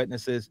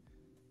witnesses.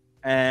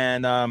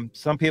 And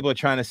some people are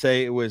trying to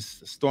say it was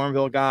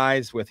Stormville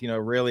guys with,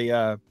 really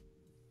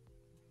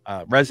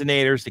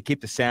resonators to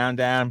keep the sound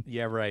down.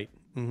 Yeah, right.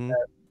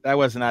 That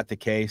was not the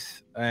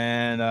case.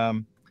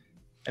 And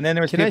then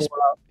there was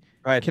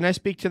Can I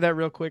speak to that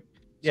real quick?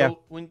 Yeah. So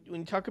when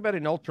you talk about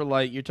an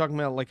ultralight, you're talking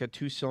about like a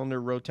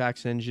 2-cylinder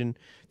Rotax engine.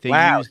 They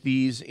Wow. use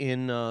these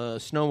in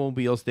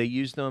snowmobiles. They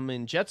use them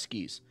in jet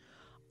skis.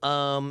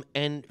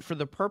 And for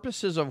the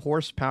purposes of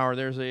horsepower,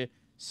 there's a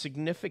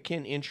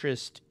significant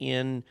interest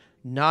in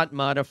not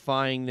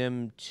modifying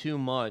them too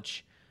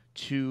much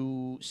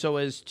so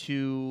as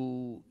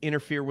to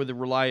interfere with the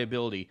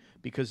reliability,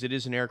 because it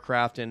is an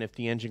aircraft, and if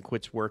the engine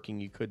quits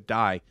working, you could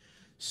die.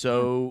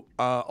 So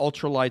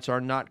ultralights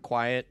are not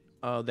quiet.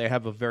 They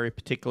have a very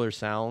particular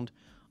sound,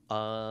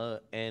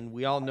 and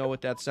we all know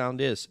what that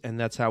sound is, and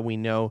that's how we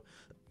know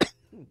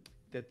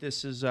that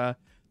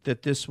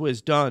this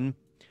was done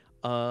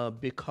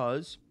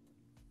because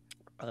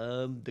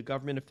the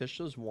government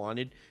officials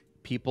wanted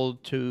people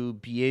to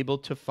be able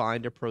to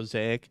find a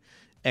prosaic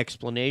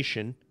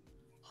explanation.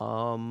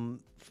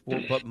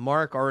 But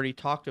Mark already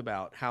talked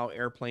about how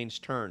airplanes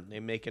turn. They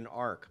make an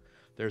arc.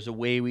 There's a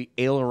way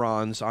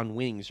ailerons on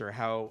wings, or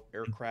how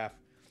aircraft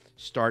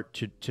start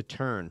to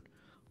turn.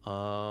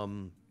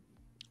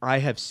 I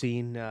have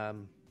seen, I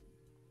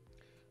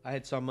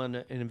had someone,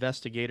 an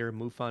investigator, a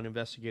MUFON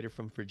investigator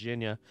from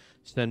Virginia,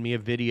 send me a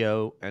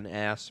video and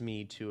ask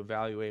me to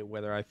evaluate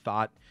whether I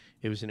thought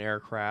it was an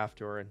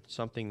aircraft or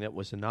something that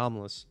was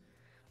anomalous.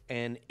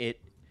 And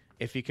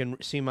if you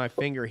can see my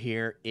finger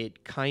here,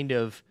 it kind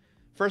of,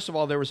 first of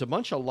all, there was a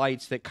bunch of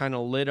lights that kind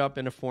of lit up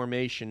in a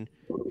formation,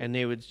 and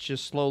they would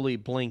just slowly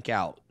blink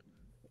out.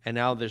 And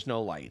now there's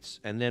no lights.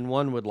 And then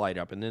one would light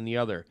up, and then the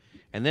other.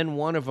 And then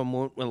one of them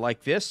went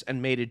like this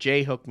and made a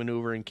J-hook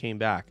maneuver and came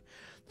back.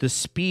 The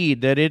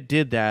speed that it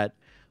did that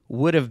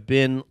would have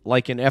been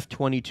like an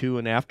F-22,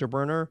 an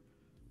afterburner,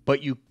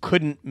 but you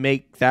couldn't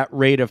make that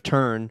rate of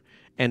turn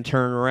and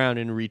turn around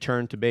and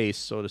return to base,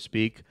 so to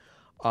speak,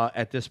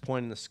 at this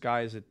point in the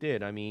sky as it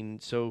did. I mean,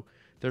 so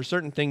there are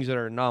certain things that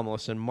are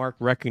anomalous, and Mark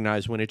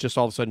recognized when it just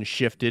all of a sudden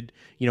shifted.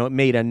 You know, it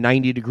made a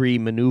 90-degree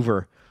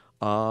maneuver,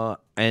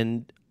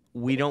 and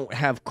we don't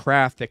have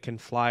craft that can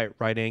fly at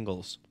right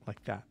angles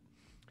like that.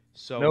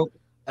 So nope.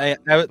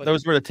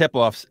 Those were the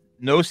tip-offs.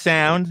 No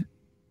sound.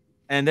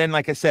 And then,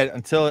 like I said,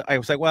 until I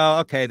was like, well,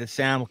 okay, the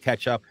sound will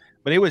catch up.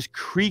 But it was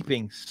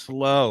creeping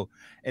slow.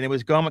 And it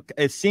was going,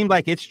 it seemed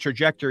like its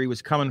trajectory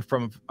was coming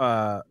from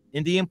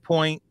Indian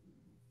Point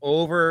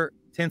over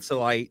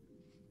Tinselite,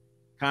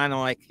 kind of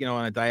like, you know,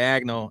 on a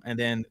diagonal. And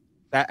then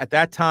at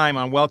that time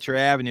on Welcher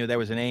Avenue, there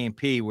was an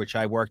A&P, which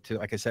I worked to,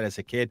 like I said, as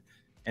a kid.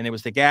 And it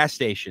was the gas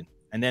station.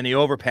 And then the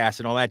overpass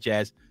and all that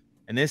jazz.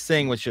 And this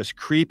thing was just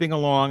creeping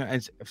along.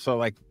 And so,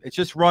 like, it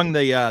just rung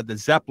the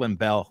Zeppelin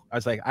bell. I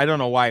was like, I don't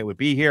know why it would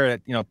be here.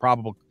 You know,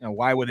 probable. You know,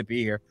 why would it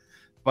be here?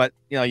 But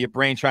you know, your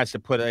brain tries to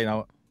put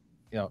a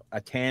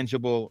a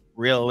tangible,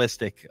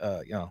 realistic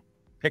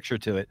picture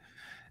to it.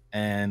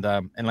 And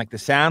like the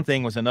sound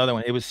thing was another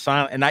one. It was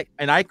silent,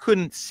 and I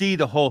couldn't see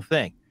the whole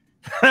thing.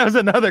 That was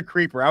another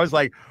creeper. I was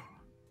like,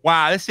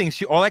 wow, this thing.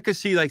 All I could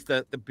see, like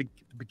the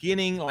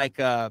beginning,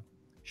 like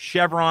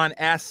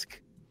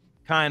chevron-esque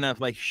kind of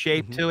like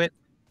shape to it.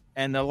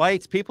 And the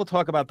lights, people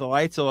talk about the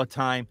lights all the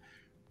time,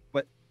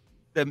 but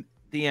the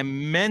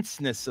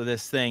immenseness of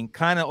this thing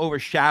kind of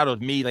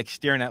overshadowed me, like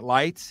staring at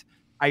lights.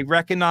 I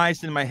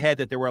recognized in my head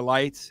that there were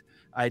lights.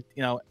 I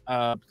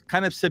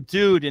kind of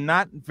subdued and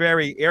not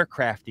very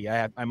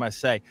aircrafty, I must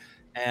say.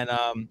 And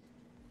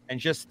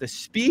just the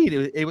speed,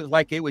 it was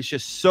like it was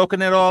just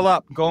soaking it all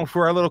up, going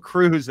for a little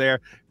cruise there,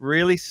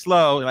 really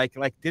slow, like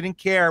didn't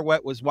care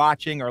what was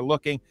watching or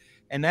looking.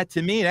 And that,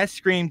 to me, that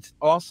screamed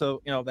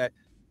also, that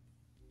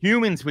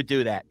humans would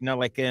do that,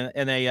 like in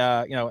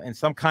a in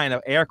some kind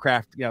of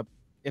aircraft,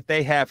 if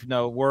they have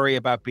no worry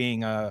about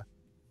being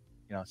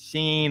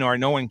seen or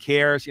no one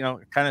cares,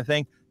 kind of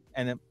thing.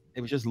 And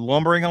it was just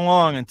lumbering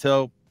along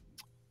until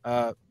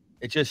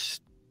it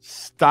just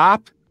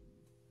stopped,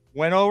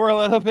 went over a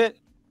little bit,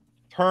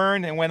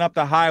 turned, and went up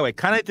the highway.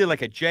 Kind of did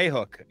like a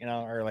J-hook,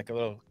 or like a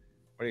little,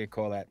 what do you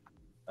call that?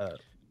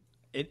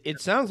 It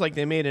sounds like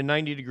they made a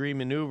 90-degree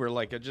maneuver,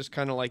 like it just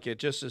kind of like it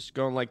just is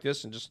going like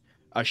this and just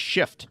a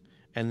shift.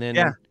 And then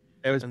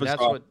it was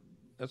bizarre.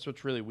 That's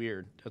what's really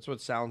weird. That's what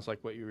sounds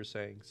like what you were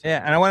saying. So.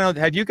 Yeah, and I want to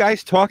know, have you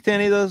guys talked to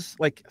any of those,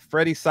 like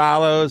Freddie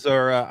Salos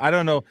or I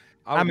don't know.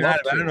 I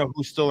don't know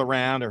who's still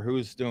around or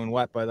who's doing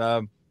what, but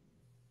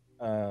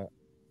who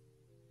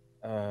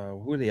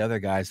are the other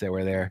guys that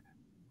were there?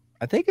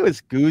 I think it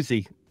was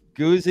Goozy,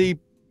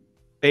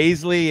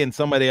 Baisley, and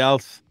somebody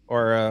else,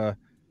 or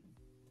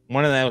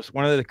one of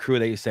the crew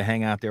that used to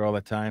hang out there all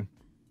the time.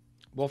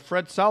 Well,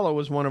 Fred Salo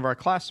was one of our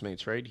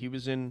classmates, right? He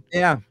was in.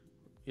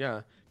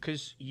 Yeah,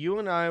 because you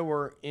and I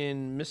were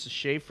in Mrs.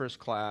 Schaefer's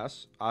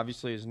class,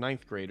 obviously as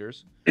ninth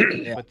graders.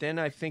 Yeah. But then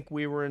I think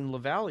we were in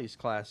LaValle's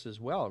class as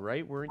well,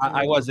 right?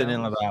 I wasn't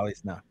in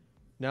LaValle's, no.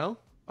 No?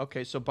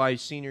 Okay, so by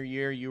senior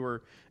year, you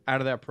were out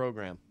of that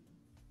program.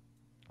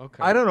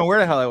 Okay. I don't know where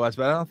the hell I was,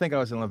 but I don't think I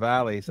was in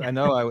LaValle's. I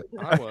know I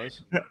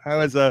was. I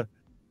was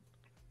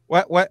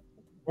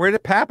where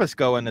did Pappas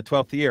go in the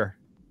 12th year?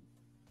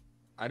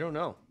 I don't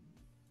know.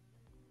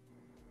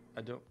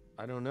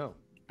 I don't know.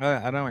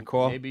 I don't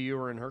recall. Maybe you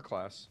were in her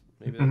class.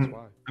 Maybe that's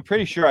why. I'm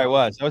pretty sure I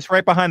was. I was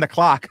right behind the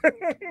clock.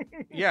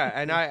 Yeah,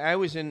 and I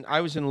was in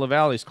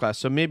LaValle's class,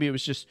 so maybe it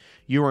was just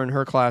you were in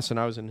her class and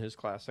I was in his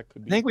class. That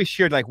could be. I think we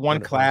shared like one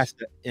what it class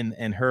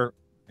in her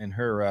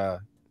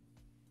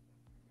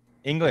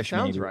English. That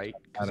sounds maybe. right,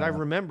 because I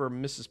remember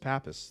Mrs.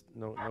 Pappas.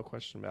 No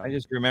question about it. I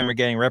just remember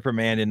getting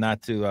reprimanded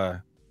not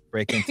to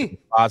break into the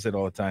closet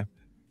all the time.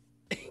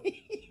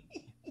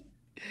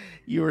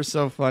 You were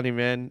so funny,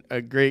 man.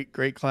 A great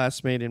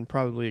classmate and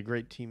probably a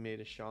great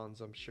teammate of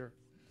Sean's, I'm sure.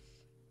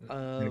 Had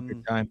a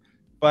good time.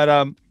 But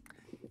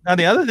now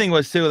the other thing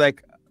was too,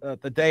 like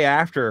the day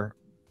after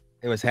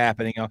it was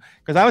happening,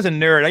 because I was a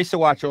nerd. I used to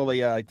watch all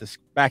the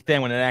back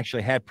then when it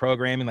actually had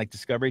programming like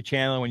Discovery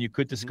Channel, when you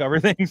could discover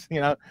things,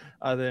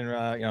 other than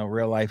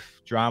real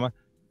life drama.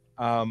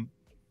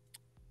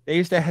 They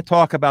used to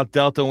talk about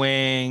Delta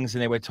Wings,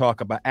 and they would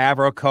talk about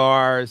Avro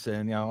cars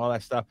and all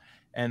that stuff.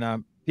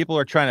 And people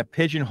are trying to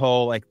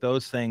pigeonhole like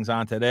those things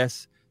onto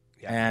this.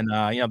 Yeah.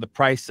 And the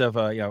price of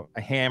a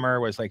hammer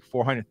was like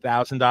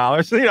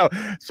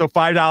 $400,000. So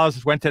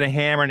 $5 went to the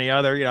hammer, and the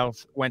other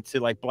went to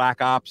like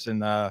Black Ops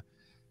and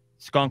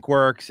Skunk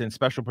Works and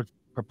Special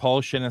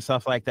Propulsion and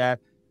stuff like that,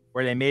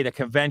 where they made a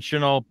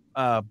conventional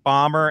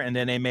bomber, and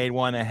then they made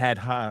one that had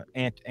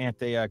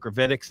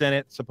anti-gravitics in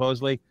it,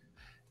 supposedly.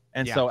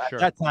 And so at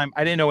that time,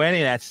 I didn't know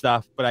any of that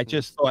stuff, but I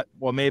just thought,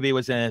 well, maybe it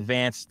was an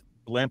advanced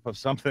blimp of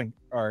something,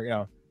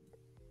 or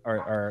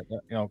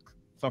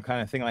some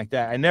kind of thing like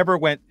that. I never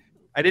went.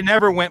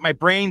 My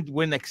brain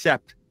wouldn't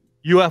accept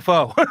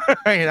UFO,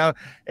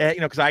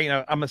 because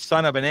I'm a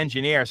son of an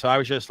engineer, so I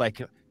was just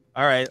like,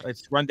 all right,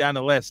 let's run down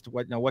the list.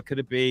 What could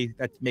it be?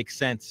 That makes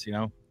sense,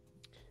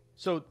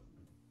 So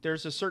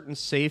there's a certain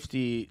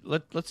safety.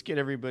 Let's get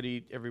everybody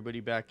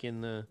back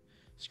in the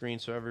screen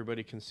so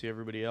everybody can see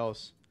everybody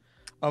else.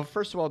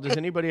 First of all, does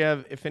anybody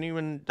have? If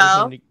anyone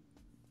does any,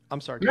 I'm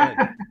sorry. Go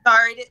ahead.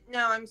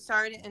 I'm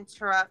sorry to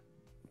interrupt.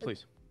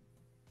 Please.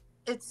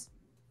 It's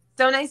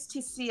so nice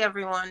to see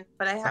everyone,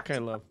 but I have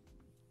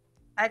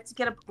I have to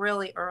get up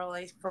really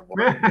early for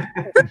work.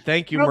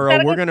 Thank you,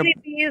 Merle. We're gonna.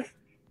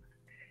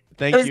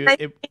 Thank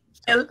you.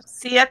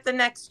 See you at the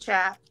next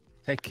chat.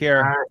 Take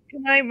care.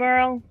 Good night,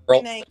 Merle.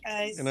 Good night,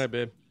 guys. Good night,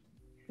 babe.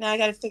 Now I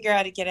got to figure out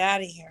how to get out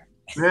of here.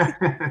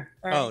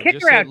 Kick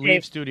just her out, leave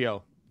Dave.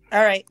 studio.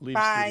 All right. Leave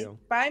Bye. studio.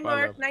 Bye,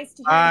 Mark. Love. Nice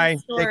to hear Bye. your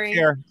story. Take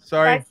care.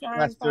 Sorry. Bye, Sean.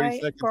 Last 30 Bye,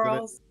 seconds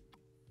girls.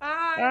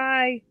 Bye.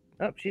 Bye.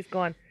 Oh, she's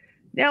gone.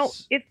 Now,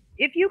 if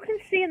you can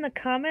see in the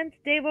comments,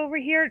 Dave, over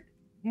here,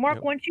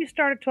 Mark, once you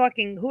started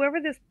talking, whoever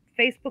this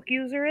Facebook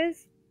user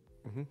is,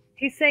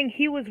 he's saying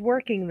he was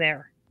working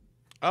there.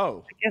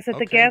 Oh. I guess at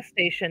the gas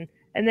station,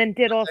 and then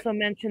did also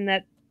mention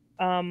that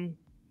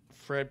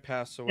Fred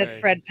passed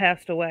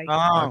away.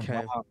 Oh,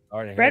 okay. Wow.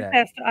 Fred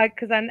passed.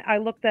 Because I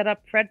looked that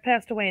up. Fred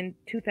passed away in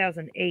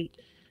 2008.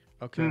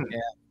 Okay. Yeah.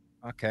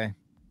 Okay.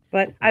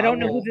 But I don't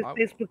know who this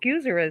Facebook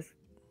user is.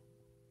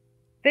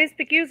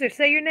 Facebook user,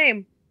 say your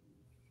name.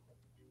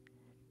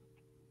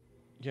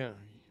 Yeah.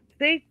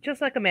 Say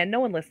just like a man. No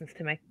one listens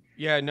to me.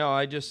 Yeah. No.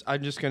 I'm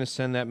just gonna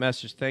send that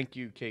message. Thank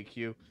you,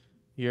 KQ.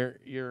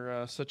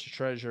 You're such a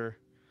treasure.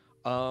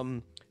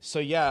 So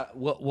yeah,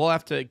 we'll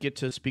have to get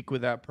to speak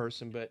with that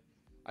person, but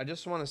I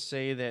just want to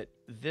say that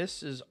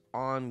this is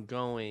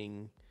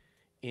ongoing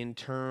in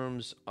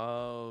terms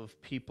of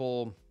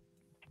people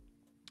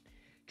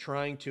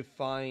trying to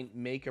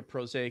make a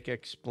prosaic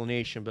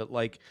explanation. But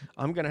like,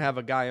 I'm going to have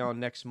a guy on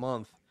next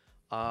month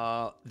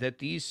that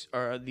these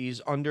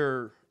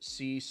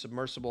undersea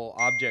submersible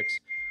objects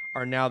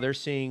are now, they're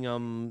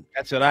seeing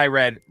that's what I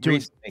read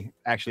recently,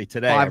 actually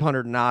today.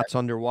 500 knots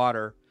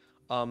underwater.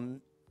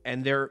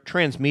 And they're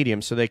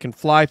transmedium, so they can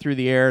fly through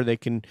the air, they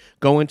can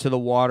go into the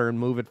water and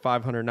move at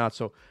 500 knots.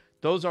 So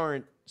those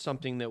aren't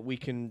something that we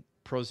can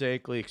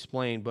prosaically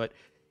explain, but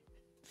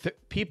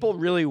people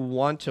really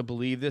want to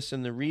believe this,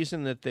 and the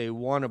reason that they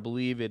want to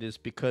believe it is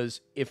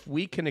because if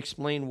we can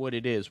explain what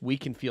it is, we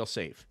can feel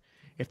safe.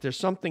 If there's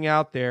something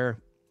out there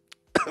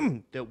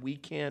that we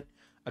can't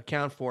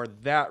account for,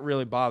 that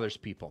really bothers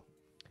people.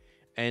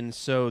 And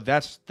so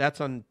that's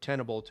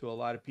untenable to a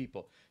lot of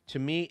people. To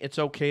me, it's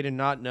okay to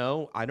not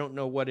know. I don't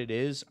know what it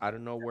is. I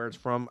don't know where it's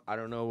from. I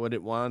don't know what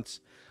it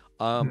wants.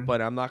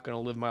 But I'm not going to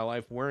live my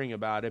life worrying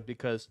about it,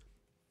 because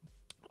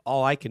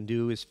all I can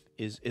do is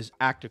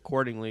act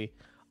accordingly,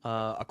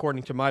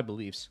 according to my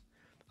beliefs.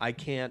 I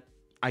can't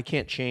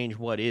change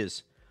what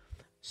is.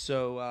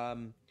 So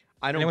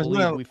I don't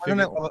believe we figured.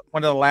 Wasn't it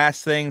one of the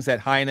last things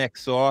that Hynek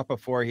saw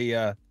before he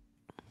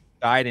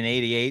died in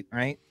 '88,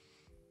 right?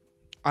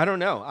 I don't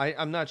know.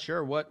 I'm not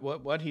sure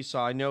what he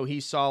saw. I know he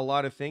saw a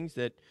lot of things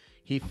that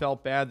he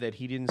felt bad that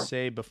he didn't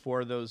say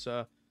before those.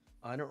 I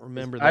don't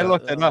remember that. I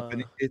looked it up,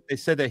 and they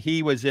said that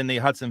he was in the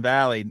Hudson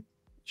Valley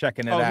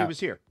checking it out. Oh, he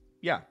was here.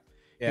 Yeah,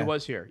 he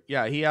was here.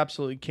 Yeah, he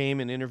absolutely came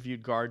and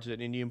interviewed guards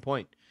at Indian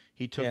Point.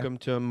 He took them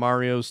to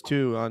Mario's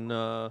too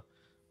on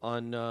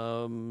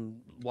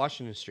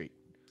Washington Street.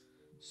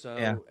 So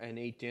and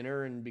ate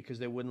dinner, and because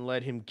they wouldn't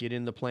let him get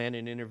in the plant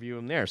and interview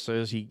him there,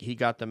 so he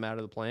got them out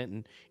of the plant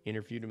and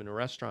interviewed him in a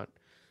restaurant.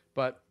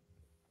 But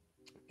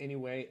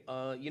anyway,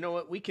 you know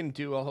what? We can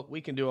do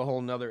a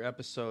whole nother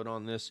episode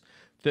on this.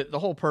 The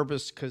whole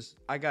purpose, because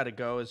I got to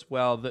go as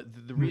well.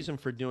 The reason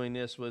for doing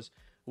this was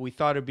we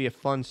thought it'd be a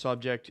fun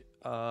subject.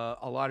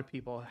 A lot of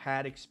people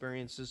had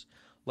experiences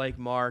like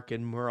Mark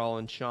and Merle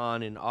and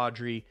Sean and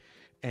Audrey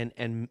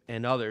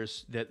and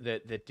others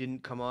that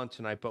didn't come on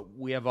tonight, but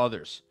we have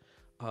others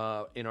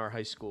in our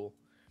high school.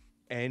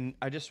 And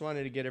I just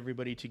wanted to get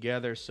everybody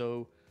together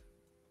so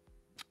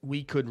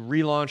we could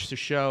relaunch the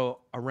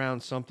show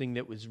around something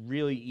that was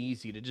really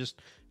easy to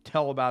just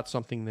tell about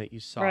something that you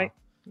saw. Right.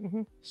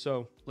 Mm-hmm.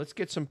 So let's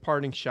get some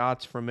parting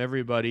shots from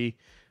everybody.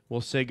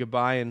 We'll say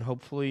goodbye, and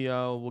hopefully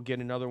we'll get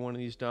another one of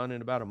these done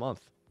in about a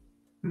month.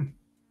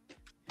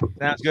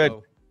 Sounds good.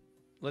 So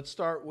let's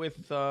start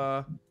with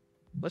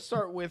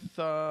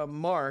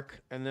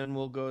Mark, and then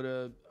we'll go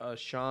to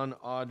Sean,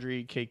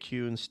 Audrey,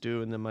 KQ, and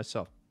Stu, and then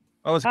myself.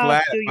 I was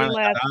glad Stu, I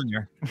finally got on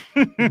here.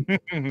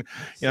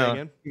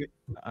 Again?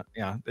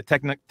 Yeah, the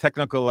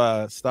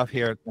technical stuff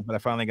here, but I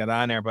finally got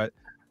on there. But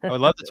I would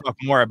love to talk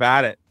more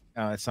about it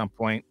at some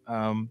point.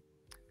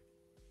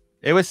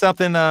 It was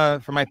something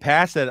from my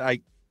past that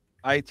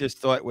I just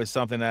thought it was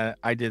something that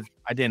I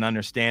didn't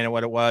understand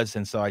what it was,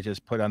 and so I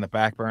just put it on the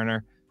back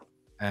burner.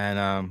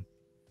 And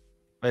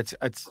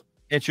it's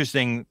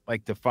interesting,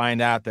 like, to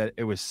find out that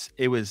it was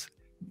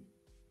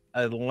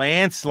a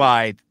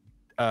landslide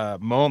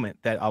moment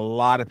that a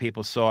lot of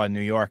people saw in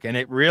New York, and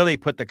it really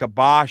put the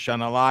kibosh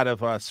on a lot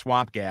of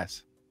swamp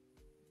gas.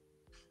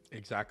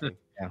 Exactly.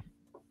 Yeah.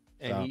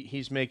 And So.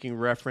 he's making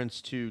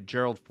reference to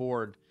Gerald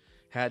Ford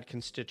had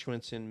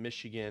constituents in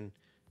Michigan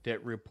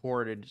that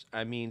reported,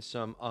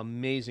 some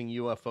amazing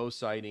UFO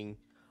sighting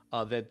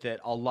that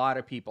a lot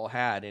of people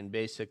had. And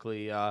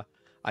basically, I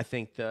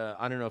think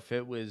I don't know if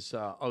it was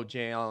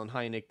O.J. Allen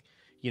Hynek,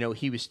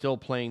 he was still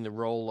playing the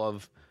role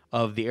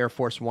of the Air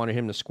Force wanted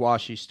him to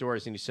squash these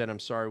stories. And he said, I'm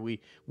sorry,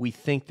 we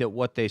think that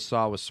what they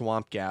saw was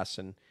swamp gas.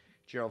 And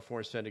Gerald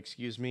Ford said,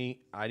 excuse me,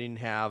 I didn't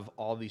have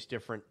all these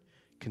different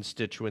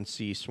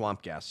constituency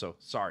swamp gas. So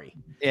sorry.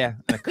 Yeah.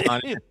 The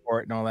Condon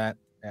report and all that.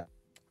 Yeah.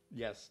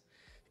 Yes.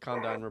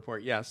 Condon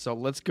report. Yeah. So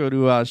let's go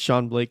to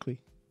Sean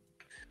Blakely.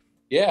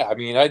 Yeah, I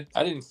mean, I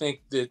didn't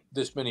think that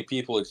this many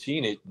people had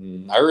seen it,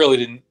 and I really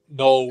didn't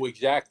know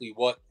exactly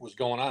what was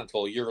going on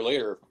until a year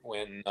later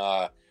when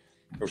there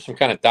was some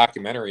kind of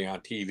documentary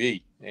on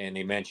TV, and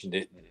they mentioned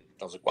it, and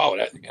I was like, wow,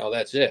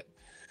 that's it.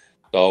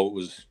 So it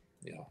was,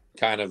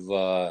 kind of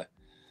a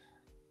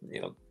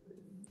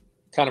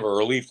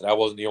relief that I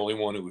wasn't the only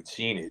one who had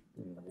seen it,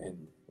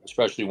 and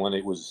especially when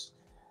it was.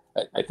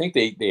 I think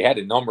they had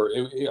a number.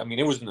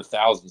 It was in the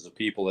thousands of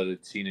people that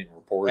had seen it and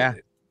reported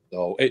it.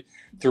 So it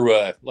through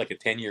a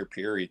 10-year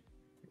period,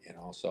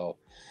 So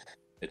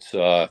it's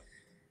it's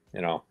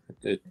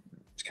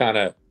kind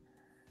of,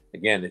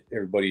 again,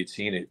 everybody had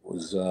seen it.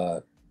 Was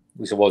at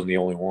least it wasn't the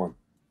only one.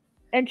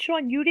 And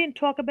Sean, you didn't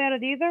talk about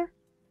it either?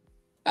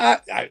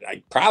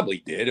 I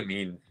probably did. I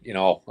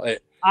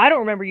don't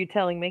remember you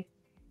telling me.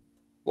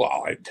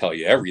 Well, I'd tell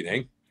you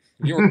everything.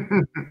 You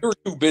were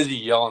too busy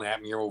yelling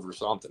at me over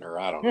something, or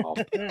I don't know.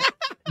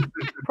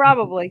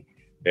 Probably.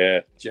 Yeah,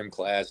 gym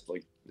class,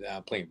 playing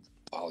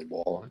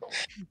volleyball.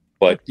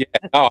 But yeah,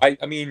 no, I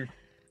didn't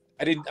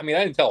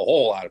tell a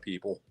whole lot of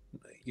people,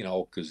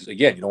 because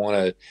again, you don't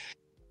want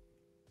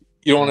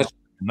to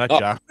nut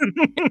job.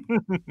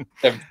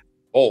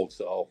 Old,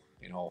 so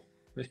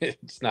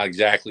it's not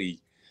exactly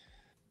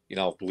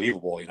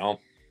believable, It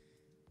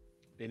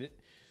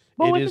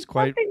Well, was is it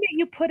quite something that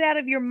you put out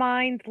of your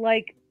mind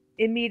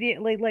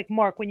immediately, like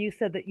Mark, when you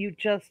said that you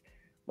just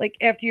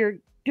after you're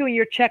doing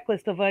your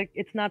checklist of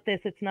it's not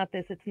this, it's not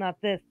this, it's not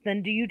this,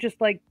 then do you just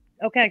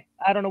okay,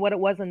 I don't know what it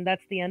was, and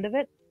that's the end of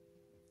it?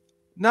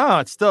 No,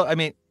 it's still,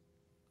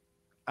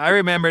 I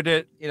remembered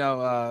it,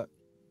 to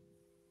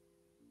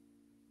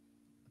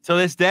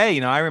this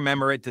day, I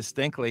remember it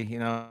distinctly,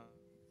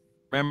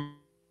 remember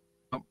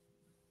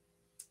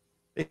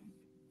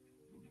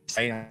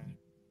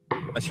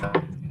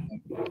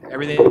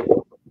everything.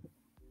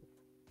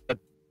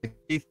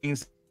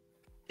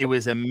 It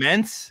was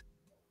immense.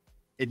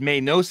 It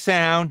made no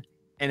sound,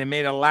 and it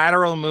made a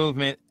lateral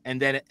movement,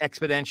 and then it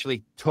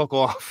exponentially took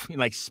off,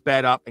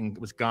 sped up and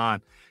was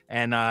gone.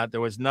 And there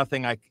was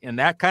nothing and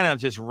that kind of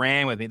just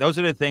ran with me. Those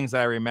are the things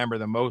that I remember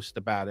the most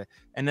about it.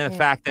 And then the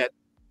fact that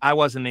I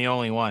wasn't the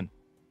only one.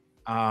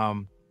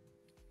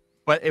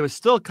 But it was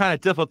still kind of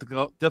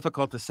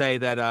difficult to say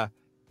that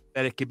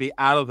it could be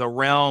out of the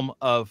realm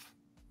of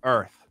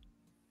Earth.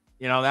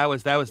 That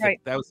was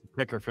right. That was the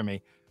kicker for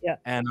me. Yeah.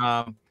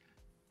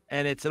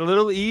 And it's a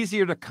little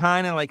easier to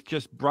kind of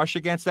just brush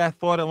against that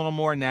thought a little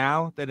more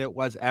now than it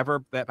was ever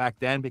back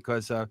then,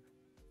 because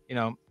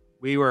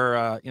we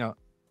were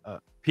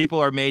people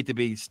are made to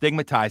be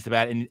stigmatized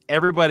about it, and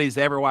everybody's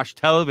ever watched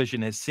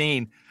television has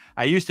seen.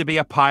 I used to be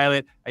a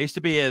pilot. I used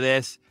to be a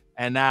this,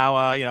 and now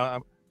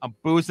I'm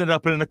boozing it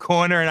up in the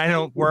corner, and I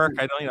don't work.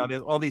 I don't.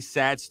 There's all these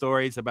sad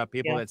stories about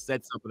people that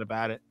said something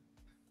about it,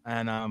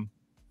 and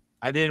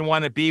I didn't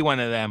want to be one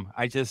of them.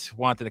 I just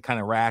wanted to kind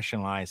of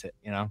rationalize it,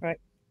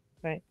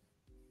 Right.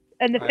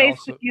 And the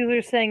Facebook user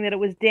is saying that it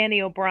was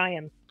Danny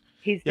O'Brien.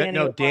 He's Danny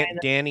O'Brien.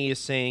 Danny is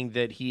saying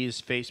that he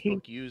is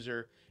Facebook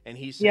user, and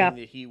he's saying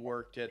that he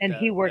worked at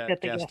the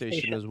gas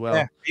station as well.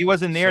 Yeah, he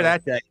wasn't there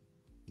that day.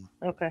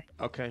 Okay.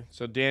 Okay.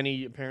 So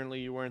Danny,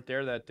 apparently you weren't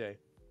there that day.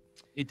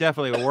 He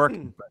definitely was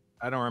working, but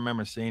I don't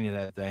remember seeing you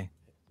that day.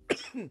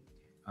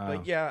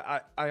 But yeah,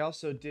 I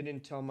also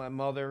didn't tell my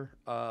mother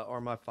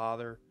or my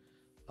father.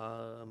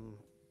 I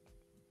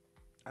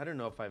don't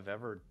know if I've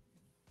ever.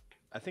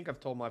 I think I've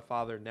told my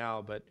father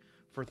now, but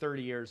for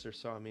 30 years or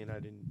so, I mean, I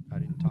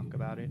didn't talk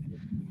about it.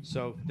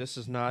 So this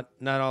is not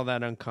all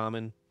that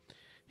uncommon.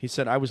 He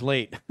said I was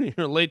late.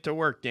 You're late to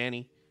work,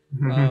 Danny.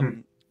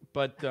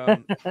 But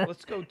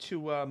let's go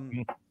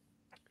to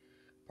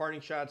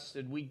parting shots.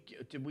 Did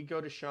we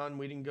go to Sean?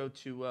 We didn't go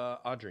to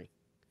Audrey.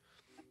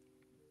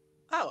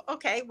 Oh,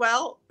 okay.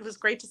 Well, it was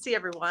great to see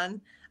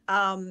everyone.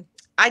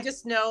 I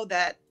just know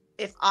that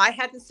if I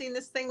hadn't seen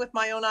this thing with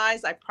my own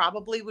eyes, I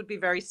probably would be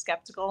very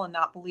skeptical and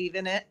not believe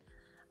in it.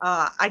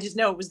 I just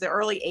know it was the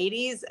early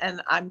 80s,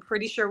 and I'm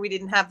pretty sure we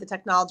didn't have the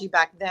technology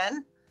back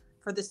then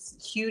for this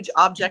huge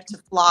object to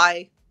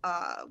fly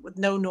with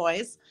no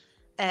noise.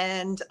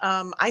 And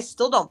I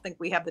still don't think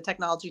we have the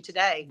technology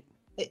today.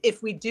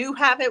 If we do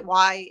have it,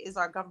 why is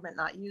our government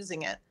not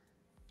using it?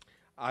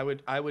 I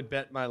would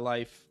bet my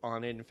life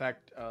on it. In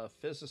fact,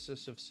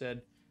 physicists have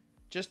said,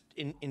 just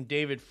in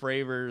David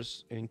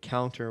Fravor's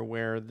encounter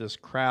where this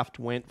craft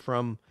went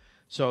from,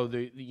 so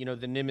the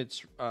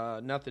Nimitz,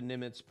 not the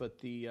Nimitz, but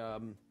the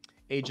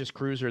Aegis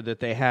cruiser that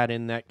they had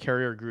in that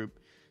carrier group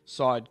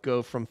saw it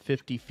go from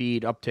 50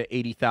 feet up to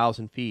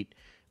 80,000 feet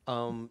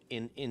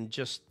in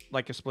just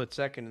like a split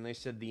second. And they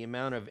said the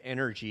amount of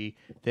energy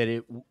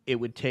that it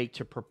would take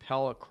to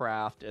propel a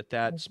craft at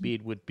that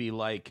speed would be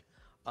like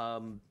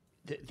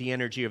the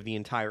energy of the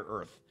entire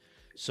Earth.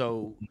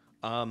 So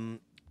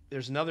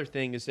there's another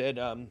thing is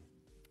that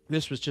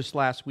this was just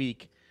last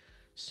week.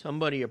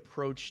 Somebody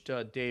approached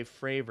Dave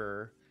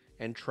Fravor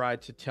and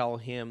tried to tell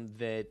him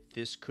that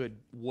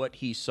what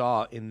he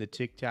saw in the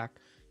Tic Tac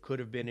could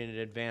have been in an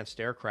advanced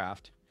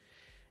aircraft.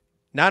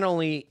 Not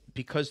only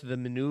because of the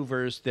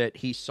maneuvers that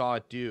he saw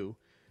it do,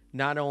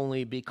 not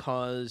only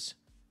because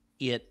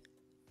it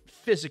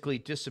physically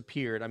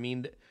disappeared. I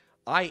mean,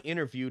 I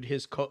interviewed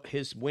his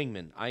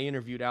wingman. I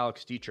interviewed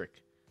Alex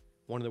Dietrich,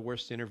 one of the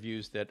worst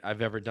interviews that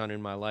I've ever done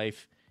in my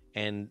life,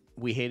 and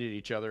we hated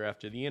each other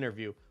after the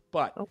interview.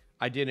 But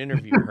I did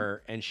interview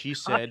her, and she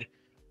said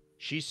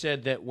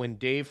that when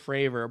Dave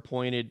Fravor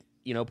pointed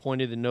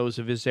the nose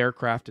of his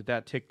aircraft at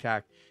that Tic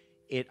Tac,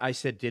 I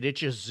said, did it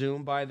just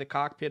zoom by the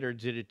cockpit or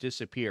did it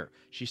disappear?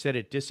 She said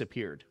it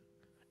disappeared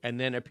and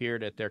then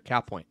appeared at their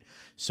cap point.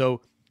 So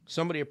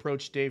somebody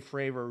approached Dave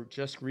Fravor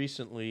just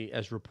recently,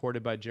 as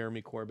reported by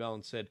Jeremy Corbell,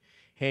 and said,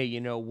 hey,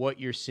 what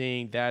you're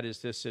seeing, that is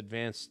this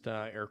advanced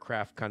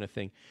aircraft kind of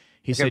thing.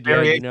 He said, yeah,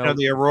 of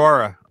the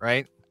Aurora,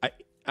 right?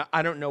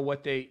 I don't know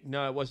what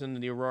no, it wasn't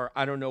the Aurora.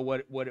 I don't know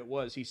what it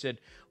was. He said,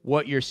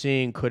 what you're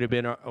seeing could have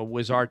been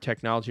was our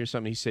technology or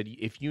something. He said,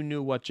 if you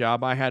knew what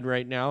job I had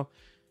right now,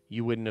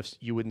 you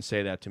wouldn't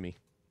say that to me.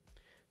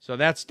 So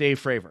that's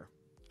Dave Fravor.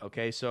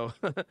 Okay. So,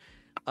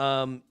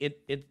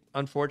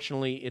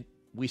 unfortunately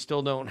we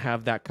still don't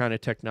have that kind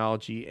of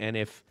technology. And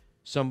if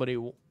somebody,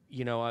 to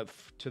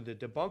the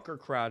debunker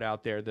crowd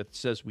out there that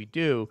says we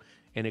do,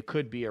 and it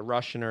could be a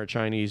Russian or a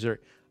Chinese,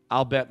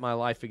 I'll bet my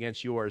life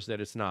against yours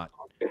that it's not.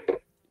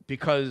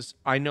 Because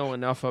I know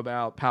enough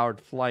about powered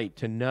flight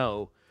to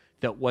know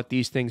that what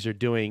these things are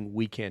doing,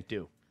 we can't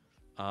do.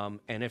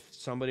 And if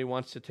somebody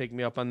wants to take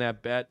me up on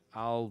that bet,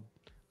 I'll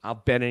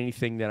bet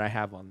anything that I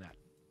have on that.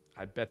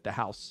 I bet the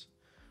house.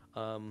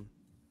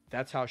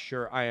 That's how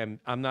sure I am.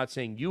 I'm not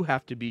saying you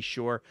have to be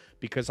sure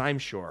because I'm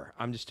sure.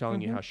 I'm just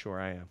telling you how sure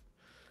I am.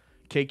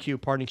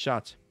 KQ, parting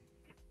shots.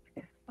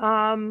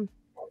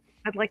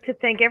 I'd like to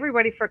thank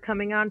everybody for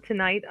coming on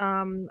tonight.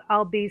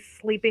 I'll be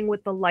sleeping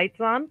with the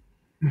lights on.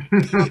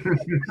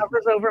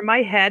 Covers over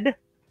my head.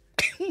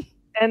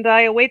 And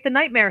I await the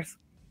nightmares.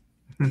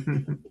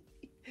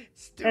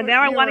 And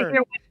now I want to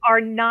hear what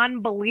our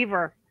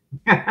non-believer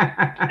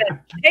said.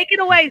 Take it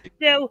away,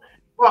 Stu.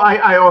 Well,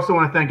 I also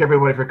want to thank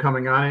everybody for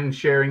coming on and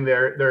sharing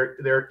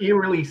their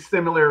eerily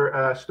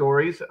similar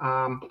stories.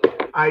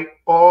 I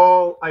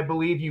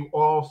believe you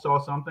all saw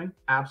something.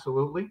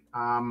 Absolutely.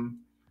 I'm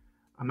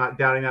not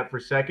doubting that for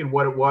a second.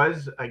 What it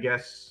was, I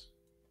guess,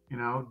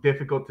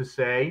 difficult to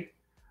say.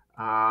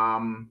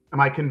 Am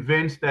I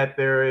convinced that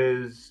there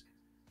is,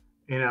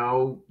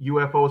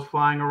 UFOs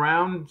flying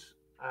around?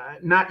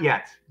 Not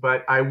yet,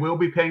 but I will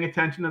be paying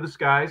attention to the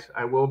skies.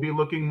 I will be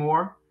looking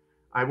more.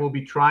 I will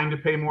be trying to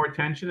pay more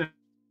attention. And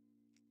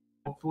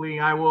hopefully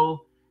I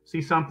will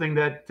see something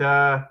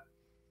that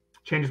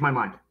changes my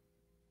mind.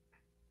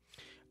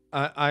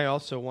 I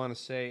also want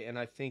to say, and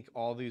I think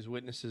all these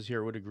witnesses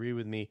here would agree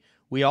with me,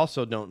 we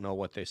also don't know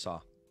what they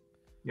saw.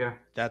 Yeah.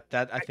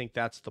 That I think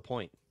that's the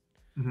point.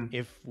 Mm-hmm.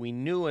 If we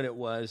knew what it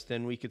was,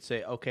 then we could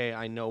say, okay,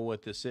 I know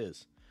what this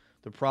is.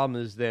 The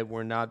problem is that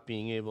we're not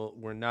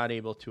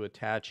able to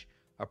attach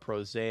a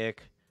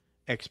prosaic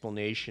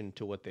explanation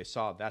to what they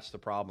saw. That's the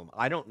problem.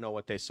 I don't know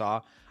what they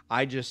saw.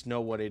 I just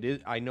know what it is.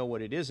 I know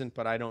what it isn't,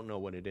 but I don't know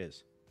what it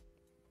is.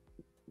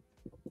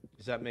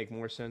 Does that make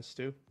more sense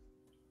too?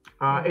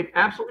 It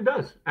absolutely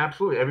does.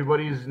 Absolutely.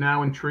 Everybody's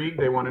now intrigued.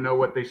 They want to know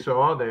what they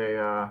saw. They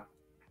a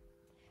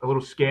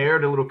little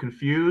scared, a little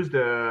confused.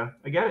 I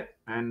get it.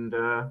 And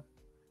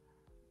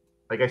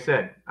like I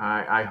said,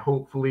 I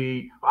hope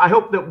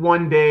that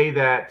one day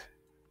that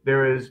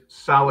there is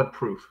solid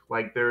proof.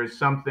 Like there is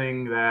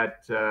something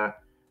that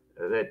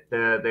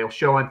they'll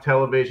show on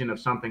television of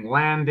something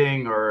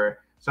landing or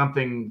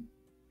something,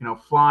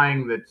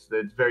 flying that's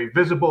very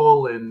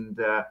visible, and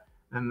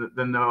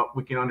then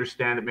we can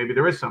understand that maybe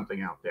there is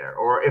something out there.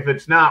 Or if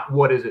it's not,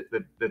 what is it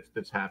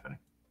that's happening?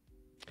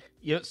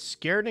 Yeah,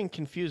 scared and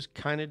confused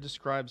kind of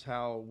describes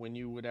how when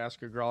you would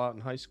ask a girl out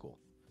in high school,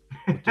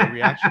 what their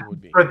reaction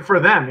would be. For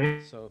them.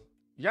 Yeah. So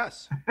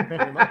yes,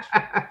 very much.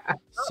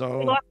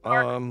 So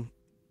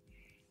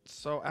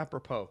so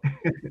apropos.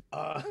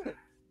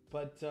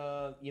 But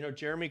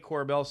Jeremy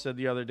Corbell said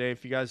the other day,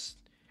 if you guys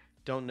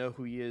don't know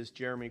who he is,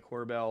 Jeremy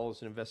Corbell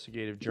is an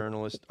investigative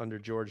journalist under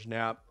George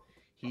Knapp.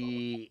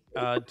 He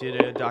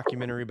did a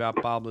documentary about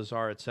Bob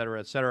Lazar, et cetera,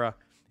 et cetera.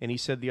 And he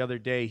said the other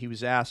day, he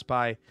was asked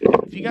by,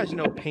 if you guys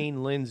know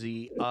Payne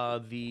Lindsay,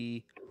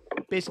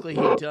 basically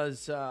he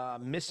does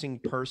missing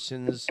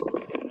persons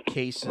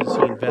cases.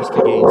 He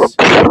investigates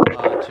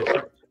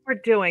We're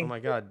doing. Oh my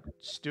God,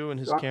 Stu and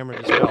his camera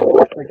just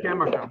fell. The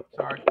camera fell.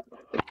 Sorry.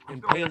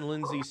 And Payne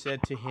Lindsay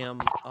said to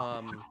him,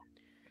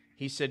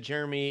 he said,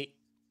 Jeremy,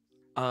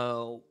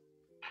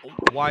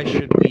 why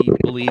should we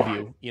believe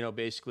you?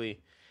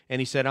 Basically.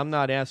 And he said, I'm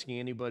not asking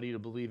anybody to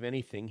believe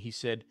anything. He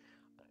said,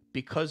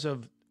 because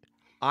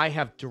I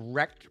have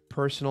direct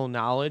personal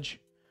knowledge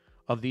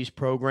of these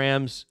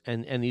programs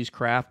and these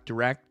craft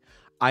direct,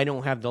 I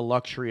don't have the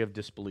luxury of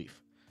disbelief.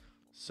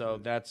 So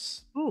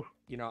that's,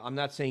 I'm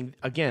not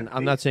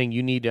saying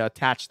you need to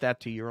attach that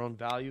to your own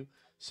value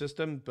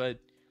system, but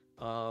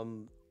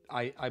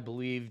I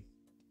believe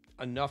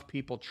enough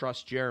people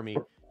trust Jeremy.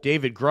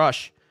 David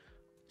Grush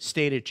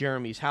stayed at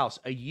Jeremy's house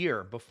a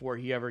year before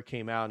he ever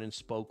came out and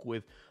spoke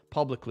with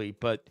publicly,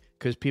 but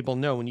because people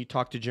know when you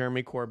talk to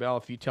Jeremy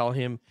Corbell, if you tell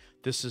him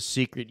this is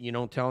secret, you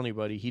don't tell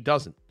anybody, he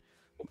doesn't.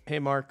 Hey,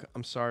 Mark,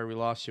 I'm sorry we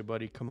lost you,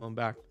 buddy. Come on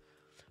back.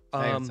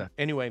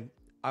 Anyway,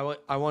 I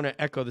want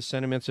to echo the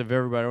sentiments of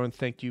everybody. I want to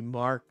thank you,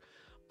 Mark,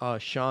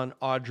 Sean,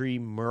 Audrey,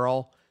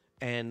 Merle,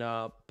 and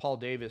Paul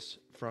Davis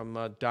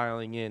from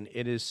dialing in.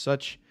 It is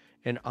such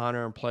an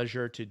honor and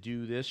pleasure to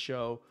do this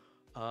show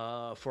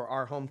for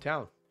our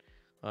hometown.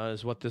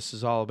 Is what this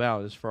is all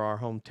about, is for our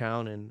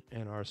hometown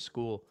and our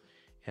school.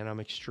 And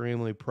I'm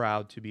extremely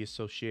proud to be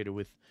associated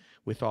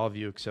with all of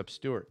you except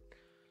Stuart.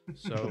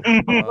 So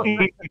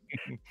I'm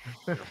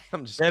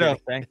just kidding.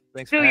 Thanks.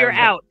 Stu, you're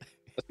out.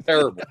 That's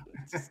terrible.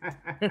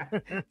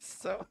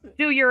 So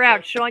Stu, you're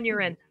out. Sean, you're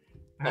in.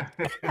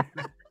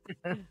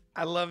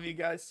 I love you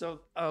guys. So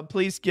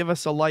please give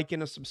us a like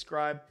and a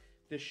subscribe.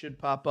 This should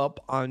pop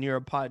up on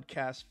your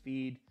podcast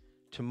feed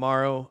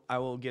tomorrow. I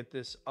will get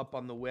this up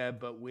on the web,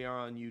 but we are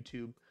on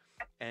YouTube.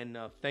 And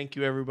thank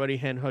you, everybody,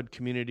 Hen Hud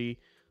community.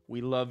 We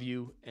love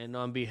you. And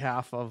on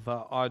behalf of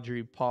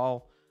Audrey,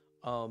 Paul,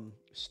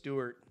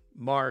 Stuart,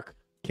 Mark,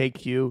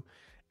 KQ,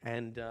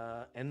 and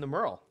the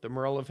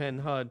Merle of Hen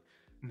Hud,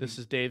 this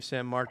is Dave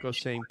San Marco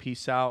saying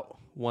peace out,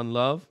 one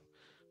love.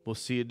 We'll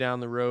see you down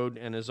the road.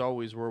 And as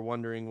always, we're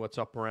wondering what's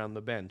up around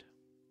the bend.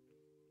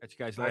 Catch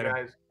you guys Bye, later.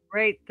 guys.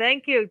 Great.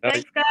 Thank you. Night.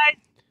 Thanks, guys.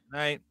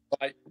 Night.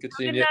 Bye. Good Good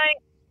seeing you. night.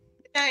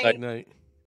 Good night. Good night.